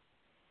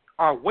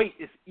 Our weight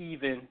is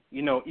even,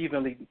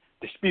 evenly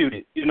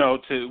disputed,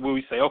 to where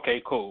we say,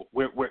 okay, cool,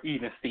 we're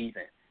even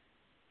Steven,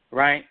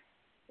 right?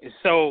 And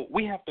so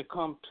we have to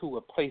come to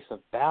a place of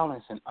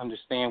balance and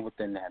understand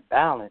within that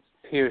balance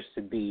appears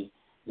to be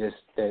this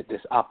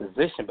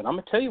opposition. But I'm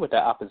going to tell you what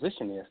that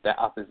opposition is. That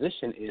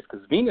opposition is,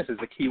 because Venus is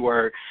a key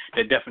word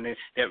that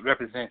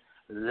represents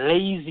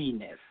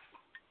laziness.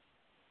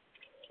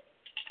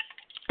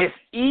 It's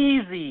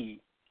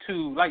easy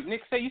to, like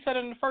Nick said, you said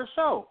it in the first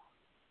show,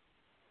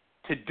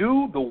 to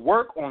do the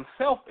work on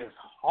self is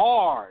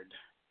hard.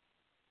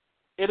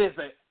 It is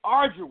an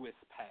arduous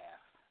path.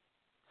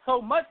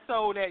 So much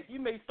so that you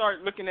may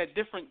start looking at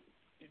different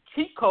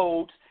cheat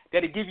codes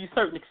that give you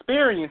certain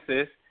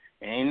experiences,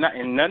 and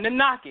nothing to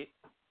knock it,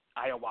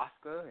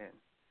 ayahuasca and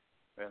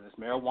whether it's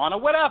marijuana,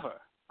 whatever,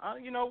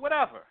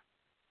 whatever.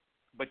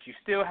 But you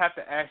still have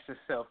to ask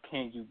yourself,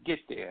 can you get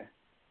there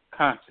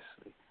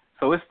consciously?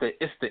 So it's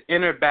the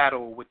inner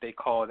battle, what they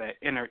call that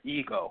inner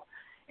ego.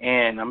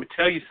 And I'm going to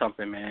tell you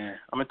something, man.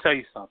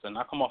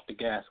 I come off the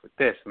gas with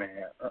this,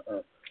 man.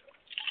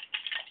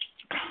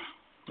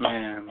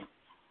 Man,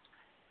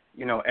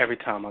 every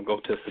time I go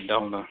to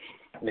Sedona,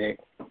 Nick,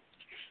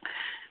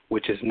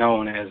 which is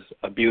known as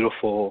a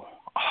beautiful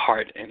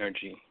heart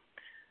energy.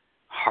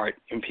 Heart,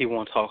 and people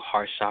want to talk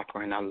heart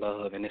chakra, and I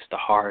love, and it's the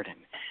heart. And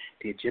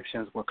the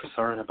Egyptians were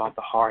concerned about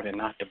the heart and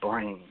not the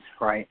brain,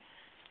 right?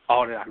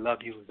 All that I love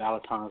you,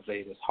 Valentine's Day,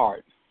 is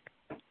heart.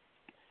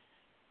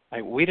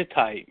 Like, we the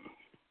type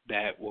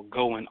that will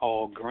go in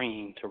all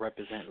green to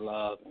represent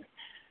love and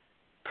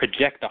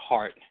project the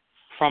heart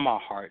from our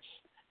hearts.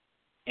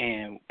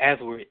 And as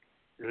we're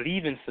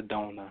leaving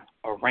Sedona,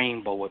 a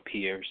rainbow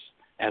appears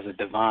as a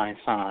divine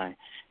sign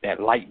that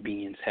light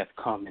beings have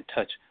come and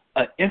touched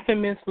an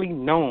infamously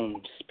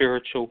known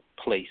spiritual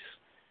place.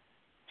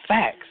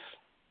 Facts.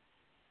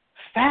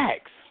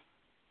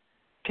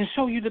 Can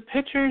show you the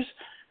pictures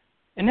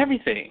and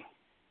everything.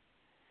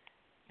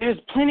 There's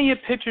plenty of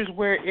pictures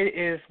where it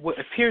is what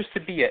appears to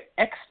be an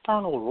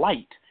external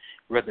light,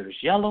 whether it's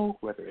yellow,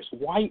 whether it's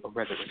white, or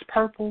whether it's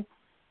purple,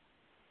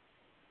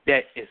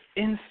 that is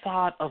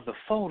inside of the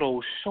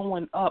photos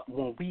showing up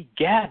when we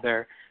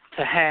gather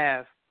to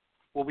have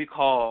what we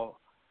call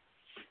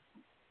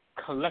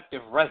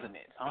collective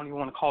resonance. I don't even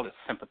want to call it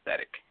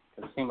sympathetic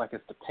because it seems like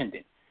it's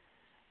dependent.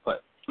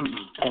 But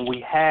when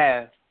we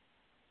have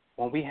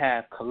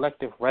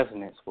collective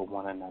resonance with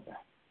one another,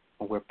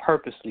 when we're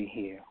purposely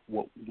here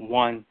with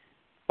one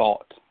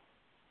thought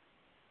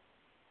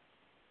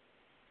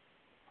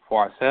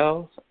for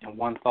ourselves and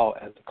one thought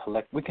as a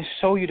collective, we can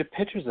show you the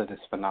pictures of this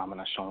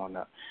phenomena showing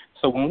up.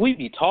 So when we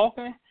be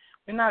talking,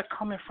 we're not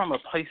coming from a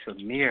place of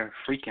mere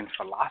freaking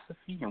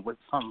philosophy and with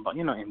some,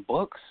 in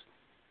books.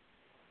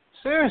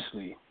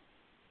 Seriously.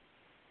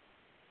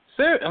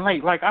 And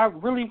like I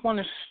really want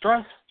to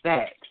stress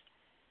that.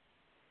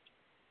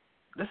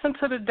 Listen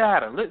to the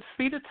data. Let's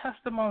see the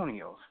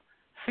testimonials.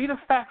 See the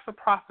facts of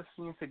prophecy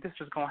and say this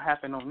is going to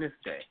happen on this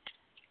day.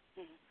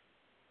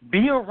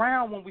 Be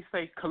around when we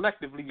say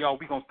collectively, y'all,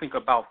 we're going to think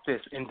about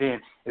this, and then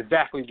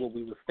exactly what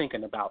we was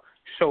thinking about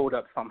showed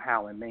up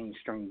somehow in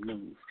mainstream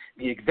news.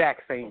 The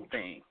exact same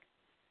thing.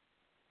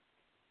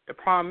 The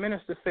Prime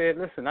Minister said,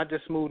 listen, I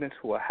just moved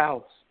into a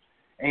house.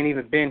 Ain't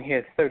even been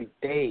here 30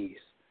 days.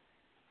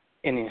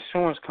 And the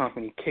insurance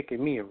company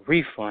kicking me a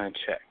refund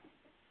check.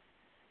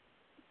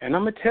 And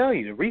I'm going to tell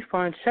you, the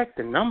refund check,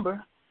 the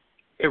number,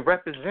 it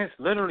represents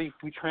literally, if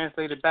we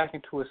translate it back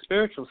into a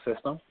spiritual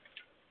system,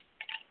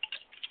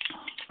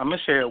 I'm going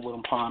to share it with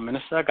him, Prime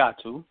Minister. I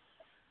got to.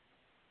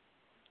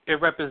 It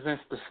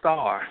represents the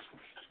star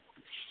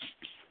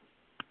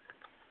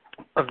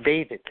of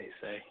David, they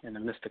say, in the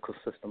mystical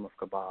system of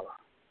Kabbalah,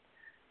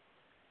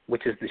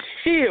 which is the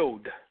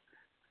shield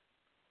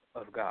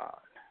of God,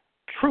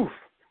 truth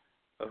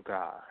of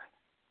God.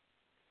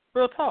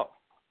 Real talk.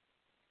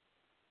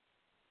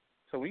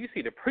 So when you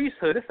see the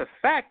priesthood, it's a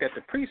fact that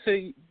the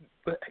priesthood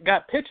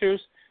got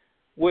pictures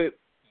with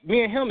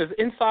me and him is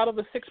inside of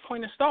a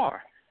 6-pointed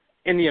star.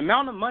 And the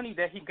amount of money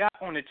that he got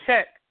on the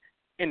check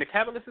in the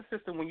Kabbalistic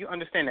system, when you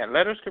understand that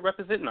letters could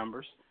represent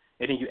numbers,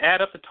 and then you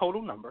add up the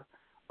total number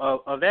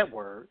of that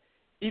word,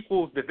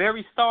 equals the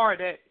very star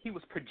that he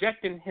was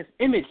projecting his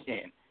image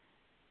in.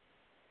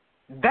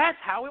 That's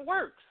how it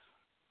works.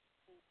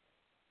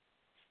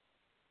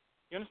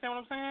 You understand what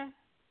I'm saying?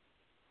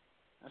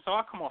 And so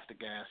I come off the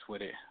gas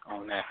with it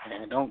on that,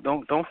 man.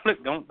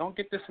 Don't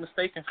get this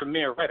mistaken for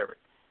mere rhetoric.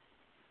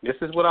 This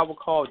is what I would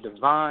call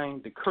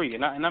divine decree.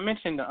 And I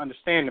mentioned the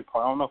understanding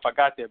part. I don't know if I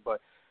got there,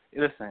 but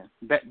listen,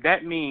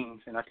 that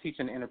means, and I teach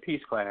in the inner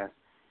peace class,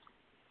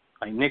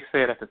 like Nick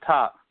said at the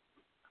top,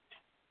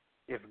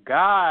 if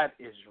God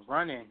is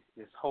running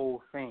this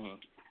whole thing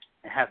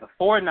and has a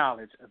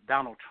foreknowledge of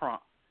Donald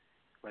Trump,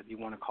 whether you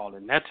want to call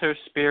it Netter,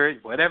 spirit,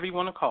 whatever you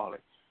want to call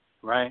it,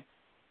 right?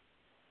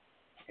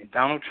 And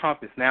Donald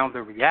Trump is now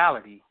the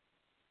reality,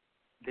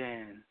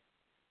 then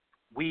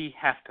we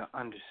have to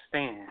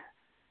understand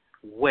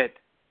what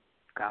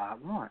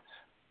God wants,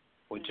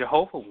 what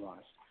Jehovah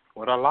wants,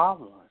 what Allah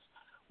wants,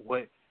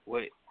 what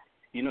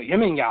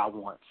Yemen-Yah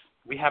wants.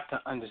 We have to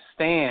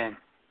understand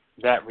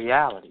that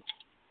reality.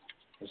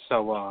 And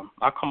so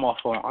I'll come off.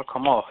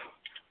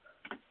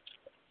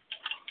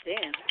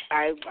 Yeah,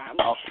 I'm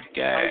off the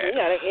gas. we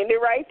gotta end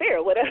it right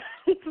there. What else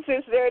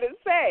is there to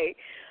say?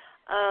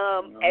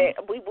 And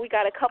we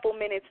got a couple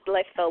minutes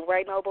left, though,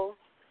 right, Noble?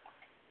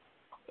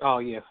 Oh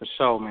yeah, for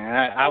sure,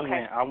 man. I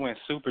Okay. went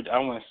super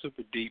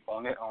deep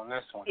on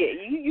this one. Yeah,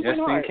 you just went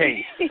in hard.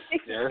 case.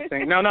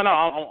 No.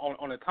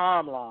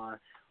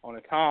 On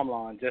the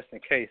timeline, just in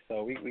case.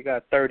 So we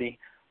got 30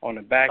 on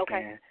the back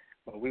end,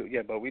 but we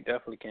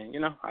definitely can.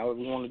 However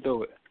we want to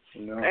do it.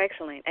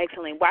 Excellent.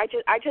 Well,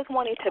 I just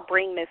wanted to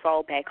bring this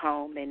all back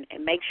home and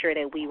make sure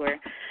that we were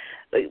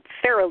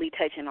thoroughly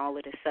touching all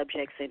of the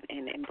subjects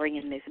and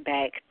bringing this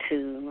back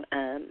to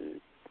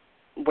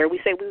where we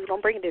said we was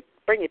gonna bring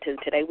it to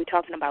today. We're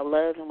talking about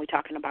love and we're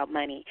talking about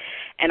money.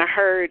 And I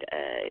heard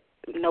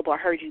Noble, I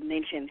heard you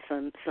mention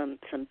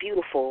some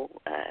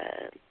beautiful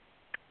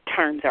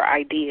terms or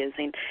ideas,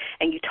 and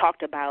you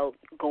talked about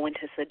going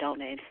to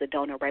Sedona and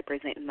Sedona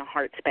representing the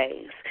heart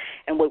space.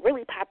 And what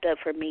really popped up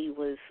for me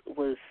was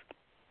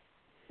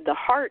the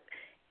heart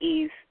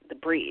is the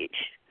bridge,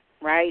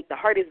 right? The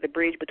heart is the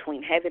bridge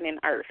between heaven and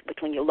earth,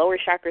 between your lower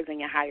chakras and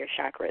your higher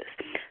chakras.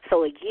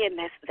 So again,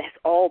 that's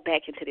all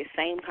back into the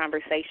same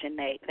conversation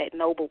that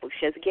Noble was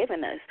just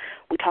giving us.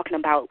 We're talking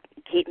about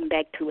getting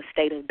back to a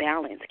state of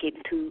balance,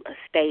 getting to a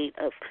state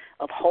of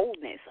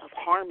wholeness, of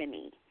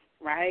harmony,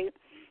 right?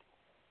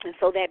 And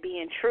so that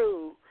being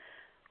true,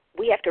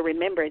 we have to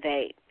remember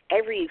that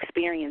every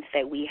experience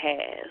that we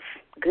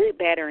have, good,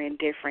 bad, or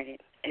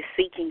indifferent, is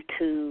seeking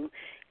to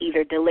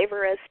either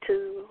deliver us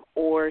to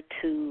or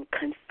to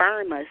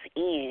confirm us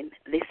in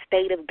this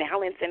state of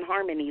balance and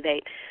harmony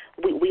that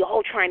we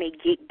all trying to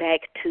get back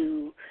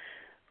to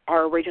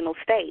our original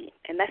state.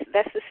 And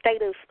that's the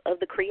state of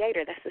the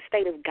Creator. That's the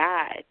state of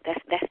God.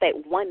 That's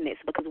that oneness,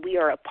 because we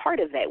are a part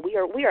of that. We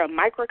are a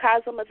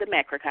microcosm of the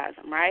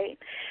macrocosm, right?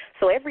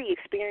 So every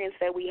experience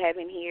that we have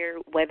in here,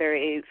 whether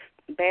it's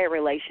bad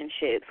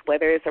relationships,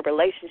 whether it's a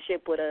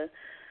relationship with a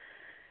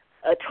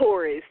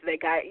tourist that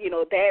got,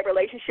 a bad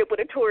relationship with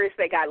a tourist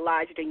that got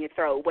lodged in your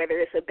throat, whether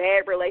it's a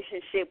bad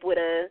relationship with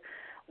a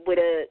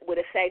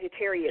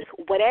Sagittarius,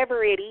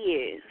 whatever it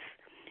is,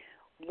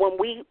 when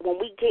we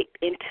get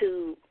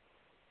into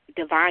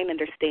divine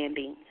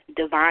understanding,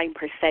 divine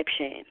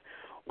perception,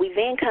 we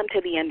then come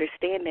to the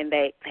understanding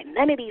that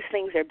none of these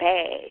things are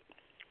bad.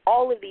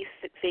 All of these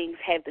things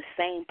have the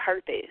same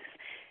purpose,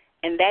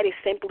 and that is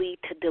simply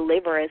to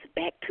deliver us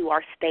back to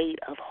our state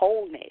of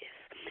wholeness.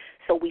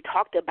 So we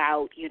talked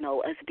about,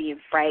 us being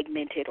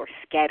fragmented or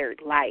scattered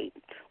light.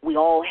 We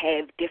all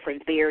have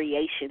different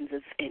variations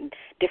and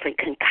different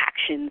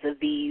concoctions of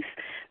these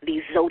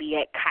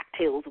Zodiac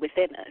cocktails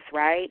within us,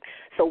 right?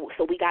 So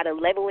we got to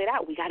level it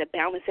out. We got to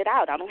balance it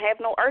out. I don't have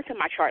no earth in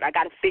my chart. I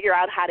got to figure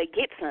out how to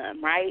get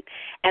some, right?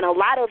 And a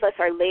lot of us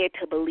are led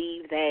to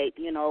believe that,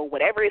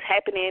 whatever is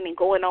happening and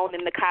going on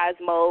in the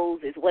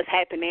cosmos is what's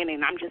happening,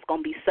 and I'm just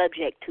going to be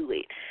subject to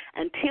it.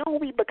 Until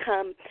we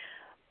become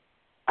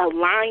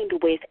aligned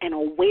with and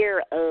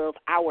aware of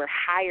our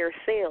higher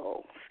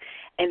selves,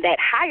 and that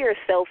higher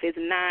self is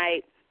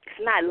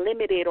not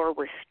limited or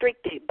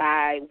restricted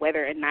by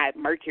whether or not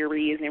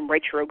Mercury is in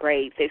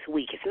retrograde this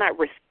week. It's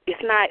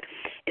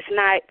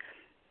not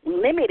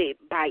limited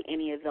by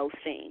any of those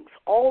things.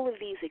 All of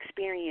these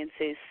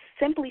experiences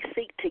simply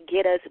seek to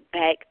get us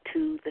back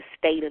to the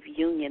state of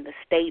union, the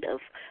state of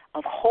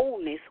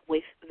wholeness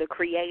with the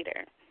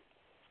Creator.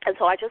 And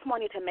so I just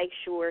wanted to make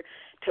sure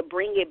to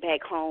bring it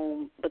back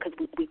home, because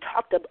we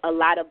talked a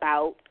lot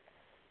about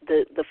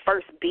the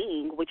first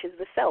being, which is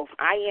the self.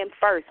 I am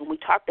first, and we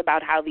talked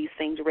about how these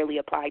things really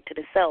apply to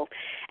the self.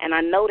 And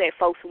I know that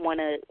folks want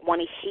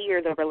to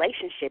hear the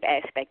relationship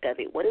aspect of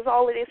it. What does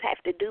all of this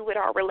have to do with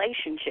our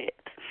relationships?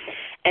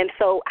 And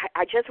so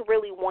I just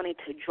really wanted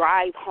to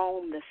drive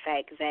home the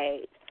fact that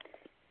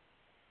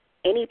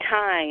any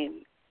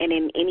time and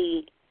in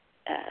any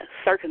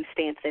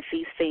circumstance that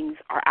these things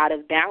are out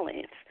of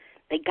balance,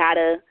 they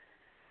gotta,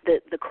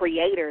 the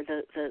Creator,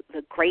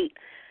 the great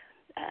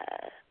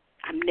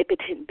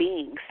omnipotent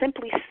being,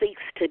 simply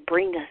seeks to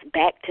bring us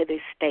back to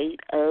this state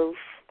of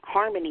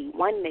harmony,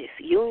 oneness,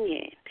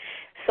 union.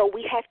 So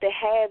we have to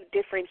have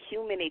different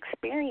human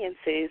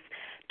experiences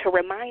to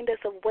remind us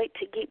of what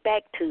to get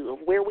back to, of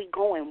where we're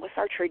going, what's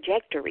our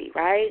trajectory,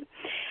 right?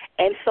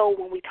 And so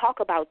when we talk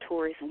about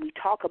tourism, we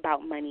talk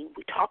about money,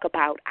 we talk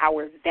about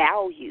our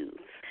values,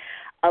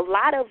 a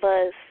lot of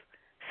us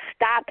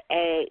stop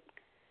at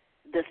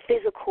the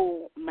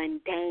physical,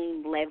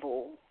 mundane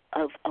level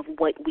of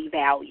what we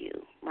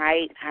value,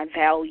 right? I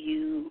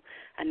value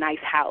a nice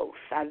house.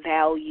 I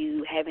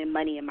value having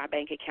money in my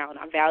bank account.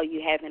 I value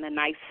having a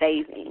nice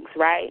savings,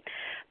 right?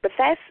 But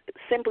that's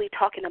simply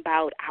talking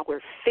about our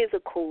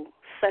physical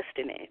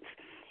sustenance.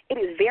 It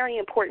is very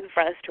important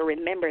for us to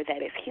remember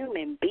that as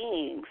human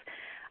beings,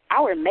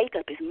 our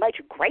makeup is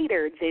much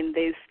greater than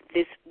this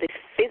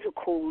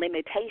physical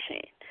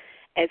limitation.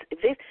 As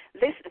this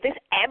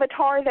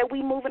avatar that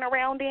we moving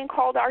around in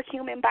called our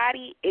human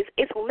body is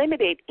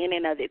limited in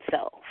and of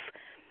itself.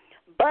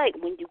 But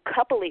when you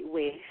couple it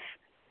with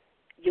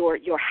your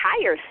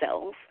higher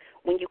self,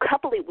 when you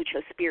couple it with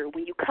your spirit,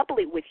 when you couple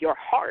it with your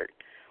heart,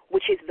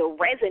 which is the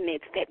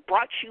resonance that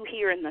brought you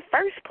here in the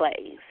first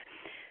place,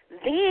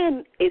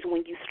 then is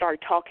when you start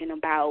talking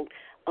about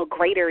a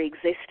greater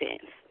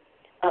existence,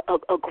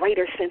 a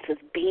greater sense of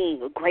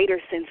being, a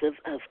greater sense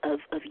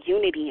of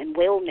unity and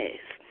wellness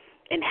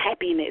and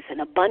happiness and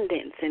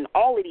abundance and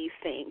all of these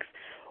things.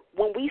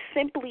 When we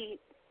simply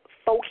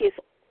focus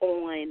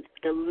on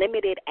the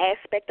limited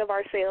aspect of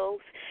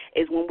ourselves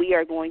is when we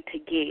are going to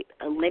get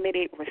a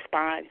limited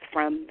response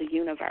from the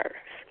universe.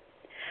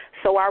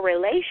 So our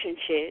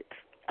relationships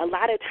a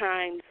lot of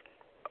times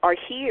are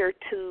here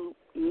to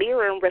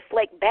mirror and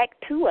reflect back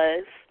to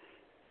us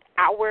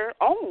our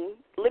own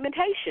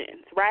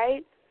limitations,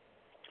 right?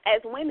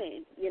 As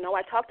women,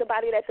 I talked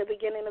about it at the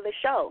beginning of the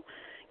show.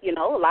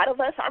 A lot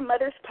of us, our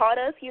mothers taught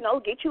us,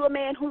 get you a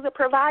man who's a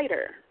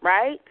provider,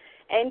 right?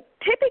 And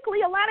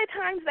typically, a lot of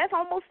times, that's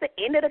almost the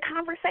end of the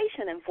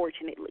conversation,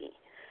 unfortunately.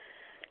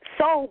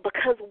 So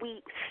because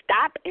we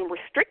stop and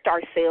restrict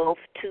ourselves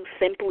to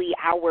simply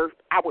our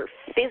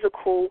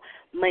physical,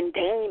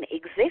 mundane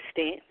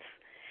existence,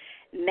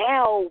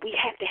 now we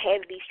have to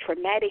have these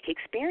traumatic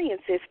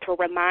experiences to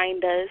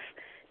remind us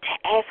to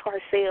ask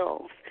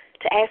ourselves,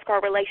 to ask our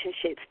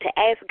relationships, to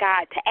ask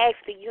God, to ask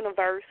the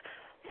universe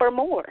for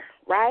more,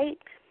 right?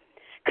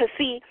 Because,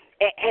 see,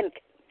 and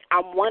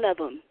I'm one of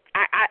them.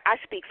 I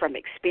speak from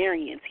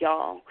experience,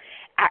 y'all.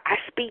 I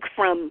speak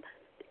from,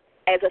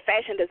 as a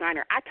fashion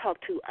designer, I talk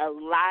to a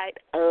lot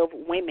of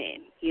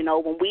women.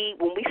 When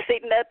we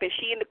sitting up and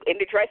she in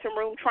the dressing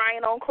room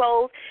trying on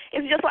clothes,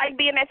 it's just like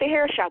being at the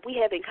hair shop. We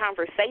having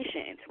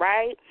conversations,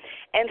 right?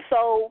 And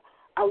so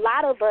a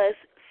lot of us,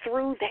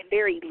 through that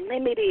very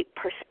limited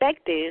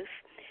perspective,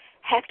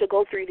 have to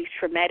go through these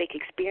traumatic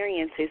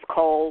experiences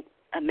called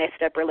a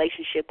messed up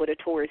relationship with a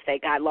tourist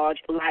that got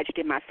lodged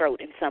in my throat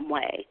in some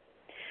way,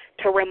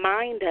 to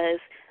remind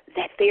us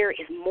that there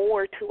is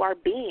more to our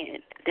being,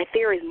 that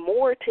there is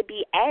more to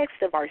be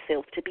asked of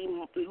ourselves,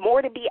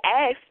 more to be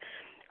asked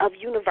of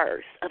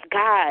universe, of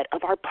God,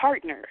 of our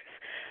partners.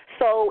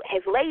 So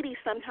as ladies,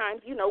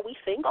 sometimes, we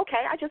think,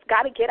 okay, I just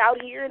got to get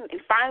out here and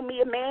find me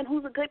a man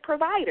who's a good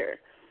provider.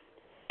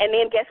 And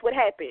then guess what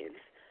happens?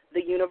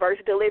 The universe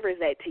delivers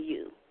that to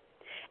you.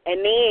 And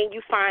then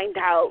you find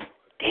out,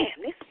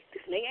 damn, this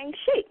nigga ain't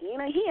shit.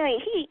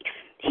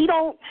 He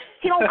don't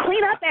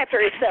clean up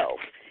after himself.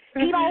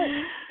 He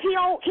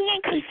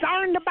ain't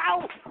concerned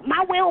about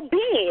my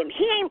well-being.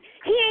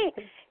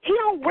 He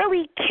don't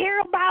really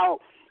care about.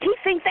 He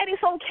thinks that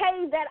it's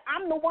okay that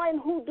I'm the one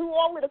who do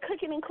all of the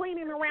cooking and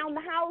cleaning around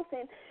the house,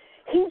 and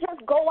he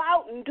just go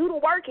out and do the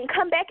work and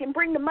come back and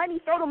bring the money,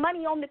 throw the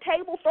money on the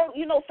table, throw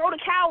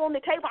the cow on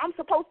the table. I'm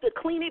supposed to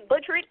clean it,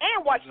 butcher it,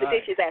 and wash the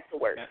dishes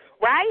afterwards,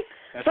 right?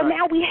 So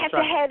now we have to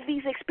have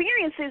these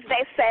experiences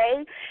that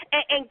say,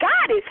 and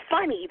God is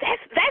funny.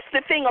 That's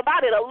the thing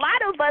about it. A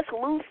lot of us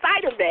lose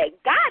sight of that.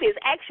 God is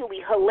actually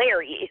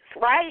hilarious,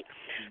 right?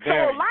 So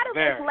a lot of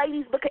us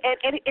ladies,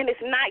 and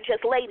it's not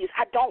just ladies.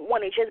 I don't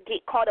want to just get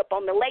caught up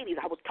on the ladies.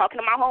 I was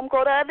talking to my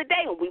homegirl the other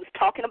day, and we was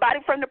talking about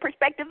it from the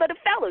perspective of the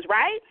fellas,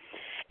 right?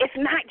 It's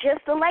not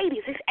just the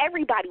ladies. It's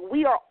everybody.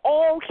 We are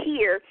all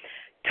here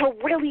to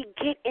really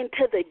get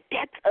into the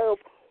depth of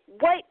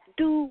what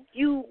do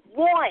you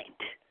want,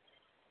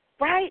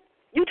 right?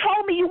 You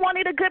told me you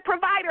wanted a good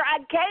provider. I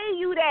gave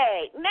you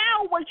that.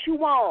 Now what you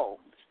want?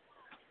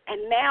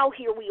 And now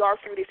here we are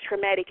through this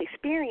traumatic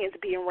experience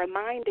being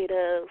reminded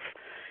of,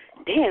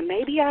 damn,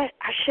 maybe I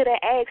should have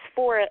asked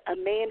for a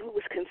man who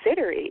was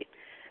considerate.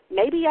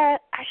 Maybe I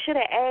should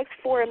have asked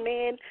for a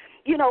man.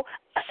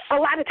 A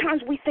lot of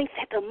times we think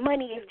that the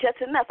money is just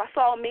enough. I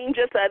saw a meme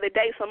just the other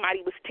day.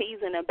 Somebody was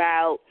teasing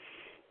about,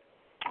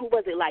 who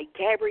was it, like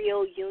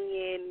Gabrielle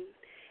Union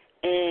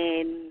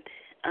and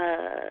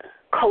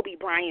Kobe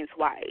Bryant's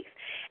wife.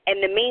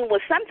 And the meme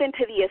was something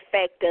to the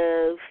effect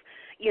of,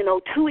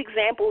 two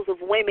examples of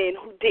women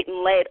who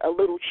didn't let a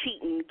little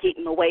cheating get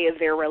in the way of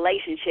their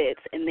relationships.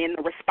 And then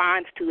the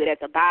response to it at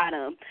the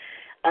bottom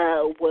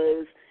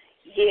was,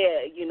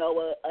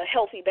 a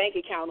healthy bank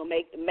account will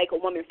make a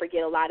woman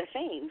forget a lot of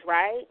things,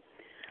 right?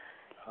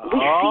 We see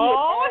it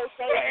all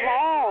day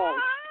long.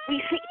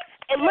 We see,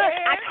 and look,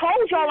 I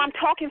told y'all I'm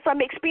talking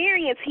from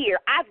experience here.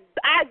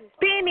 I've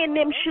been in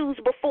them shoes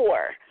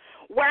before,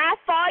 where I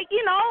thought, he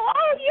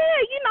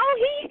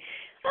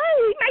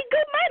make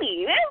good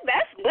money.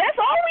 That's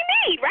all we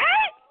need,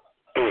 right?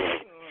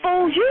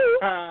 Fools you.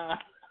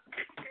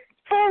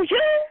 Fools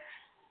you.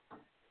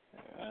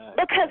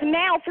 Because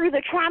now through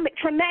the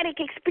traumatic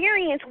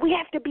experience, we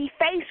have to be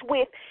faced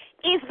with,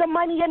 is the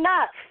money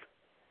enough?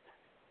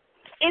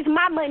 Is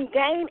my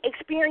mundane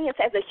experience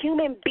as a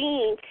human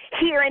being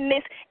here on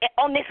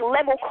this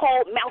level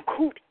called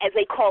Malkut, as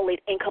they call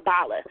it in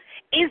Kabbalah,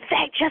 is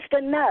that just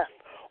enough?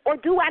 Or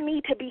do I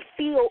need to be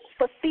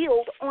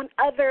fulfilled on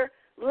other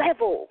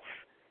levels?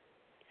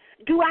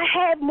 Do I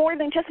have more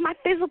than just my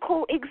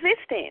physical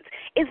existence?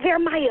 Is there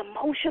my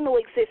emotional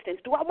existence?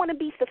 Do I want to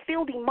be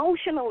fulfilled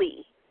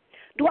emotionally?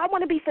 Do I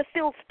want to be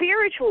fulfilled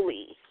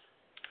spiritually?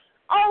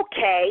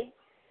 Okay,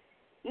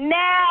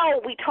 now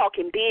we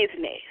talking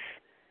business.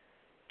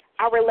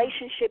 Our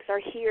relationships are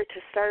here to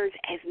serve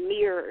as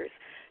mirrors,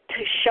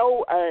 to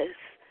show us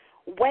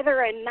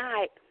whether or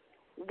not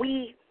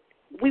we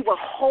were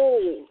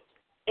whole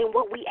in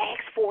what we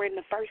asked for in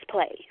the first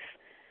place.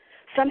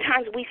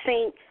 Sometimes we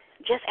think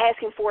just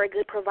asking for a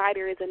good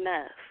provider is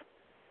enough.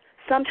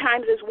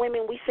 Sometimes as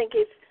women we think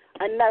it's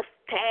enough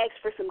to ask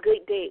for some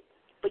good dick.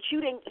 But you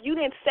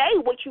didn't say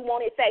what you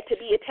wanted that to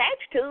be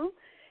attached to.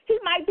 He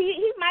might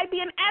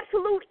be an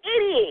absolute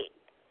idiot.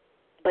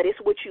 But it's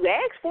what you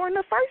asked for in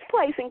the first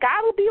place, and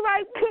God will be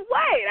like,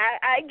 wait,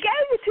 I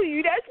gave it to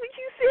you. That's what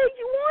you said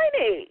you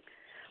wanted.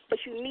 But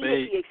you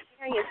needed the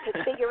experience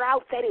to figure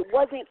out that it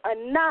wasn't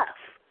enough.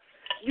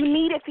 You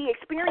needed the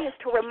experience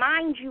to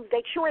remind you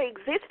that your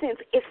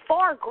existence is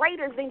far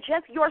greater than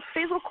just your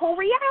physical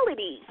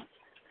reality.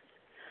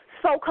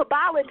 So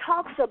Kabbalah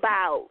talks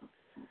about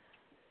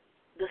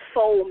the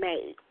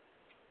soulmate.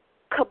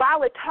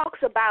 Kabbalah talks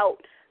about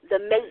the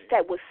mate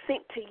that was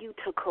sent to you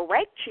to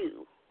correct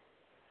you.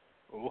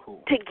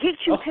 Ooh. To get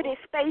you to this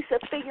space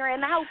of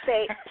figuring out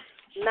that,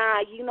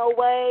 nah, you know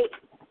what?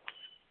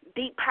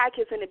 Deep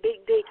pockets and a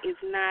big dick is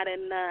not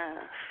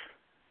enough.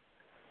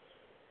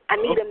 I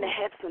need him to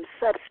have some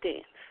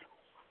substance.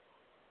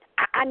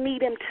 I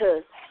need him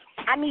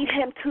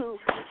to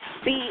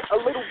be a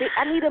little bit,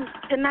 I need him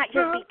to not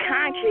just be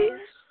conscious.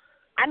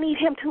 I need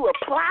him to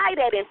apply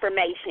that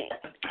information,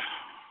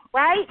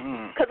 right?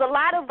 Because a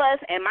lot of us,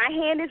 and my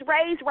hand is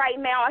raised right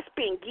now, I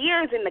spend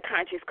years in the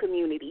conscious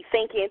community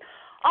thinking,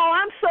 oh,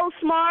 I'm so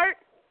smart.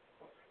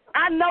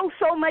 I know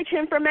so much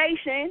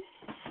information.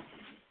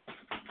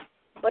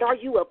 But are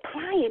you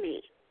applying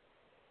it?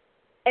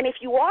 And if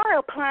you are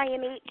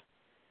applying it,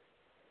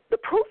 the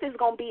proof is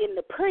going to be in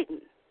the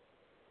pudding.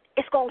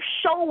 It's going to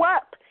show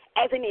up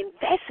as an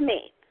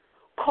investment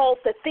called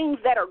the things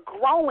that are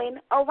growing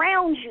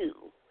around you.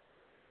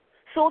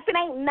 So if it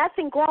ain't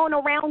nothing growing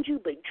around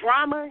you but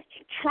drama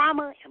and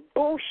trauma and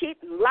bullshit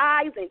and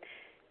lies and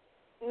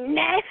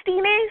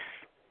nastiness,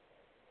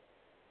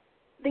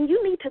 then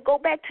you need to go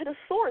back to the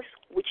source,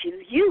 which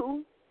is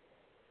you,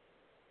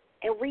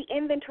 and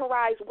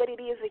re-inventorize what it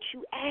is that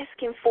you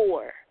asking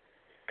for.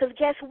 Because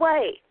guess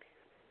what?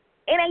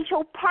 It ain't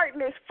your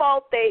partner's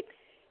fault that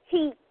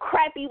he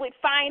crappy with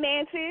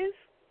finances.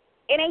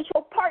 It ain't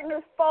your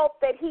partner's fault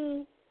that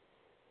he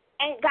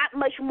ain't got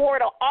much more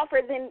to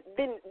offer than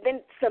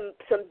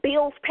some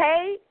bills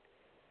paid.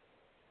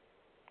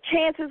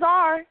 Chances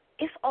are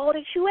it's all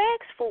that you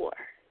asked for.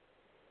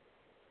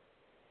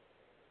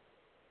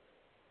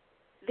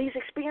 These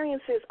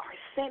experiences are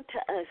sent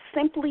to us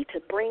simply to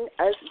bring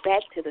us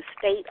back to the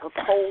state of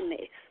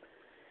wholeness,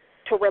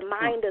 to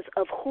remind us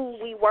of who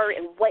we were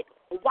and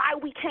why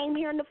we came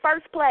here in the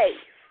first place.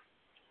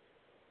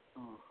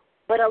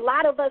 But a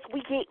lot of us,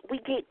 we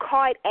get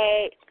caught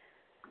at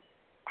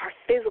our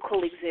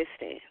physical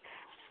existence.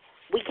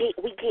 We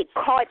get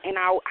caught in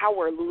our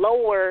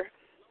lower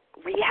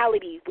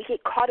reality. We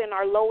get caught in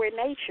our lower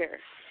nature.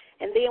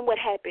 And then what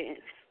happens?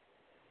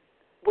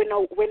 When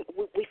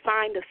we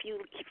find a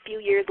few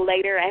years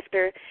later,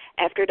 after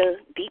the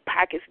deep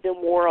pockets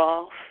then wore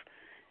off,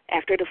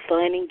 after the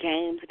fun and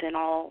games then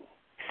all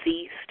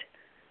ceased,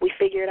 we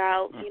figured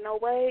out, you know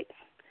what?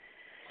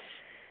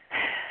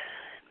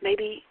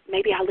 Maybe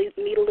I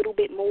need a little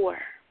bit more.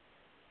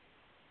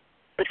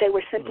 But they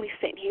were simply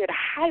sitting here to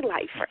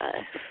highlight for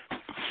us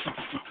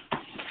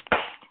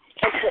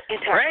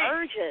and to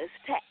urge us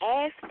to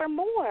ask for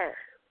more.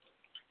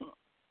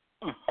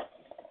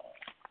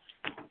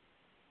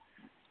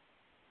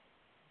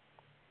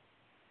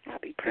 I'll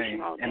be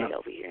preaching all day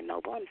over here.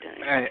 No, but I'm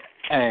done.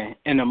 Hey,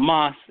 in the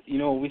mosque, you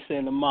know what we say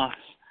in the mosque?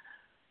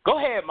 Go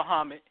ahead,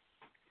 Muhammad.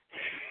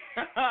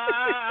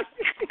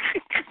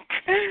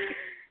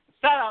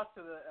 Shout out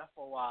to the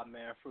FOI,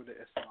 man, through the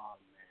Islam,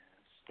 man.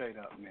 Straight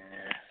up,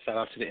 man. Shout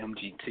out to the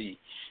MGT.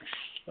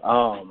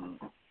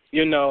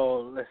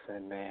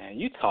 Listen, man,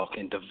 you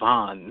talking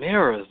divine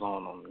mirrors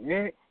on them,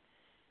 yeah?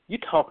 You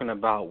talking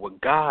about what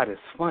God is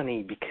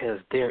funny because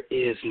there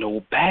is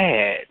no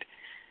bad.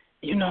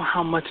 you know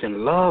how much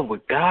in love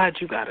with God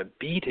you got to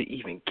be to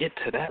even get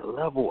to that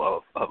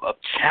level of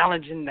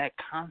challenging that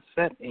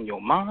concept in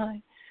your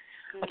mind?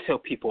 I tell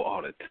people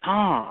all the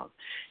time,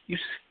 you're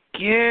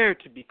scared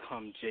to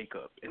become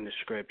Jacob in the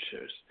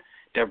scriptures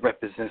that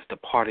represents the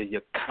part of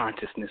your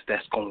consciousness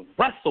that's going to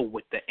wrestle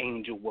with the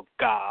angel of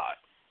God.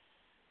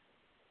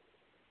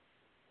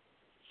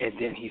 And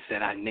then he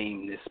said, I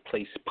named this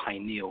place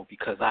Pineal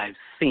because I've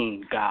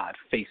seen God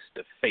face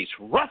to face,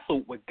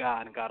 wrestled with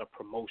God and got a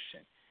promotion.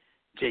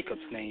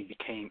 Jacob's name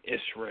became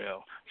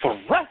Israel for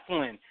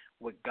wrestling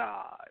with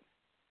God.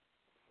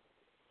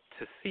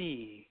 To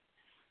see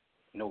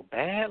no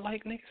bad,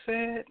 like Nick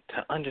said,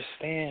 to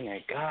understand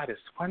that God is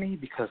funny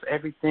because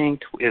everything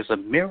is a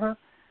mirror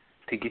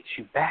to get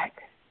you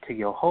back to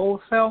your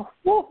whole self.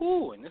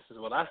 Woohoo! And this is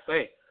what I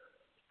say.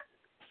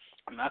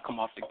 And I come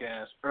off the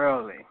gas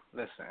early.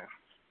 Listen,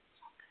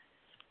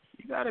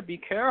 you got to be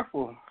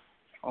careful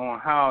on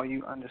how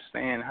you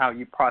understand, how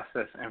you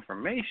process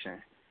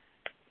information.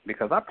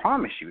 Because I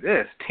promise you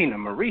this, Tina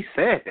Marie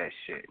said that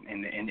shit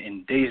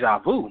in Deja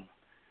Vu.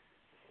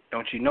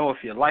 Don't you know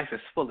if your life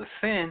is full of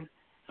sin,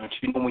 don't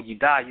you know when you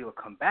die you'll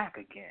come back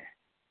again?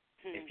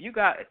 If you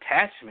got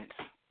attachments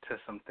to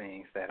some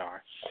things that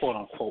are, quote,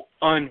 unquote,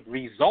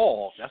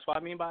 unresolved, that's what I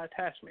mean by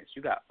attachments.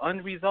 You got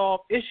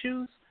unresolved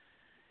issues.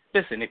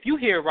 Listen, if you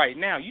here right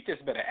now, you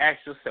just better ask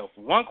yourself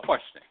one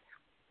question.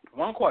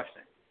 One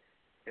question.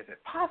 Is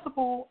it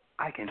possible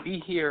I can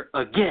be here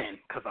again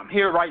because I'm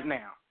here right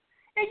now?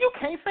 And you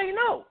can't say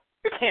no.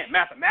 You can't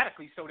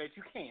mathematically show that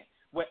you can't.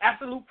 With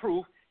absolute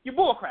proof, you're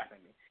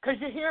bullcrapping me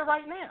because you're here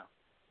right now.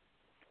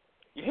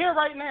 You're here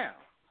right now.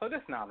 So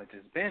this knowledge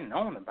has been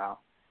known about.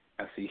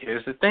 And see,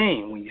 here's the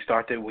thing: when you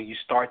start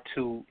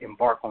to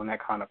embark on that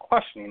kind of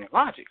questioning and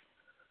logic,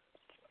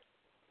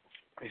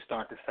 you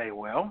start to say,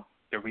 well,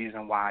 the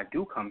reason why I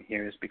do come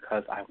here is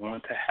because I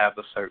want to have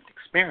a certain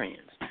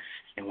experience.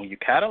 And when you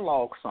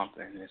catalog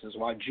something, this is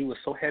why Jew is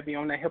so heavy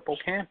on the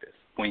hippocampus.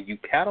 When you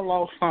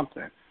catalog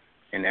something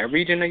in that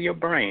region of your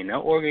brain, that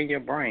organ of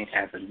your brain,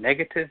 as a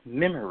negative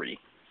memory,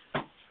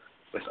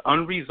 it's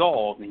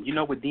unresolved, and you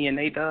know what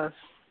DNA does?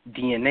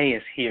 DNA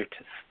is here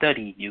to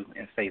study you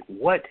and say,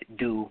 what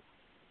do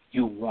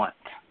you want?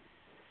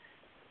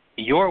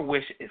 Your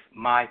wish is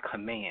my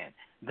command.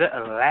 The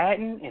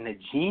Aladdin and the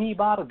genie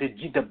bottle,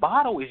 the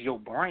bottle is your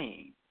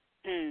brain.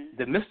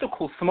 The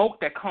mystical smoke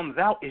that comes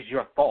out is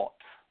your thoughts.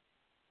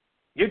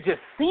 You're just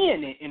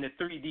seeing it in the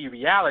 3D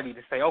reality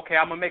to say, okay,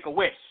 I'm going to make a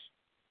wish.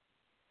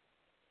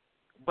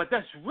 But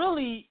that's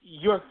really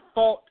your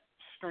thought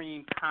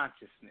stream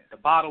consciousness. The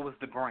bottle is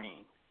the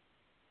brain.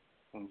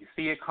 When you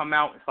see it come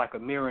out, it's like a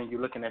mirror and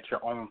you're looking at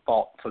your own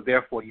thought. So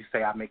therefore you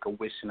say, I make a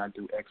wish and I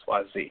do X,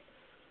 Y, Z.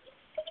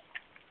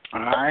 All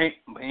right?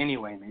 But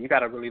anyway, man, you got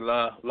to really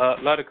love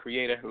the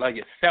Creator, love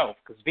yourself,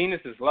 because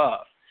Venus is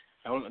love.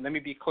 Now, let me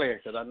be clear,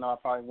 because I know I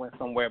probably went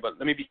somewhere, but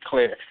let me be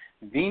clear.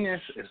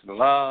 Venus is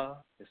love.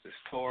 This is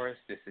Taurus.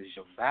 This is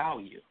your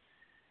value.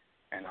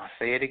 And I'll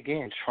say it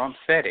again. Trump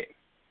said it.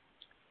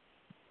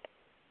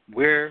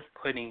 We're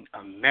putting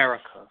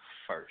America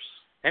first.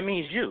 That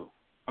means you.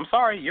 I'm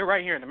sorry, you're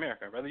right here in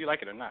America, whether you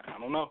like it or not. I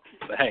don't know,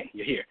 but hey,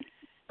 you're here.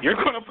 You're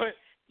going to put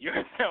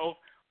yourself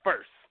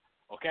first,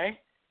 okay?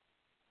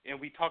 And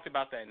we talked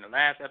about that in the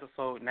last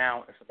episode.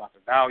 Now it's about the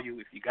value.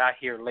 If you got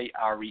here late,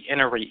 I'll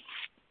reiterate.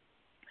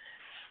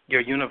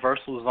 Your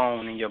universal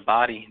zone in your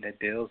body that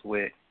deals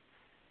with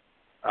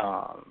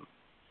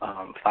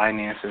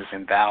finances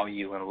and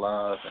value and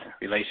love and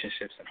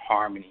relationships and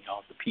harmony,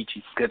 all the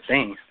peachy good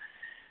things,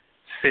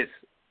 sits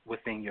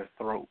within your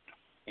throat.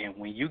 And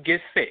when you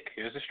get sick,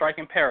 here's a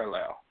striking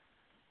parallel.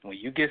 When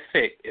you get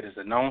sick, it is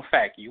a known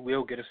fact you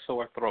will get a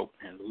sore throat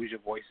and lose your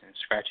voice and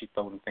scratchy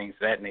throat and things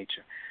of that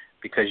nature,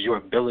 because your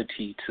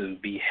ability to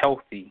be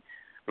healthy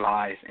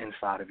lies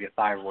inside of your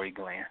thyroid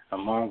gland,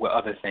 along with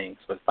other things.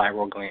 But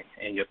thyroid gland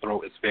and your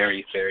throat is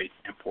very, very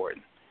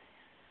important.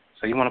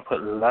 So you want to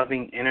put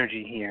loving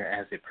energy here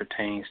as it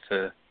pertains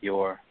to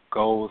your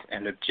goals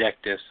and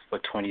objectives for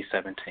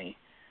 2017.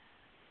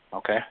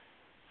 Okay?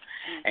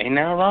 Ain't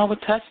nothing wrong with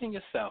touching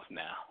yourself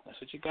now. That's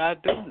what you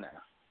got to do now.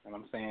 And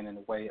I'm saying in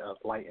the way of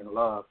light and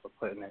love for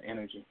putting that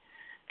energy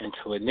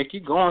into it. Nick, you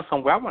going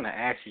somewhere. I want to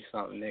ask you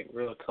something, Nick,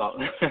 real talk.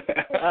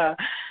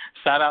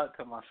 Shout out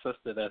to my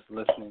sister that's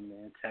listening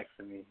and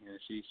texting me, and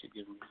she should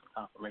give me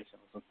some confirmation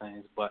on some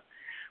things. But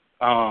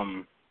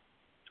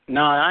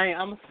no,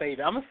 I'm gonna save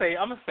it. I'm gonna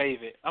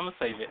save it. You gonna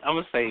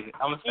save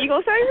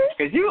it?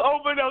 Because you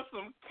opened up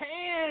some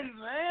cans,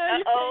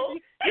 man.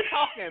 You're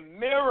talking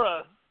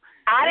mirrors.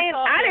 I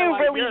didn't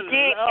really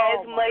get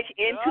as much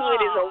into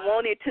it as I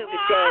wanted to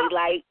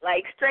today.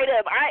 Like straight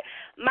up,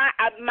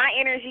 my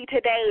energy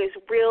today is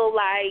real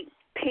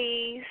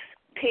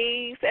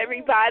peace,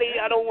 everybody.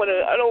 I don't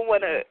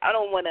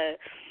wanna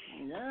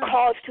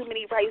cause too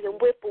many raisins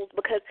and whipples,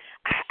 because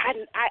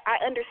I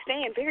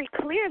understand very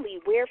clearly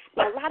where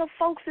a lot of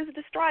folks is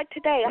destroyed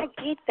today. I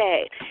get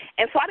that.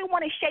 And so I didn't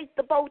want to shake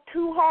the boat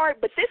too hard,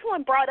 but this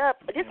one brought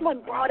up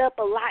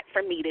a lot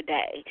for me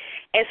today.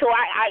 And so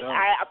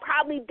I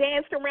probably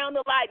danced around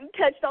a lot and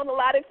touched on a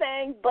lot of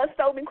things, bust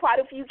open quite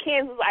a few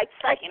cans, was like,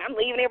 fuck it, I'm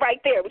leaving it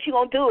right there. What you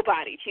gonna do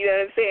about it? You know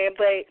what I'm saying?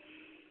 But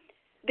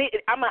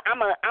I'm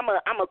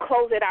a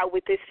close it out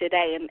with this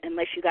today,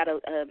 unless you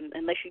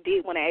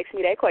did want to ask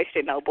me that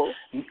question, Noble.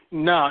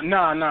 No.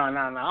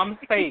 I'm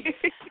save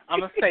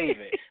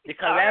it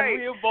because as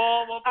we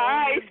evolve up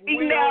on this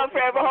speak now,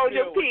 forever hold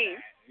your peace.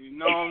 You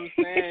know what I'm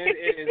saying?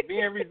 It is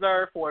being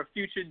reserved for a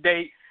future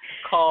date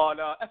called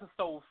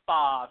episode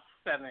 5,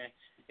 7.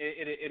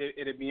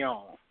 It'll be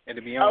on.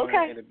 It'll be on.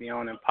 Okay. It'll be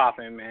on and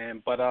popping,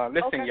 man. But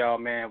listen, y'all,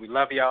 man, we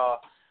love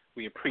y'all.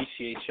 We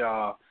appreciate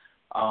y'all.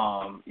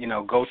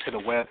 Go to the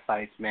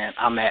websites, man.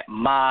 I'm at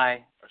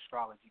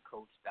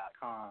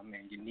myastrologycoach.com,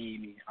 man. You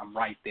need me, I'm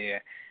right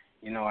there.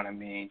 You know what I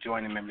mean?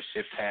 Join the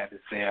membership tab is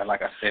there.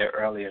 Like I said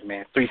earlier,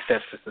 man, 3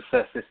 steps to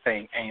success. This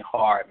thing ain't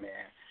hard,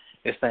 man.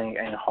 This thing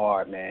ain't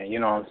hard, man. You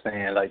know what I'm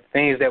saying? Like,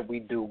 things that we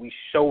do, we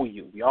show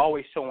you. We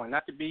always showing,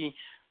 not to be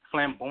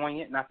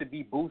flamboyant, not to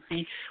be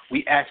boozy.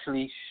 We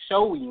actually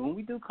show you, and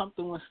we do come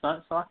through and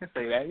stunt, so I can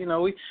say that.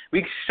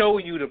 We show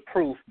you the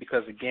proof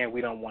because, again, we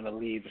don't want to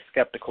leave the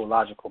skeptical,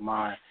 logical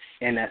mind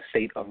in that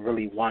state of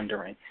really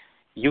wondering.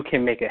 You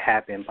can make it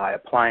happen by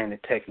applying the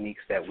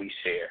techniques that we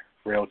share.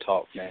 Real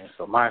talk, man.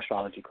 So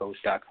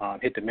myastrologycoach.com.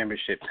 Hit the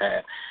membership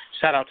tab.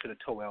 Shout out to the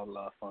Toel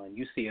Love Fund.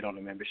 You see it on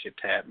the membership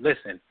tab.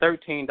 Listen,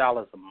 $13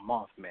 a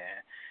month,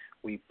 man.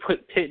 We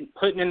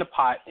putting in the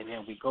pot, and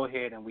then we go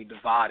ahead and we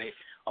divide it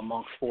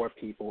amongst 4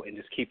 people and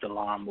just keep the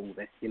line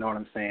moving. You know what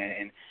I'm saying?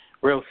 And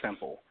real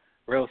simple.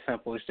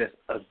 It's just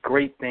a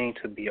great thing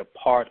to be a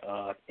part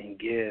of and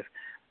give.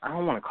 I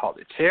don't want to call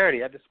it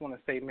charity. I just want to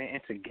say, man,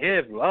 and to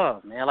give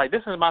love, man. Like,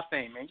 this is my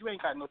thing, man. You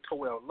ain't got no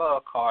Toel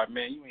Love card,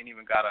 man. You ain't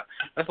even got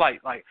that's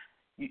like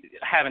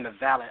having a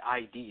valid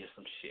ID or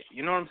some shit.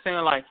 You know what I'm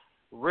saying? Like,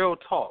 real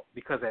talk.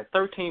 Because at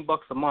 $13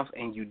 a month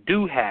and you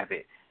do have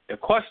it, the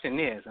question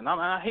is, and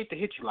I hate to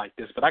hit you like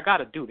this, but I got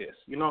to do this.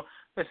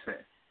 Listen,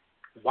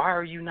 why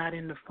are you not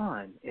in the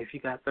fund if you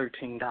got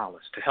 $13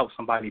 to help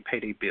somebody pay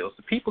their bills?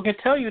 The people can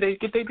tell you they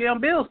get their damn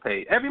bills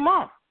paid every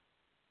month.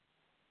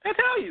 They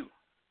tell you.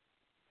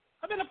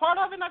 I've been a part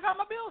of it and I got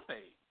my bills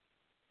paid.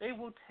 They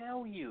will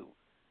tell you.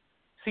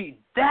 See,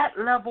 that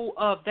level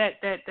of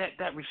that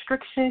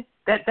restriction,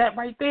 that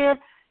right there,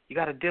 you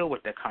got to deal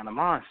with that kind of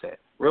mindset.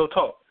 Real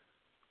talk.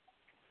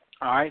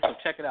 All right, so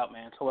check it out,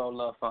 man. Toel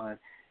Love Fund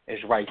is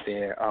right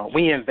there.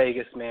 We in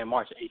Vegas, man,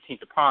 March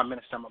 18th. The Prime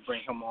Minister, I'm going to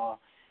bring him on,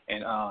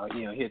 and,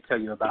 he'll tell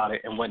you about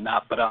it and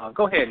whatnot. But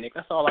go ahead, Nick.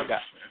 That's all I got, man.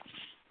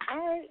 All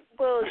right.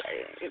 Well,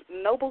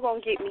 Noble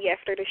going to get me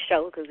after the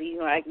show because he's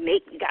like,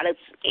 Nick, you got to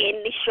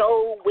end the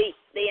show with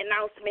the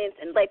announcements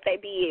and let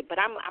that be it. But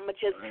I'm going to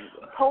just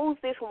pose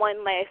this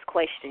one last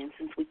question.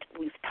 Since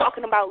we're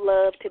talking about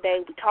love today,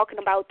 we're talking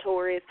about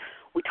Taurus,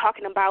 we're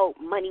talking about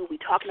money, we're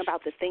talking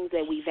about the things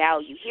that we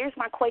value. Here's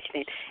my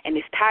question, and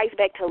this ties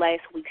back to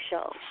last week's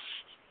show.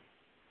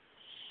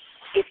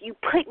 If you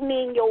putting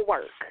in your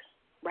work,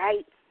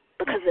 right,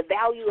 because the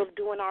value of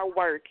doing our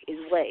work is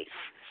what?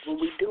 When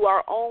we do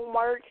our own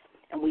work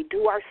and we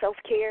do our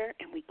self-care,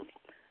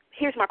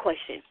 here's my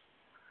question.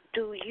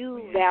 Do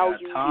you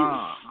value you?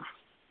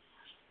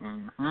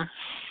 Mm-hmm.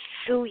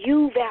 Do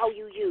you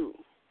value you?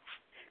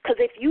 Because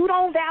if you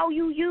don't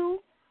value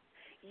you,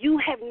 you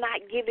have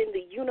not given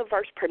the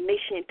universe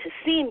permission to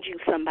send you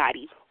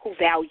somebody who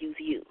values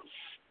you.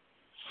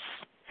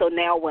 So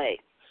now what?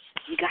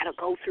 You got to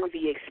go through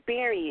the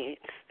experience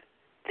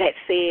that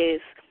says,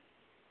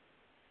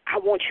 I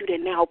want you to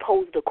now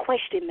pose the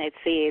question that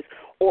says,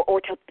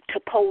 or to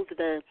pose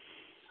the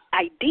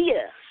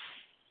idea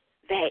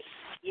that,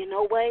 you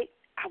know what,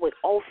 I would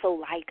also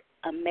like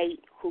a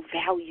mate who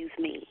values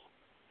me.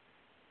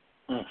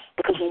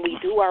 Because when we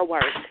do our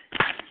work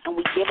and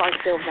we give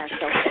ourselves our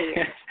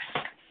self-care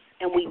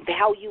and we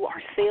value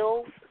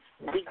ourselves,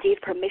 we give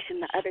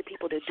permission to other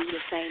people to do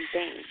the same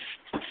thing.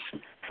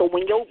 So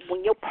when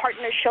your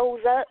partner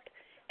shows up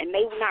and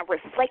they not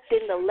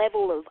reflecting the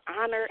level of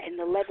honor and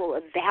the level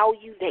of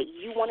value that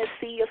you want to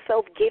see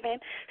yourself given.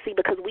 See,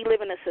 because we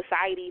live in a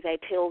society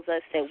that tells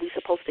us that we're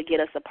supposed to get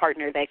us a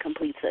partner that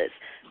completes us.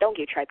 Don't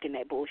get trapped in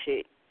that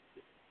bullshit.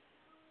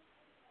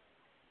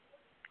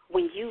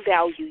 When you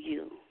value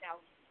you,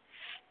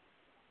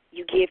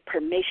 you give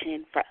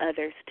permission for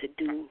others to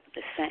do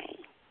the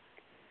same.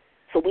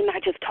 So we're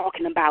not just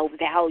talking about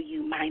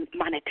value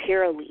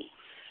monetarily.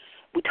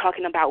 We're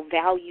talking about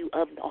value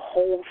of the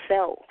whole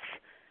self.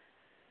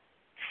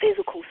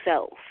 Physical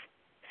self,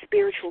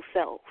 spiritual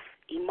self,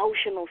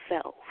 emotional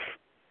self.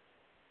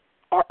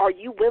 Are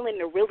you willing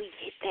to really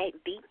get that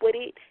deep with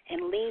it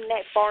and lean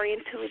that far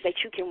into it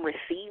that you can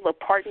receive a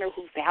partner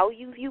who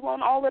values you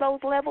on all of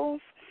those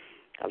levels?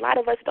 A lot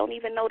of us don't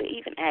even know to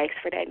even ask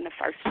for that in the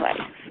first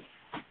place.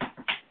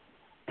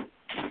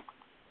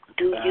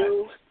 Do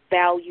you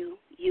value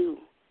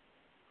you?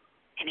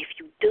 And if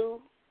you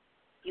do,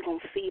 you're going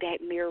to see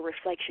that mirror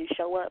reflection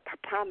show up. I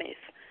promise.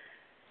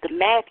 The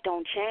math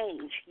don't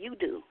change. You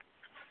do.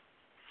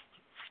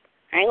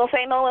 I ain't going to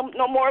say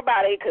no more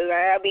about it because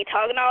I'll be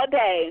talking all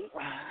day.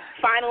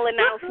 Final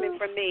announcement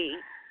from me.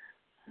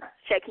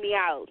 Check me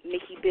out,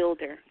 Nikki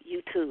Builder,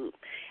 YouTube.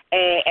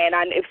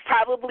 And it's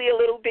probably a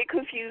little bit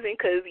confusing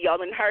because y'all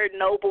done heard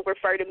Noble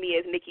refer to me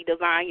as Nikki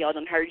Divine. Y'all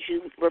done heard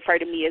you refer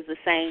to me as the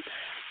same.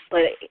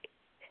 But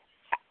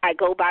I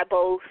go by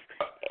both,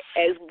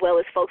 as well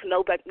as folks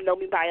know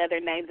me by other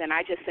names, and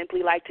I just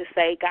simply like to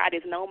say God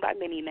is known by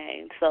many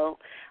names, so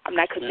I'm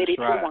not committed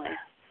to one.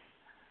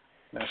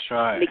 That's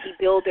right. Nikki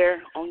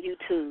Builder on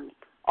YouTube.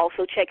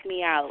 Also check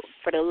me out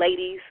for the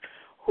ladies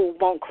who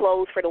won't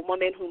clothes, for the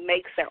woman who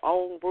makes their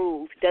own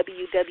rules,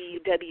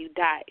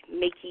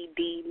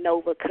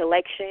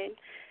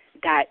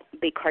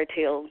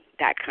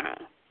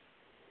 www.mickeyDNovaCollection.BigCartel.com.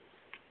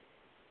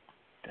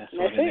 That's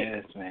what it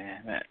is,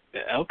 man.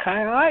 Okay,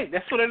 all right.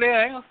 That's what it is.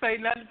 I ain't going to say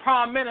nothing.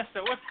 Prime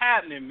Minister, what's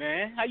happening,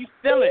 man? How you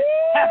feeling?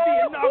 Happy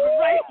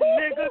inauguration,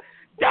 nigga.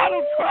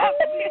 Donald Trump,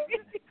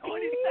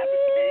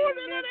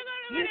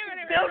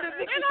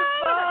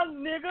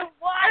 2017, nigga.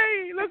 What?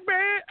 Hey, look,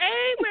 man.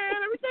 Hey,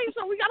 man, let me tell you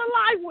something. We got a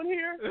live one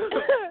here.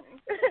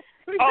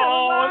 It's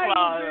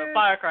a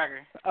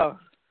firecracker. Oh,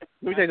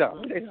 let me tell you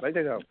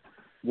something.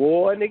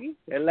 Boy, nigga,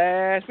 that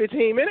last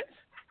 15 minutes,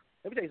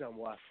 let me tell you something,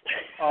 boy.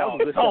 That was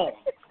some good stuff.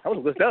 That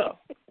was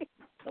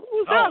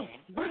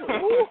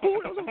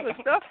some good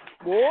stuff.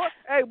 Boy,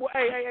 hey, I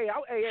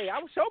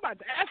was sure about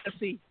to ask to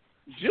see.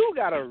 Jew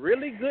got a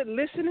really good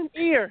listening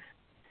ear.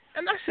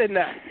 And I said,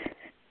 now,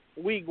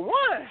 week 1,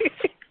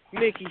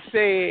 Nikki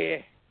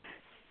said,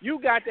 you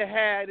got to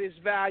have this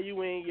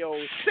value in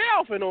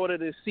yourself in order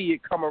to see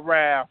it come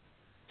around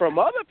from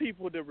other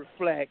people to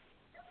reflect.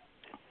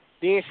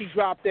 Then she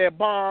dropped that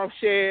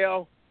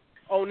bombshell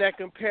on that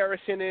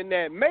comparison in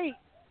that mate.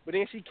 But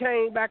then she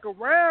came back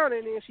around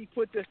and then she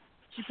put the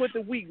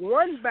week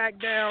 1 back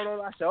down on.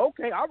 I said,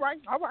 okay, all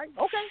right. Boy,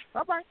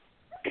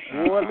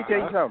 let me tell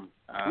you something.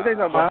 Let me tell you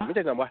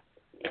something, boy.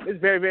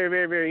 It's very, very,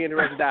 very, very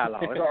interesting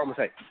dialogue. That's all I'm gonna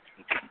say.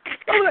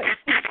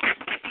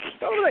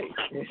 Don't late.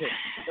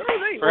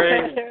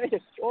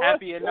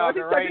 Happy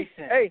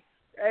inauguration.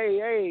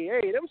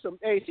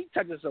 She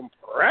touching some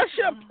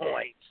pressure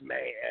points,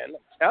 man.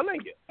 I'm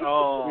telling you.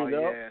 Oh,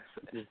 yes.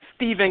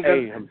 Steven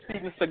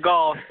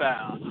Seagal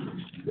style.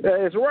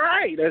 That's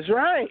right.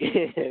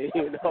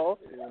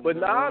 But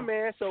nah,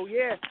 man. So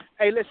yeah.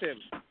 Hey,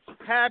 listen.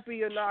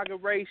 Happy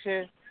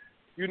inauguration.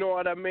 You know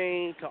what I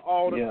mean? To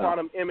all the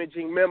quantum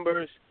imaging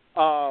members.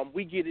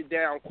 We get it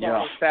down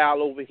quantum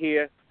style over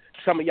here.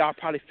 Some of y'all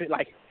probably feel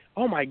like,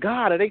 oh my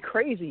God, are they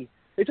crazy?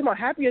 They talking about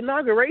happy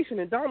inauguration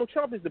and Donald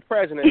Trump is the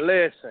president.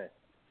 Listen.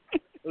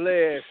 Let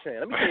me tell you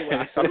what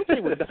I saw. Let me tell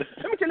you what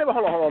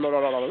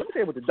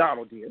the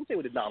Donald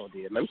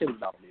did.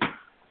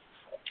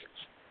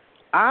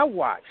 I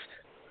watched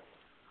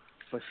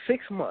for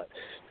 6 months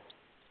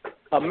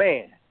a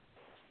man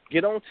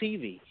get on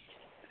TV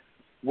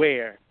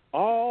where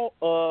all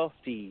of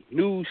the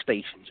news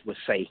stations would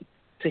say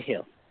to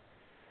him,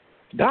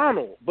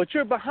 Donald, but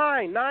you're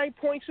behind 9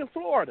 points in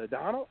Florida,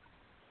 Donald.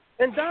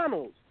 And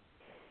Donald,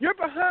 you're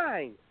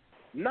behind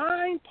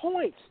 9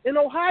 points in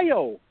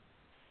Ohio.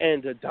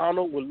 And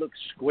Donald would look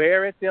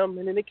square at them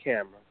and in the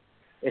camera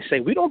and say,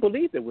 we don't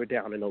believe that we're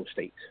down in those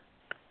states.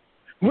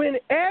 When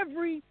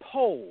every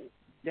poll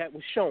that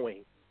was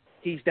showing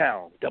he's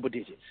down double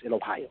digits in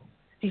Ohio,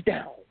 he's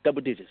down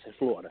double digits in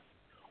Florida,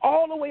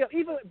 all the way up,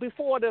 even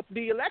before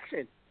the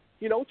election,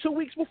 2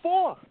 weeks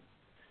before.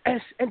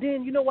 And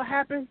then you know what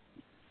happened?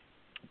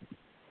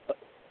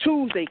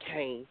 Tuesday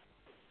came,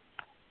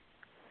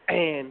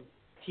 and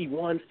he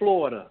won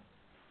Florida,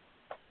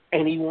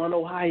 and he won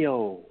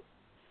Ohio,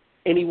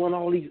 and he won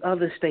all these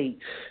other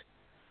states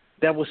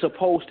that were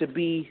supposed to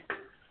be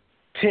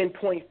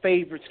 10-point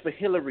favorites for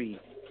Hillary,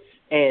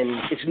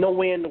 and it's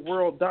nowhere in the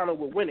world Donald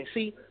would win it.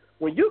 See,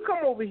 when you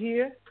come over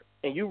here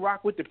and you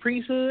rock with the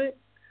priesthood,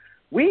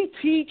 we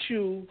teach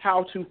you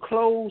how to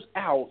close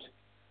out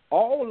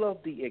all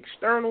of the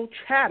external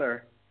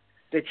chatter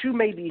that you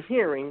may be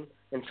hearing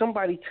and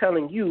somebody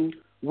telling you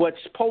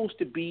what's supposed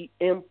to be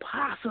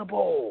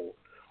impossible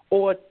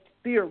or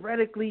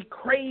theoretically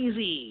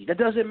crazy. That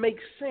doesn't make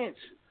sense.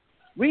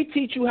 We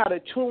teach you how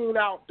to tune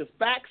out the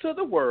facts of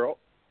the world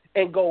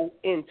and go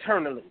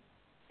internally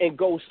and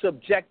go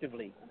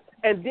subjectively.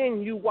 And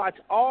then you watch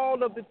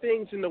all of the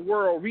things in the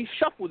world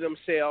reshuffle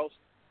themselves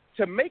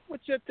to make what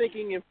you're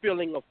thinking and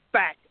feeling a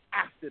fact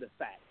after the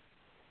fact.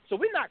 So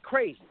we're not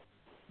crazy.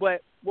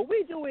 But what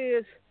we do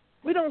is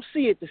we don't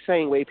see it the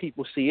same way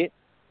people see it,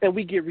 and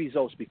we get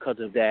results because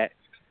of that.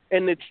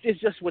 And it's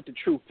just what the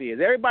truth is.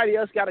 Everybody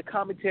else got a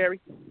commentary.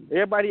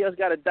 Everybody else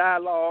got a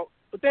dialogue,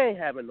 but they ain't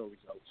having no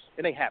results.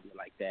 It ain't happening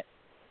like that.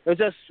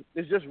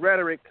 It's just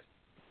rhetoric.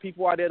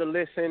 People are there to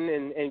listen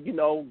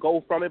and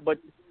go from it, but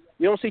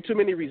you don't see too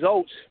many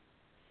results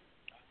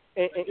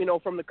and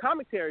from the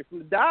commentary, from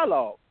the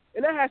dialogue.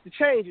 And that has to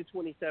change in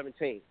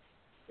 2017.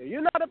 If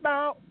you're not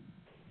about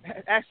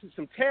actually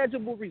some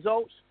tangible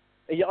results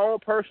in your own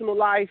personal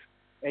life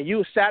and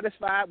you're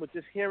satisfied with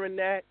just hearing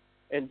that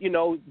and, you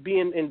know,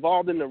 being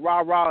involved in the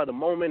rah-rah of the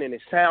moment and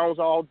it sounds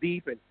all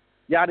deep and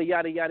yada,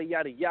 yada, yada,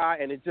 yada,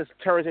 yada, and it just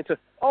turns into,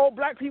 oh,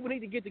 black people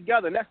need to get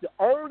together, and that's the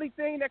only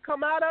thing that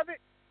come out of it,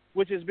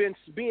 which has been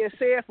being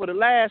said for the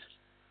last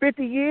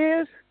 50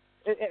 years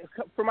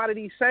from out of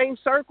these same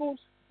circles,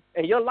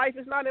 and your life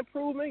is not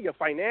improving, your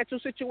financial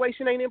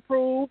situation ain't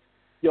improved,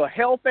 your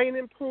health ain't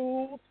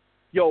improved,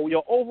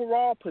 your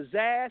overall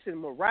pizzazz and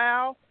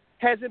morale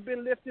hasn't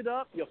been lifted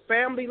up, your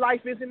family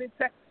life isn't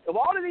intact. If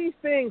all of these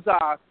things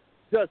are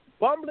just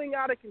bumbling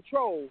out of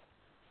control,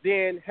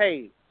 then,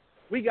 hey,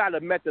 we got a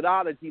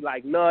methodology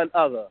like none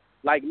other.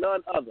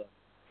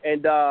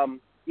 And,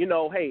 you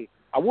know, hey,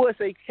 I would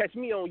say catch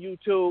me on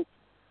YouTube,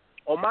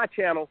 on my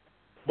channel,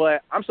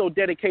 but I'm so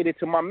dedicated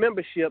to my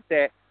membership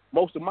that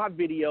most of my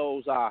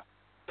videos are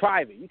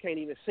private. You can't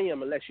even see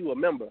them unless you're a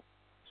member.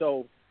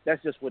 So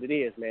that's just what it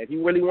is, man. If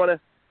you really want to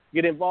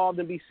get involved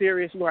and be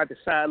serious, you're going to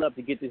have to sign up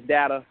to get this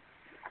data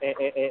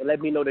and let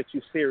me know that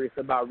you're serious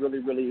about really,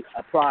 really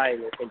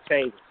applying and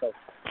changing. So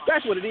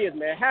that's what it is,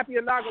 man. Happy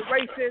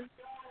inauguration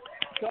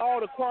to all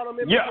the Quantum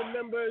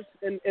members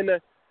and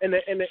the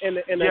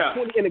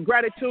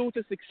gratitude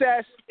to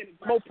success,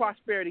 more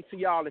prosperity to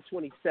y'all in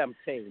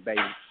 2017, baby.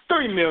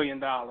 $3 million.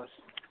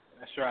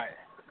 That's right.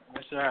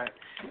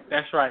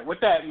 With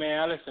that,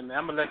 man, listen, man,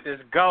 I'm going to let this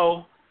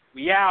go.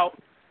 We out.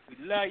 We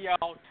love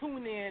y'all.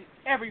 Tune in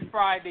every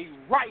Friday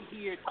right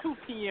here, 2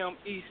 p.m.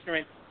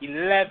 Eastern,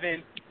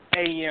 11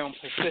 a.m.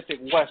 Pacific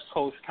West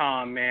Coast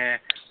time, man.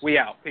 We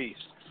out. Peace.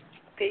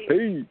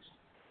 Peace.